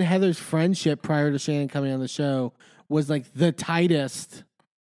Tamara and Heather's friendship prior to Shannon coming on the show was like the tightest,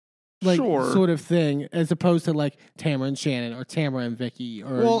 like, sort of thing, as opposed to like Tamara and Shannon or Tamara and Vicky.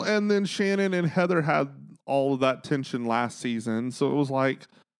 Or and then Shannon and Heather had all of that tension last season, so it was like,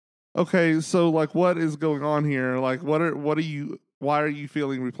 okay, so like, what is going on here? Like, why are you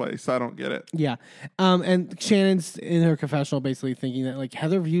feeling replaced? I don't get it. Yeah. And Shannon's in her confessional basically thinking that like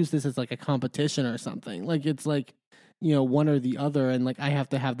Heather views this as like a competition or something. Like, it's like, you know, one or the other, and like, I have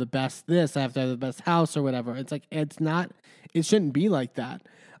to have the best this, I have to have the best house or whatever. It's like, it shouldn't be like that.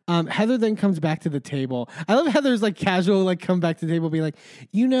 Heather then comes back to the table. I love Heather's like casual, like, come back to the table, being like,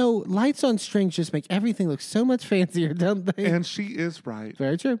 you know, lights on strings just make everything look so much fancier, don't they? And she is right.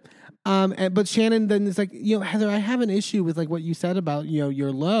 Very true. But Shannon then is like, you know, Heather, I have an issue with like what you said about, you know,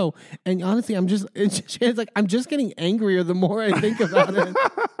 your low. And honestly, Shannon's like, I'm just getting angrier the more I think about it.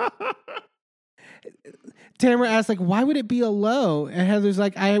 Tamara asks, like, why would it be a low? And Heather's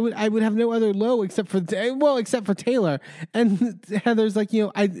like, I would have no other low except for Taylor. And Heather's like, you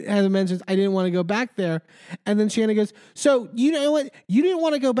know, Heather mentions I didn't want to go back there. And then Shannon goes, so you know what? You didn't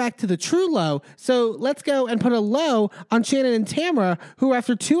want to go back to the true low. So let's go and put a low on Shannon and Tamara, who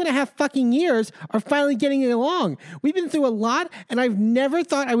after 2.5 fucking years are finally getting along. We've been through a lot, and I've never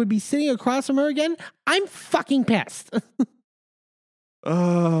thought I would be sitting across from her again. I'm fucking pissed.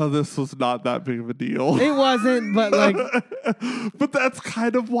 Oh, this was not that big of a deal. It wasn't, but like... But that's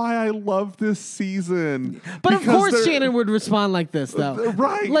kind of why I love this season. But of course Shannon would respond like this, though.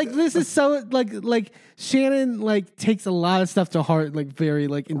 Right. Like, this is so... Like Shannon, like, takes a lot of stuff to heart, like, very,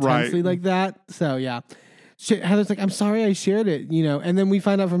 like, intensely like that. So, yeah. Heather's like, I'm sorry I shared it, you know? And then we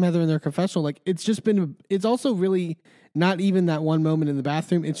find out from Heather in their confessional, like, it's also really... not even that one moment in the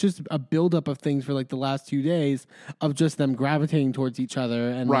bathroom. It's just a buildup of things for like the last 2 days of just them gravitating towards each other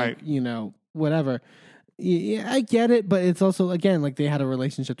and like, you know, whatever. Yeah, I get it, but it's also, again, like they had a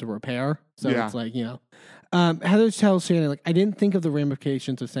relationship to repair. So it's like, you know, Heather tells Shannon, like, I didn't think of the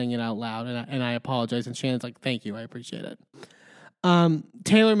ramifications of saying it out loud, and I apologize. And Shannon's like, thank you, I appreciate it.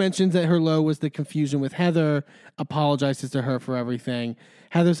 Taylor mentions that her low was the confusion with Heather, apologizes to her for everything.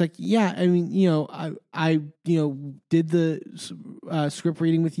 Heather's like, yeah, I mean, you know, I you know, did the script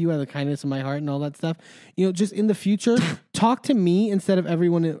reading with you out of the kindness of my heart and all that stuff. You know, just in the future, talk to me instead of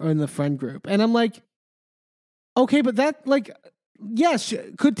everyone in the friend group. And I'm like, okay, but that, like, yes,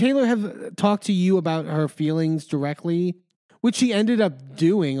 could Taylor have talked to you about her feelings directly, which she ended up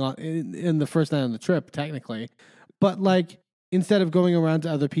doing in the first night on the trip, technically. But like, instead of going around to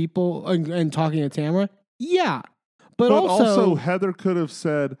other people and talking to Tamara, yeah. But also Heather could have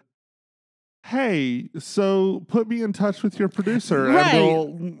said, hey, so put me in touch with your producer right.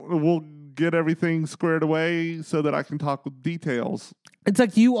 and we'll get everything squared away so that I can talk with details. It's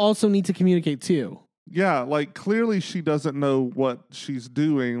like, you also need to communicate too. Yeah, like clearly she doesn't know what she's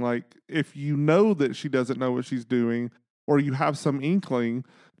doing. Like, if you know that she doesn't know what she's doing or you have some inkling,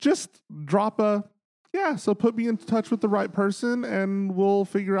 just drop so put me in touch with the right person and we'll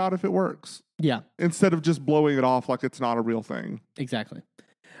figure out if it works. Yeah. Instead of just blowing it off like it's not a real thing. Exactly.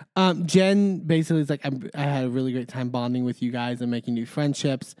 Jen basically is like, I had a really great time bonding with you guys and making new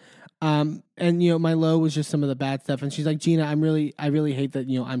friendships. And, you know, my low was just some of the bad stuff. And she's like, Gina, I really hate that,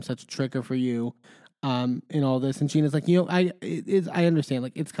 you know, I'm such a trigger for you. in all this. And Gina's like, I understand.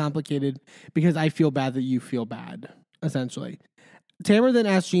 Like, it's complicated because I feel bad that you feel bad, essentially. Tamara then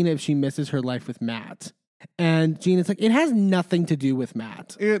asks Gina if she misses her life with Matt. And Gina's like, it has nothing to do with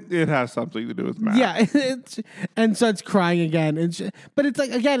Matt. It has something to do with Matt. Yeah. And starts crying again. But it's like,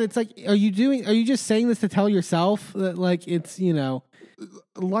 again, it's like, are you just saying this to tell yourself that, like, it's,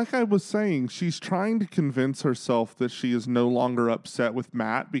 Like I was saying, she's trying to convince herself that she is no longer upset with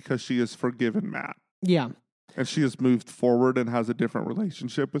Matt because she has forgiven Matt. Yeah. And she has moved forward and has a different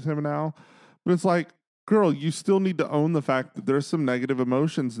relationship with him now. But it's like, girl, you still need to own the fact that there's some negative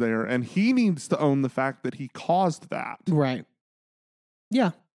emotions there. And he needs to own the fact that he caused that. Right.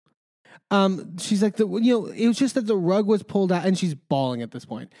 Yeah. She's like, it was just that the rug was pulled out, and she's bawling at this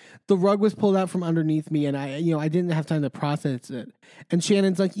point. The rug was pulled out from underneath me, and I didn't have time to process it. And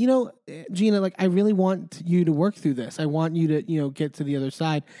Shannon's like, Gina, like, I really want you to work through this. I want you to, get to the other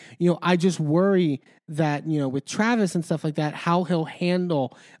side. I just worry that, with Travis and stuff like that, how he'll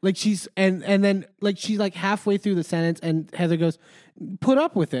handle, like, and then like, she's like halfway through the sentence, and Heather goes, put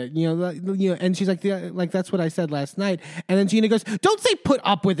up with it, and she's like, that's what I said last night. And then Gina goes, don't say put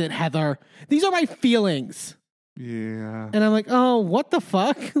up with it, Heather. These are my feelings. Yeah. And I'm like, oh, what the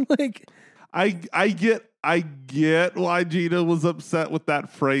fuck? Like, I get why Gina was upset with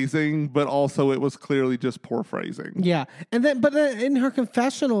that phrasing, but also it was clearly just poor phrasing. Yeah. And then, but in her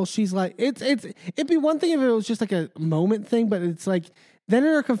confessional, she's like, it'd be one thing if it was just like a moment thing, but it's like, then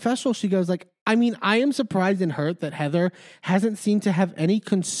in her confessional, she goes like, I mean, I am surprised and hurt that Heather hasn't seemed to have any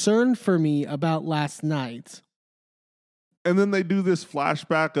concern for me about last night. And then they do this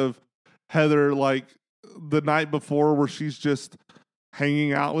flashback of Heather, like, the night before where she's just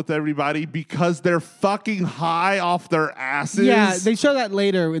hanging out with everybody because they're fucking high off their asses. Yeah, they show that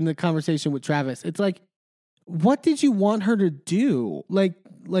later in the conversation with Travis. It's like, what did you want her to do?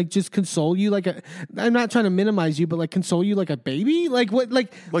 Like just console you I'm not trying to minimize you, but like console you like a baby? Like what?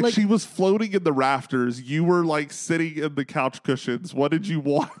 Like she was floating in the rafters. You were like sitting in the couch cushions. What did you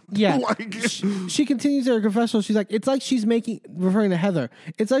want? Yeah. Like, she continues her confessional. She's like, it's like she's referring to Heather.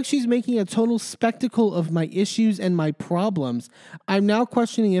 It's like she's making a total spectacle of my issues and my problems. I'm now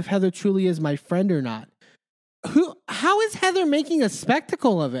questioning if Heather truly is my friend or not. How is Heather making a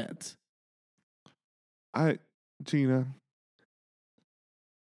spectacle of it? Gina,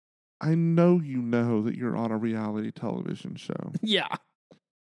 I know that you're on a reality television show. Yeah.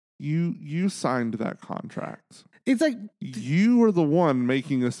 You signed that contract. It's like you are the one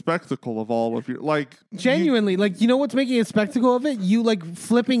making a spectacle of all of your, like, genuinely, what's making a spectacle of it? You like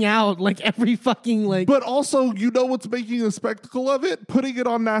flipping out like every fucking like. But also, what's making a spectacle of it? Putting it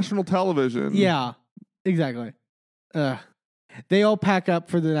on national television. Yeah, exactly. They all pack up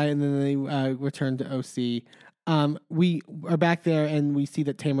for the night and then they return to OC. We are back there and we see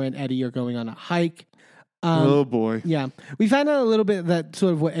that Tamara and Eddie are going on a hike. Oh boy. Yeah. We found out a little bit that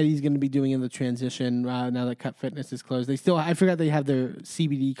sort of what Eddie's going to be doing in the transition now that Cut Fitness is closed. I forgot they have their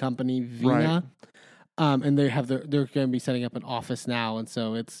CBD company, Vina. Right. And they're going to be setting up an office now. And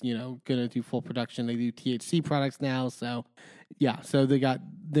so it's, going to do full production. They do THC products now. So yeah, so they got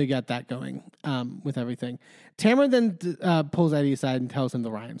that going with everything. Tamara then pulls Eddie aside and tells him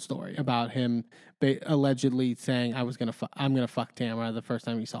the Ryan story about him allegedly saying, I'm going to fuck Tamara the first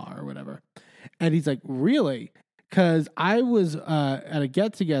time he saw her or whatever. And he's like, really? Because I was at a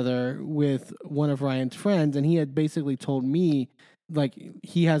get-together with one of Ryan's friends, and he had basically told me, like,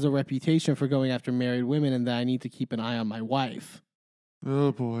 he has a reputation for going after married women and that I need to keep an eye on my wife.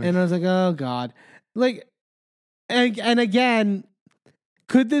 Oh, boy. And I was like, oh, God. Like, and again,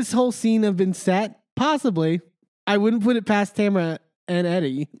 could this whole scene have been set? Possibly. I wouldn't put it past Tamara and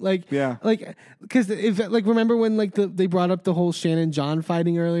Eddie. Yeah. Because if, remember when, they brought up the whole Shannon John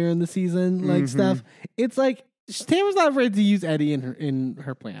fighting earlier in the season, stuff? It's like, Tamara's not afraid to use Eddie in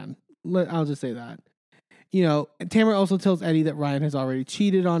her plan. I'll just say that. Tamara also tells Eddie that Ryan has already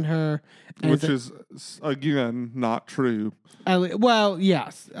cheated on her. Which is, again, not true. Well,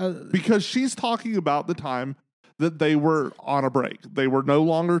 yes. Because she's talking about the time that they were on a break. They were no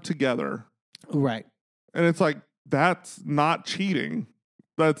longer together. Right. And it's like, that's not cheating.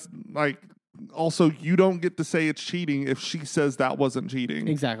 That's like, also, you don't get to say it's cheating if she says that wasn't cheating.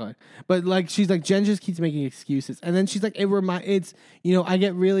 Exactly. But she's like, Jen just keeps making excuses. And then she's like, I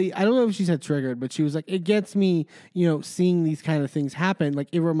get really, I don't know if she said triggered, but she was like, it gets me, seeing these kind of things happen. Like,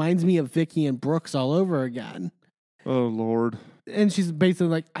 it reminds me of Vicky and Brooks all over again. Oh, Lord. And she's basically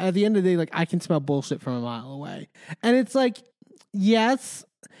like, at the end of the day, like, I can smell bullshit from a mile away. And it's like, yes.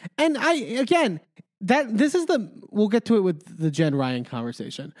 And we'll get to it with the Jen Ryan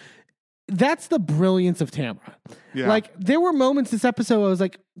conversation. that's the brilliance of Tamara. Yeah. Like there were moments this episode I was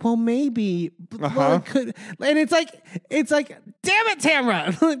like, well, maybe, well, it could, and it's like, damn it,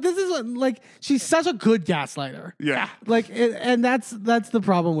 Tamara! This is what, like she's such a good gaslighter. Yeah. Like, and that's the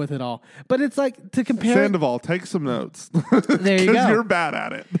problem with it all. But it's like to compare. Sandoval, take some notes. There you go. Because you're bad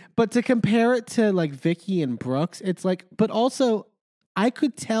at it. But to compare it to like Vicky and Brooks, it's like, but also I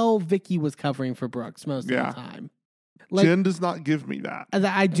could tell Vicky was covering for Brooks most of the time. Like, Jen does not give me that.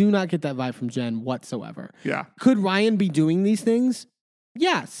 I do not get that vibe from Jen whatsoever. Yeah. Could Ryan be doing these things?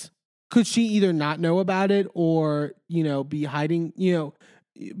 Yes. Could she either not know about it or, be hiding,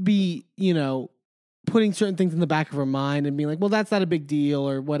 be, putting certain things in the back of her mind and being like, well, that's not a big deal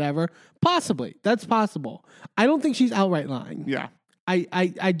or whatever? Possibly. That's possible. I don't think she's outright lying. Yeah.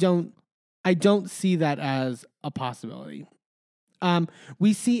 I don't see that as a possibility.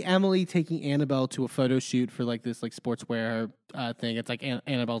 We see Emily taking Annabelle to a photo shoot for like this like sportswear thing. It's like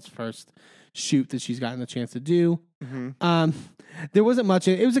Annabelle's first shoot that she's gotten the chance to do. Mm-hmm. There wasn't much.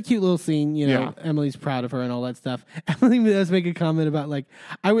 It was a cute little scene. Emily's proud of her and all that stuff. Emily does make a comment about like,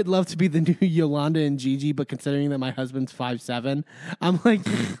 I would love to be the new Yolanda and Gigi, but considering that my husband's 5'7", I'm like.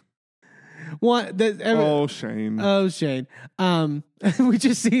 Shane. Oh, Shane. We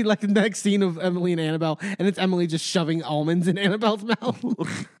just see like the next scene of Emily and Annabelle, and it's Emily just shoving almonds in Annabelle's mouth.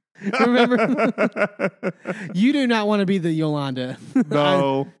 Remember? You do not want to be the Yolanda.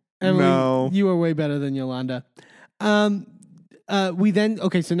 No. Emily, no. You are way better than Yolanda. So now we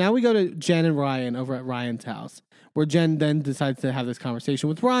go to Jen and Ryan over at Ryan's house, where Jen then decides to have this conversation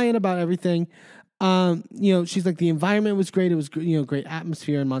with Ryan about everything. She's like, the environment was great. It was, great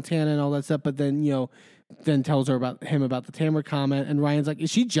atmosphere in Montana and all that stuff. But then, then tells her about the Tamara comment. And Ryan's like,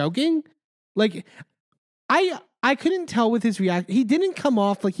 is she joking? Like, I couldn't tell with his reaction. He didn't come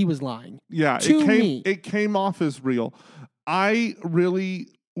off like he was lying. Yeah, it came off as real. I really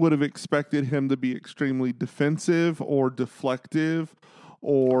would have expected him to be extremely defensive or deflective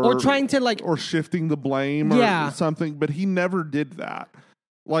or trying to like, or shifting the blame or something. But he never did that.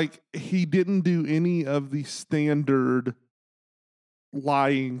 Like, he didn't do any of the standard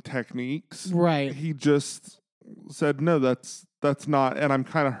lying techniques. Right. He just said, no, that's not, and I'm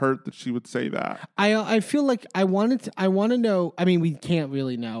kind of hurt that she would say that. I feel like I want to know, I mean, we can't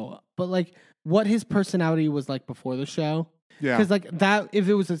really know, but like what his personality was like before the show. Yeah. Because like that, if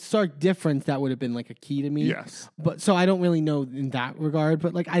it was a stark difference, that would have been like a key to me. Yes. But so I don't really know in that regard,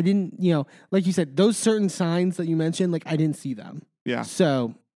 but like I didn't, like you said, those certain signs that you mentioned, like I didn't see them. Yeah.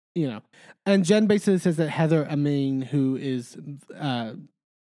 So, and Jen basically says that Heather Amin, who is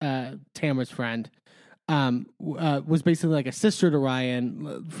Tamara's friend, was basically like a sister to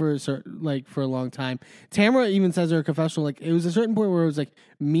Ryan for a long time. Tamara even says in her confessional, like it was a certain point where it was like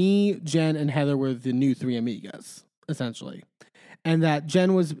me, Jen, and Heather were the new three amigas, essentially. And that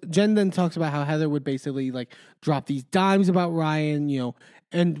Jen then talks about how Heather would basically like drop these dimes about Ryan,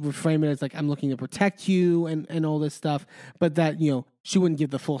 and would frame it as like, I'm looking to protect you and all this stuff. But that, she wouldn't give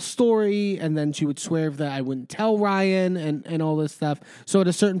the full story. And then she would swear that I wouldn't tell Ryan and all this stuff. So at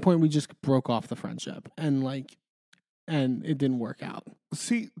a certain point, we just broke off the friendship and it didn't work out.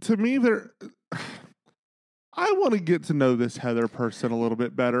 See, to me, I want to get to know this Heather person a little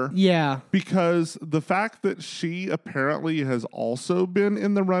bit better. Yeah. Because the fact that she apparently has also been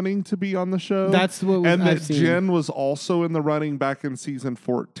in the running to be on the show. That's what and I've that seen. Jen was also in the running back in season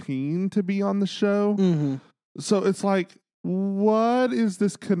 14 to be on the show. Mm-hmm. So it's like, what is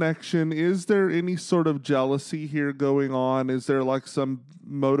this connection? Is there any sort of jealousy here going on? Is there like some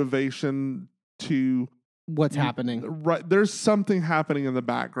motivation to... What's happening? Right, there's something happening in the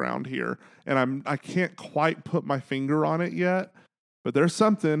background here, and I can't quite put my finger on it yet, but there's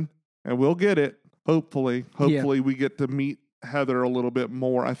something, and we'll get it. Hopefully, we get to meet Heather a little bit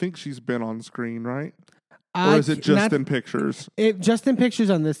more. I think she's been on screen, right? Or is it just in pictures? Just in pictures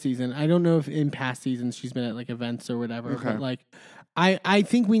on this season. I don't know if in past seasons she's been at like events or whatever. Okay. But like, I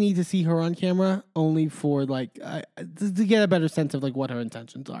think we need to see her on camera only for like to get a better sense of like what her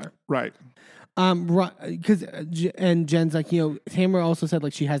intentions are. Right. Because and Jen's like, Tamara also said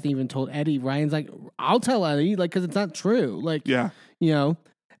like she hasn't even told Eddie. Ryan's like, I'll tell Eddie, like, because it's not true. Like, yeah,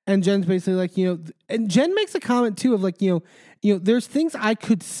 and Jen's basically like, and Jen makes a comment too of like, there's things I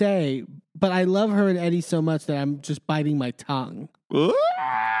could say, but I love her and Eddie so much that I'm just biting my tongue.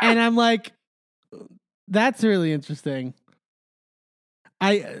 And I'm like, that's really interesting.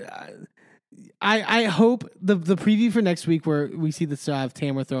 I hope the preview for next week where we see the shot of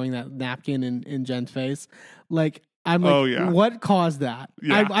Tamara throwing that napkin in Jen's face, like I'm like, oh, yeah. What caused that?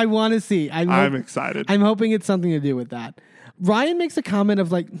 Yeah. I want to see. I'm excited. I'm hoping it's something to do with that. Ryan makes a comment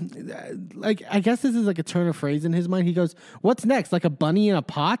of like I guess this is like a turn of phrase in his mind. He goes, "What's next? Like a bunny in a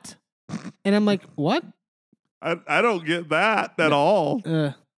pot?" And I'm like, what? I don't get that at all.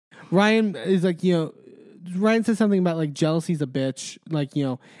 Ryan is like, Ryan says something about like jealousy's a bitch. Like,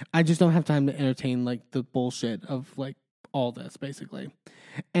 I just don't have time to entertain like the bullshit of like all this basically.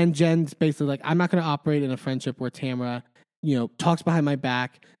 And Jen's basically like, I'm not going to operate in a friendship where Tamara, talks behind my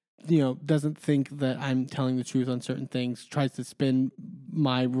back, doesn't think that I'm telling the truth on certain things, tries to spin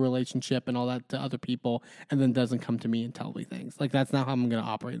my relationship and all that to other people, and then doesn't come to me and tell me things. Like, that's not how I'm going to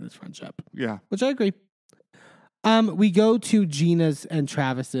operate in this friendship. Yeah. Which I agree. We go to Gina's and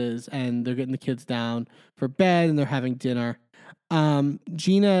Travis's, and they're getting the kids down for bed, and they're having dinner.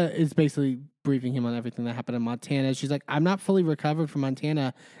 Gina is basically briefing him on everything that happened in Montana. She's like, I'm not fully recovered from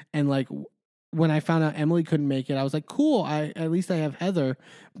Montana, and like, when I found out Emily couldn't make it, I was like, cool, at least I have Heather,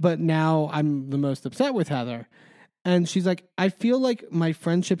 but now I'm the most upset with Heather. And she's like, I feel like my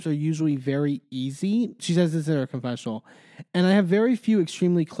friendships are usually very easy. She says this in her confessional. And I have very few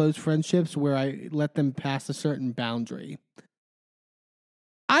extremely close friendships where I let them pass a certain boundary.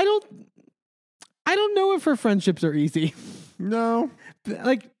 I don't know if her friendships are easy. No.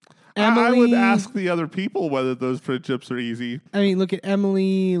 Like, Emily, I would ask the other people whether those friendships are easy. I mean, look at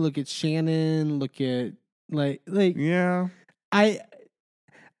Emily, look at Shannon, look at like yeah. I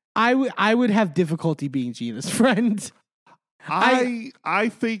would have difficulty being Gina's friend. I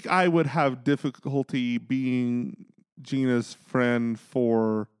think I would have difficulty being Gina's friend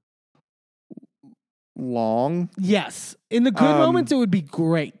for long. Yes. In the good moments it would be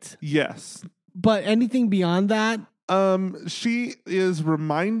great. Yes. But anything beyond that, she is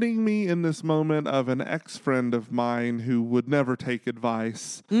reminding me in this moment of an ex-friend of mine who would never take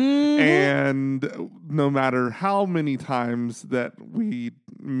advice. mm-hmm. And no matter how many times that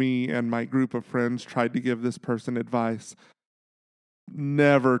me and my group of friends tried to give this person advice,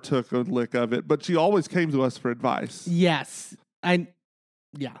 never took a lick of it. But she always came to us for advice. Yes. I know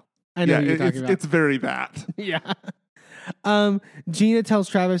what you're talking about. It's very that. Yeah. Gina tells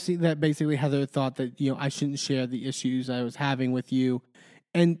Travis that basically Heather thought that, I shouldn't share the issues I was having with you.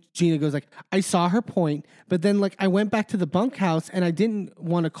 And Gina goes like, I saw her point, but then like I went back to the bunkhouse and I didn't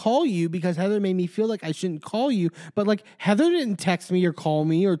want to call you because Heather made me feel like I shouldn't call you. But like Heather didn't text me or call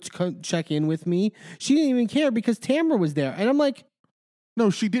me or check in with me. She didn't even care because Tamara was there. And I'm like, no,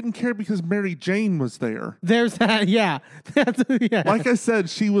 she didn't care because Mary Jane was there. There's that, yeah. Yeah. Like I said,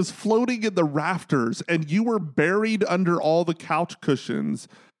 she was floating in the rafters, and you were buried under all the couch cushions.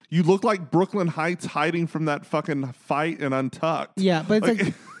 You look like Brooklyn Heights hiding from that fucking fight in Untucked. Yeah, but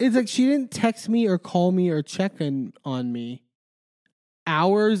it's like she didn't text me or call me or check in on me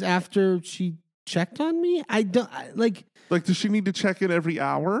hours after she checked on me. I don't like. Like, does she need to check in every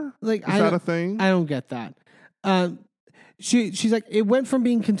hour? Like, is that a thing? I don't get that. She's like, it went from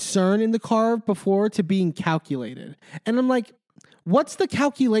being concerned in the car before to being calculated. And I'm like, what's the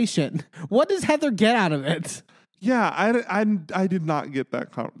calculation? What does Heather get out of it? Yeah, I did not get that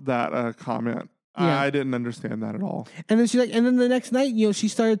comment. Yeah. I didn't understand that at all. And then she's like, and then the next night, she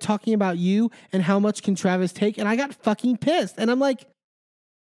started talking about you and how much can Travis take? And I got fucking pissed. And I'm like,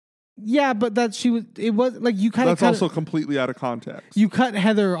 yeah, but it was like you kind of. That's also completely out of context. You cut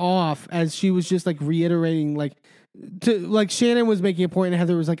Heather off as she was just like reiterating Shannon was making a point and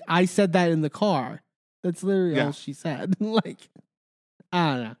Heather was like, I said that in the car. That's literally all she said. Like,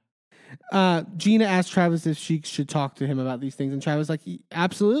 I don't know. Gina asked Travis if she should talk to him about these things. And Travis was like,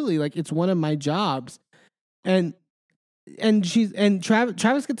 absolutely. Like, it's one of my jobs. And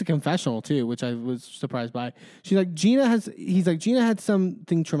Travis gets a confessional too, which I was surprised by. She's like, Gina had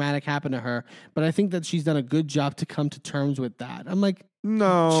something traumatic happen to her, but I think that she's done a good job to come to terms with that. I'm like,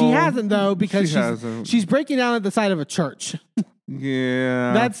 no, she hasn't though, because hasn't. She's breaking down at the side of a church.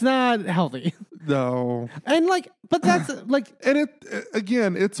 Yeah, that's not healthy. No, and but that's and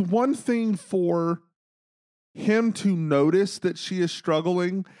it's one thing for him to notice that she is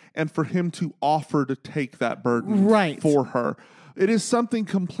struggling and for him to offer to take that burden for her. It is something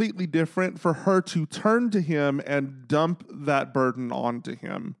completely different for her to turn to him and dump that burden onto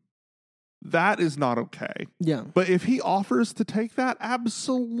him. That is not okay. Yeah. But if he offers to take that,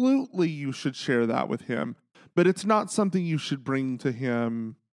 absolutely you should share that with him. But it's not something you should bring to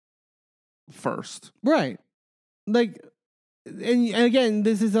him first. Right. And again,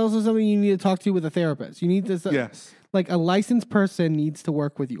 this is also something you need to talk to with a therapist. You need this. Yes. Like, a licensed person needs to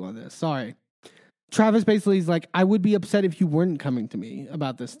work with you on this. Sorry. Travis basically is like, I would be upset if you weren't coming to me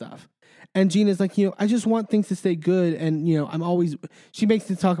about this stuff. And Gina's like, I just want things to stay good. And, she makes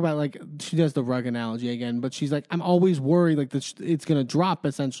it talk about, she does the rug analogy again, but she's like, I'm always worried, it's going to drop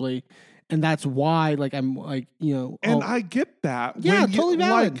essentially. And that's why, I'm And I get that. Yeah, totally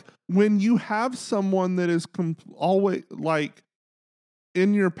valid. When you have someone that is always,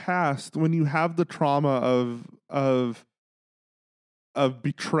 in your past, when you have the trauma of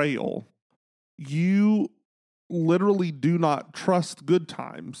betrayal, you literally do not trust good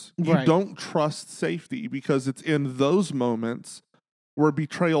times. You Right. don't trust safety because it's in those moments where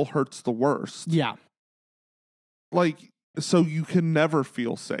betrayal hurts the worst. Yeah. Like, so you can never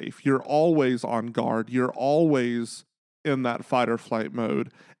feel safe. You're always on guard. You're always in that fight or flight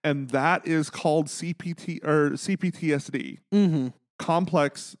mode. And that is called CPTSD, Mm-hmm.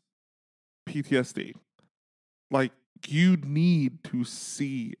 complex PTSD. Like, you need to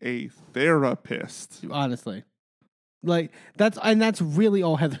see a therapist. Honestly. Like that's really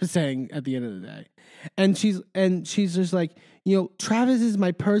all Heather's saying at the end of the day. And she's just like, Travis is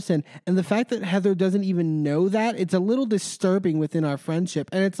my person. And the fact that Heather doesn't even know that, it's a little disturbing within our friendship.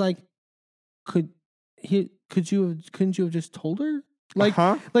 And it's like, couldn't you have just told her? Like,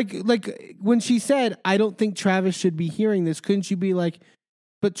 like when she said, I don't think Travis should be hearing this, couldn't you be like,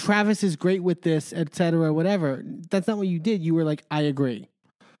 but Travis is great with this, et cetera, whatever. That's not what you did. You were like, I agree.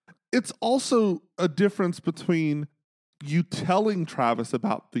 It's also a difference between you telling Travis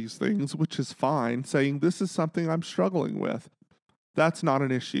about these things, which is fine, saying this is something I'm struggling with. That's not an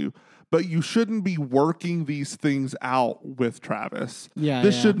issue. But you shouldn't be working these things out with Travis.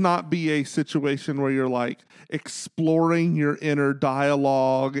 This should not be a situation where you're like exploring your inner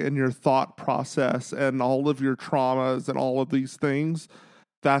dialogue and your thought process and all of your traumas and all of these things.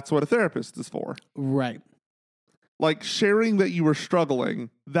 That's what a therapist is for. Right. Like sharing that you were struggling,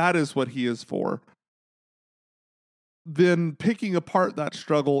 that is what he is for. Then picking apart that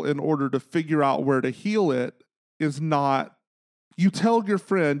struggle in order to figure out where to heal it is not. You tell your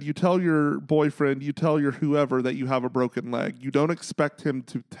friend, you tell your boyfriend, you tell your whoever that you have a broken leg. You don't expect him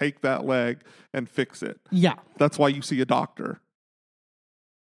to take that leg and fix it. Yeah. That's why you see a doctor.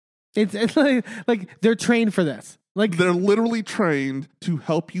 It's like they're trained for this. Like They're literally trained to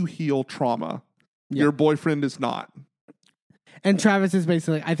help you heal trauma. Yeah. Your boyfriend is not. And Travis is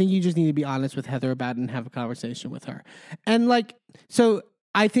basically, I think you just need to be honest with Heather about it and have a conversation with her. And like, so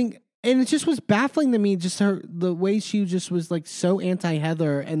I think, and it just was baffling to me, just the way she just was like so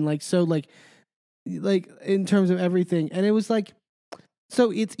anti-Heather and like so like in terms of everything. And it was like,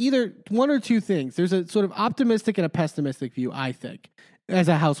 so it's either one or two things. There's a sort of optimistic and a pessimistic view, I think, as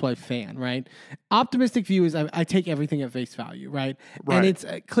a Housewife fan, right? Optimistic view is I take everything at face value, right? And it's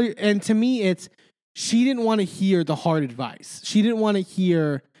clear. And to me, it's, she didn't want to hear the hard advice. She didn't want to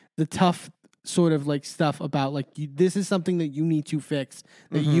hear the tough sort of like stuff about like this is something that you need to fix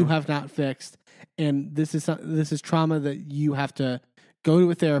that you have not fixed, and this is trauma that you have to go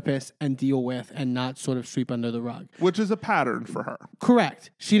to a therapist and deal with, and not sort of sweep under the rug. Which is a pattern for her.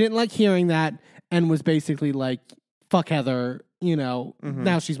 Correct. She didn't like hearing that and was basically like, "Fuck Heather,"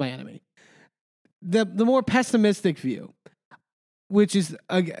 Now she's my enemy. The more pessimistic view, which is,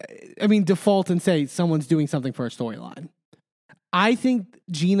 default and say someone's doing something for a storyline. I think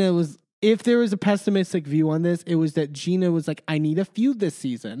Gina was, if there was a pessimistic view on this, it was that Gina was like, I need a feud this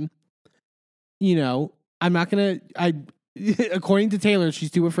season. I'm not going to, according to Taylor,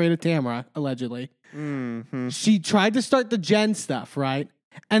 she's too afraid of Tamara, allegedly. Mm-hmm. She tried to start the Jen stuff, right?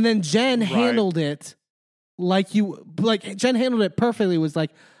 And then Jen handled it Jen handled it perfectly, was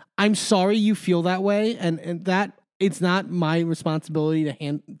like, I'm sorry you feel that way. And that, it's not my responsibility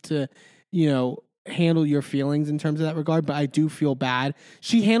to handle your feelings in terms of that regard, but I do feel bad.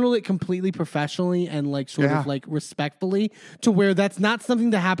 She handled it completely professionally and like sort of like respectfully, to where that's not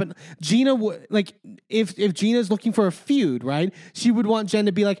something to happen. Gina if Gina's looking for a feud, right? She would want Jen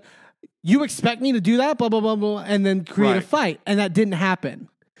to be like, you expect me to do that, blah, blah, blah, blah, and then create a fight. And that didn't happen.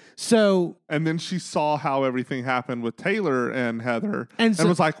 So, and then she saw how everything happened with Taylor and Heather, and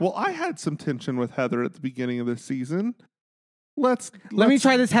was like, "Well, I had some tension with Heather at the beginning of this season. Let me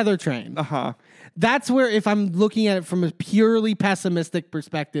try this Heather train." That's where, if I'm looking at it from a purely pessimistic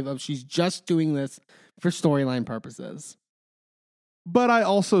perspective of she's just doing this for storyline purposes. But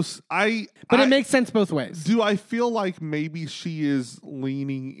it makes sense both ways. Do I feel like maybe she is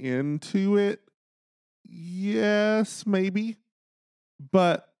leaning into it? Yes, maybe.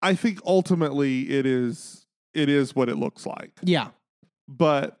 But I think ultimately it is what it looks like. Yeah.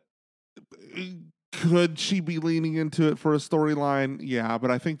 But could she be leaning into it for a storyline? Yeah,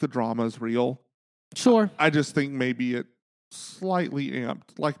 but I think the drama is real. Sure. I just think maybe it slightly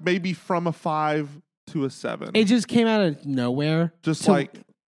amped. Like maybe from a 5 to a 7. It just came out of nowhere.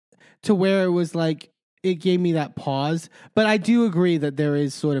 To where it was like, it gave me that pause. But I do agree that there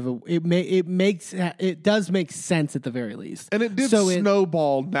is sort of it does make sense at the very least. And it did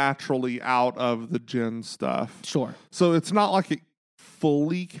snowball naturally out of the Jen stuff. Sure. So it's not like it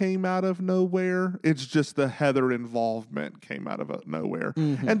fully came out of nowhere. It's just the Heather involvement came out of nowhere.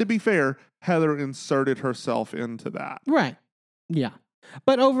 Mhm. And to be fair, Heather inserted herself into that. Right. Yeah.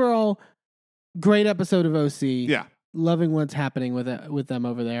 But overall, great episode of OC. Yeah. Loving what's happening with them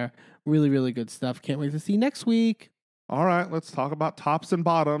over there. Really, really good stuff. Can't wait to see next week. All right, let's talk about tops and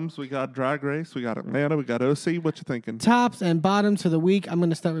bottoms. We got Drag Race, we got Atlanta, we got OC. What you thinking? Tops and bottoms for the week. I'm going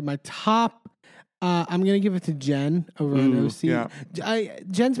to start with my top. I'm going to give it to Jen over on Ooh, OC. yeah.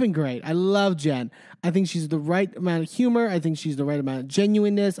 Jen's been great. I love Jen. I think she's the right amount of humor. I think she's the right amount of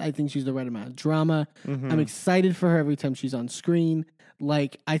genuineness. I think she's the right amount of drama. Mm-hmm. I'm excited for her every time she's on screen.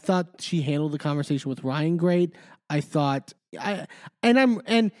 Like, I thought she handled the conversation with Ryan great. I thought,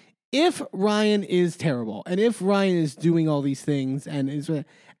 and if Ryan is terrible, and if Ryan is doing all these things, and is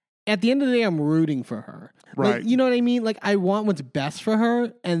at the end of the day, I'm rooting for her. Right. Like, you know what I mean? Like, I want what's best for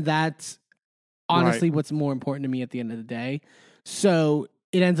her, and that's honestly what's more important to me at the end of the day. So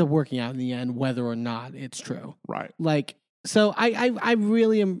it ends up working out in the end, whether or not it's true. Right. Like, so I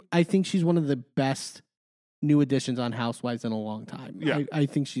really am. I think she's one of the best new additions on Housewives in a long time. Yeah. I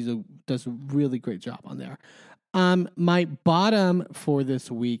think does a really great job on there. My bottom for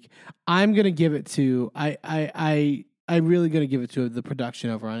this week, I'm gonna give it to I'm really gonna give it to the production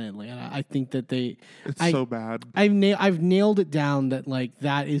over on Atlanta. I think that It's so bad. I've nailed it down that like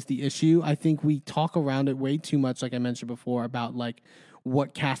that is the issue. I think we talk around it way too much, like I mentioned before, about like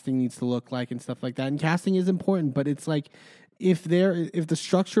what casting needs to look like and stuff like that. And casting is important, but it's like if the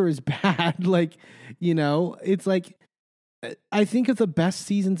structure is bad, like, you know, it's like I think of the best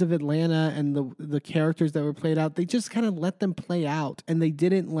seasons of Atlanta and the characters that were played out, they just kind of let them play out, and they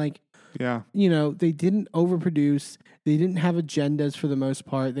didn't like, Yeah. you know, they didn't overproduce. They didn't have agendas for the most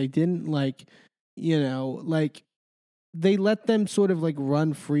part. They didn't like, you know, like they let them sort of like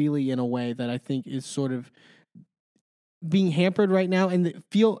run freely in a way that I think is sort of being hampered right now, and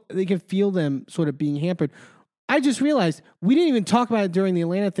they can feel them sort of being hampered. I just realized we didn't even talk about it during the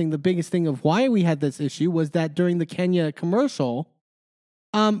Atlanta thing. The biggest thing of why we had this issue was that during the Kenya commercial,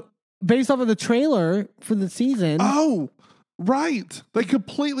 based off of the trailer for the season. Oh, right. They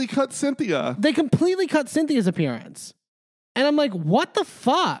completely cut Cynthia. They completely cut Cynthia's appearance. And I'm like, what the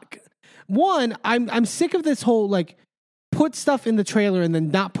fuck? One, I'm sick of this whole like put stuff in the trailer and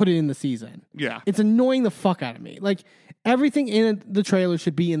then not put it in the season. Yeah. It's annoying the fuck out of me. Like everything in the trailer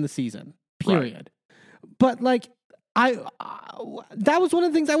should be in the season. Period. Right. But like that was one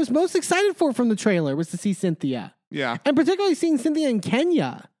of the things I was most excited for from the trailer was to see Cynthia. Yeah. And particularly seeing Cynthia in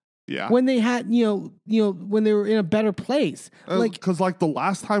Kenya. Yeah. When they had, you know, when they were in a better place. Like, because like the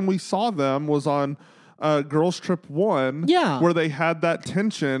last time we saw them was on Girls Trip 1. Yeah. Where they had that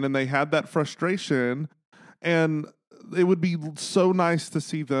tension and they had that frustration. And it would be so nice to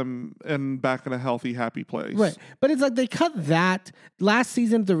see them back in a healthy, happy place. right. But it's like they cut that last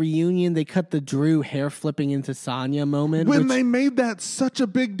season of the reunion. They cut the Drew hair flipping into Sonya moment. When which, they made that such a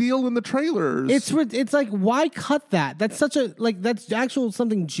big deal in the trailers. it's like, why cut that? That's such a, like, that's actual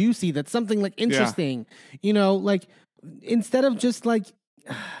something juicy. That's something like interesting, you know, like instead of just like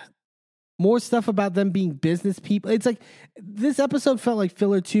more stuff about them being business people. It's like this episode felt like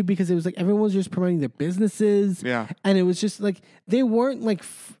filler too, because it was like everyone was just promoting their businesses. Yeah. And it was just like, they weren't like,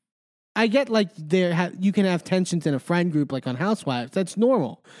 I get like you can have tensions in a friend group like on Housewives. That's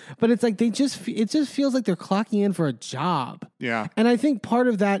normal. But it's like it just feels like they're clocking in for a job. Yeah. And I think part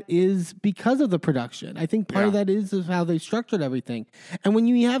of that is because of the production. I think part of Yeah. that is how they structured everything. And when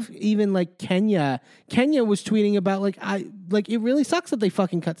you have even like Kenya was tweeting about like it really sucks that they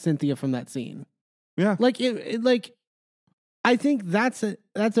fucking cut Cynthia from that scene. Yeah. Like it I think that's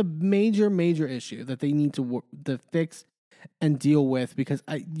a major issue that they need to fix and deal with, because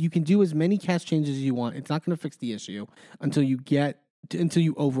you can do as many cast changes as you want. It's not going to fix the issue until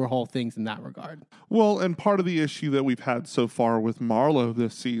you overhaul things in that regard. Well, and part of the issue that we've had so far with Marlo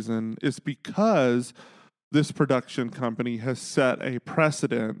this season is because this production company has set a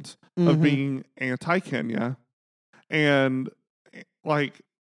precedent of being anti-Kenya, and like,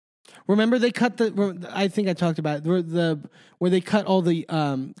 remember they cut I think I talked about it, where they cut all the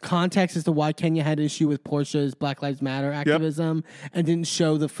context as to why Kenya had issue with Portia's Black Lives Matter activism and didn't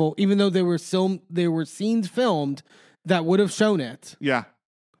show the full, even though there were scenes filmed that would have shown it. yeah,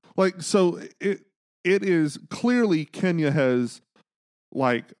 like, so it is clearly Kenya has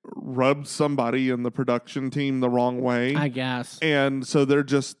like rubbed somebody in the production team the wrong way, I guess. and so they're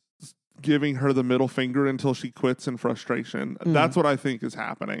just giving her the middle finger until she quits in frustration. That's what I think is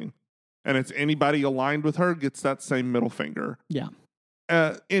happening. And it's anybody aligned with her gets that same middle finger. Yeah.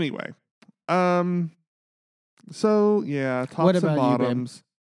 Anyway. So yeah, tops What and about you, babe?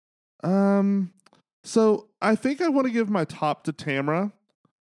 bottoms. So I think I want to give my top to Tamra.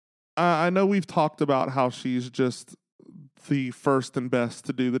 I know we've talked about how she's just the first and best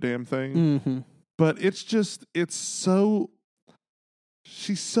to do the damn thing, but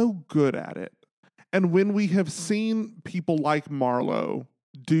she's so good at it. And when we have seen people like Marlo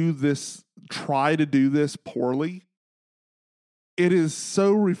try to do this poorly, it is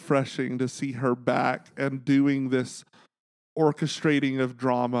so refreshing to see her back and doing this orchestrating of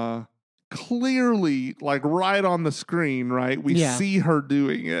drama clearly, like right on the screen, right? We see her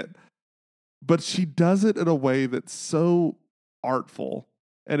doing it, but she does it in a way that's so artful,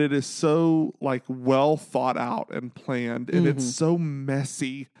 and it is so like well thought out and planned, and it's so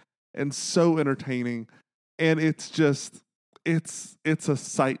messy and so entertaining, and it's just it's a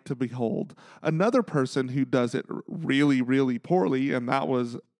sight to behold. Another person who does it really, really poorly, and that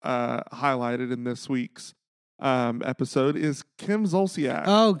was highlighted in this week's episode, is Kim Zolciak.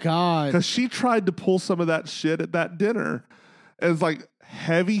 Oh God, because she tried to pull some of that shit at that dinner as like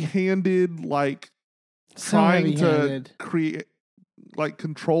heavy-handed, like trying to create, like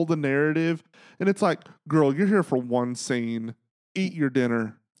control the narrative, and it's like, girl, you're here for one scene. Eat your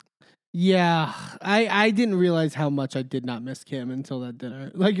dinner. Yeah, I didn't realize how much I did not miss Kim until that dinner.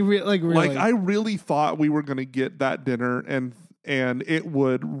 Like really. Like I really thought we were going to get that dinner, and it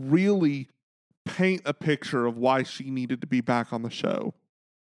would really paint a picture of why she needed to be back on the show.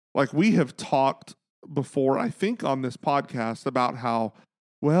 Like we have talked before, I think, on this podcast about how,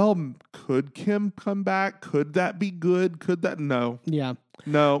 well, could Kim come back? Could that be good? Could that? No. Yeah.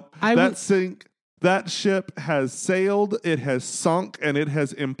 No. That ship has sailed, it has sunk, and it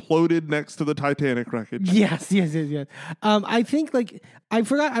has imploded next to the Titanic wreckage. Yes. I think, like, I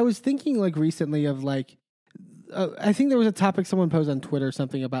forgot, I was thinking, like, recently of, like, I think there was a topic someone posed on Twitter or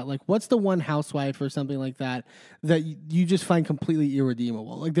something about, like, what's the one housewife or something like that you just find completely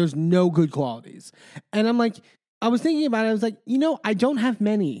irredeemable? Like, there's no good qualities. And I'm like, I was thinking about it. I was like, I don't have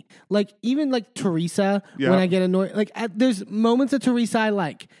many. Like, even like Teresa, when I get annoyed, like there's moments of Teresa I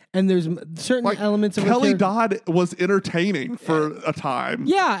like, and there's certain like elements of Kelly Dodd was entertaining for a time.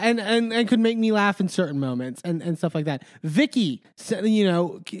 Yeah, and could make me laugh in certain moments and stuff like that. Vicky,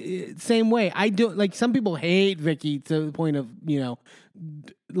 same way. I do, like, some people hate Vicky to the point of,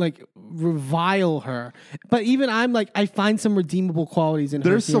 like revile her, but even I'm like, I find some redeemable qualities in her.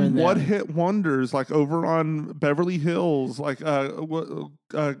 There's some one-hit wonders, like over on Beverly Hills, like Carlisle.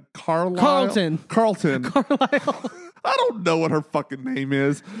 I don't know what her fucking name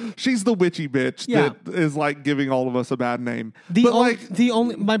is. She's the witchy bitch that is like giving all of us a bad name.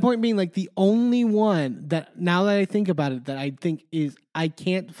 My point being, like, the only one that, now that I think about it, that I think is I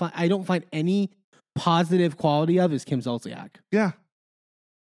don't find any positive quality of is Kim Zolciak.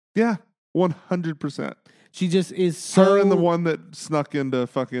 Yeah, 100%. She just is so... Her and the one that snuck into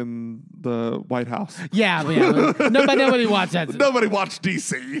fucking the White House. Yeah. Nobody watched that. Nobody watched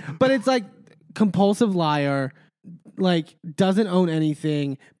DC. But it's like compulsive liar, like doesn't own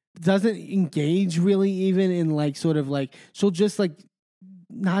anything, doesn't engage really even in like sort of like, she'll just like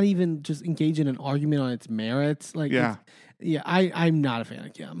not even just engage in an argument on its merits. Like, I'm not a fan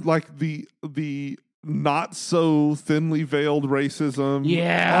of Kim. Like the not so thinly veiled racism.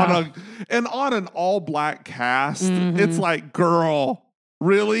 Yeah. On an all black cast. It's like, girl,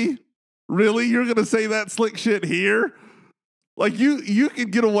 really? You're going to say that slick shit here? Like you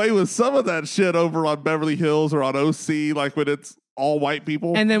can get away with some of that shit over on Beverly Hills or on OC, like when it's all white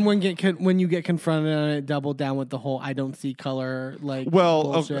people. And then when you get confronted on it, double down with the whole I don't see color, like,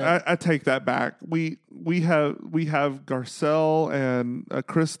 bullshit. I take that back. We have Garcelle and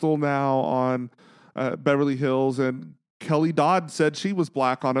Crystal now on Beverly Hills, and Kelly Dodd said she was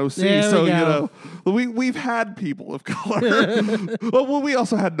black on OC. We've had people of color. Well, we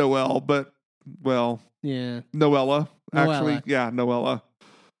also had Noelle, but Noella, actually. Yeah, Noella.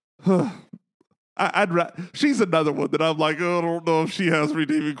 She's another one that I'm like, I don't know if she has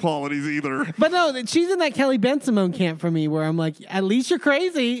redeeming qualities either. But no, she's in that Kelly Ben-Simone camp for me, where I'm like, at least you're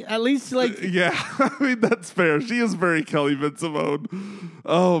crazy. At least, like... Yeah, I mean, that's fair. She is very Kelly Ben-Simone.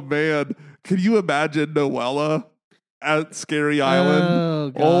 Oh, man. Can you imagine Noella at Scary Island?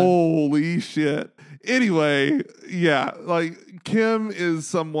 Oh, God. Holy shit. Anyway, yeah, like Kim is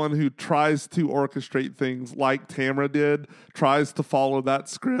someone who tries to orchestrate things like Tamra did, tries to follow that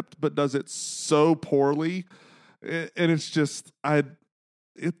script, but does it so poorly. And it's just,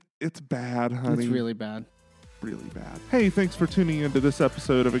 it's bad, honey. It's really bad. really bad. Hey, thanks for tuning into this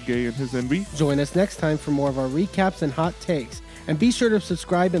episode of A Gay and His Envy. Join us next time for more of our recaps and hot takes. And be sure to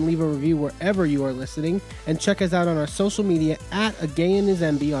subscribe and leave a review wherever you are listening. And check us out on our social media at A Gay and His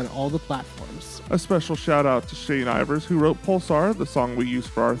Envy on all the platforms. A special shout out to Shane Ivers, who wrote Pulsar, the song we use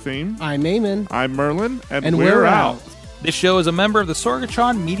for our theme. I'm Eamon. I'm Merlin, and we're out. This show is a member of the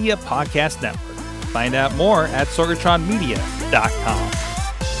Sorgatron Media Podcast Network. Find out more at sorgatronmedia.com.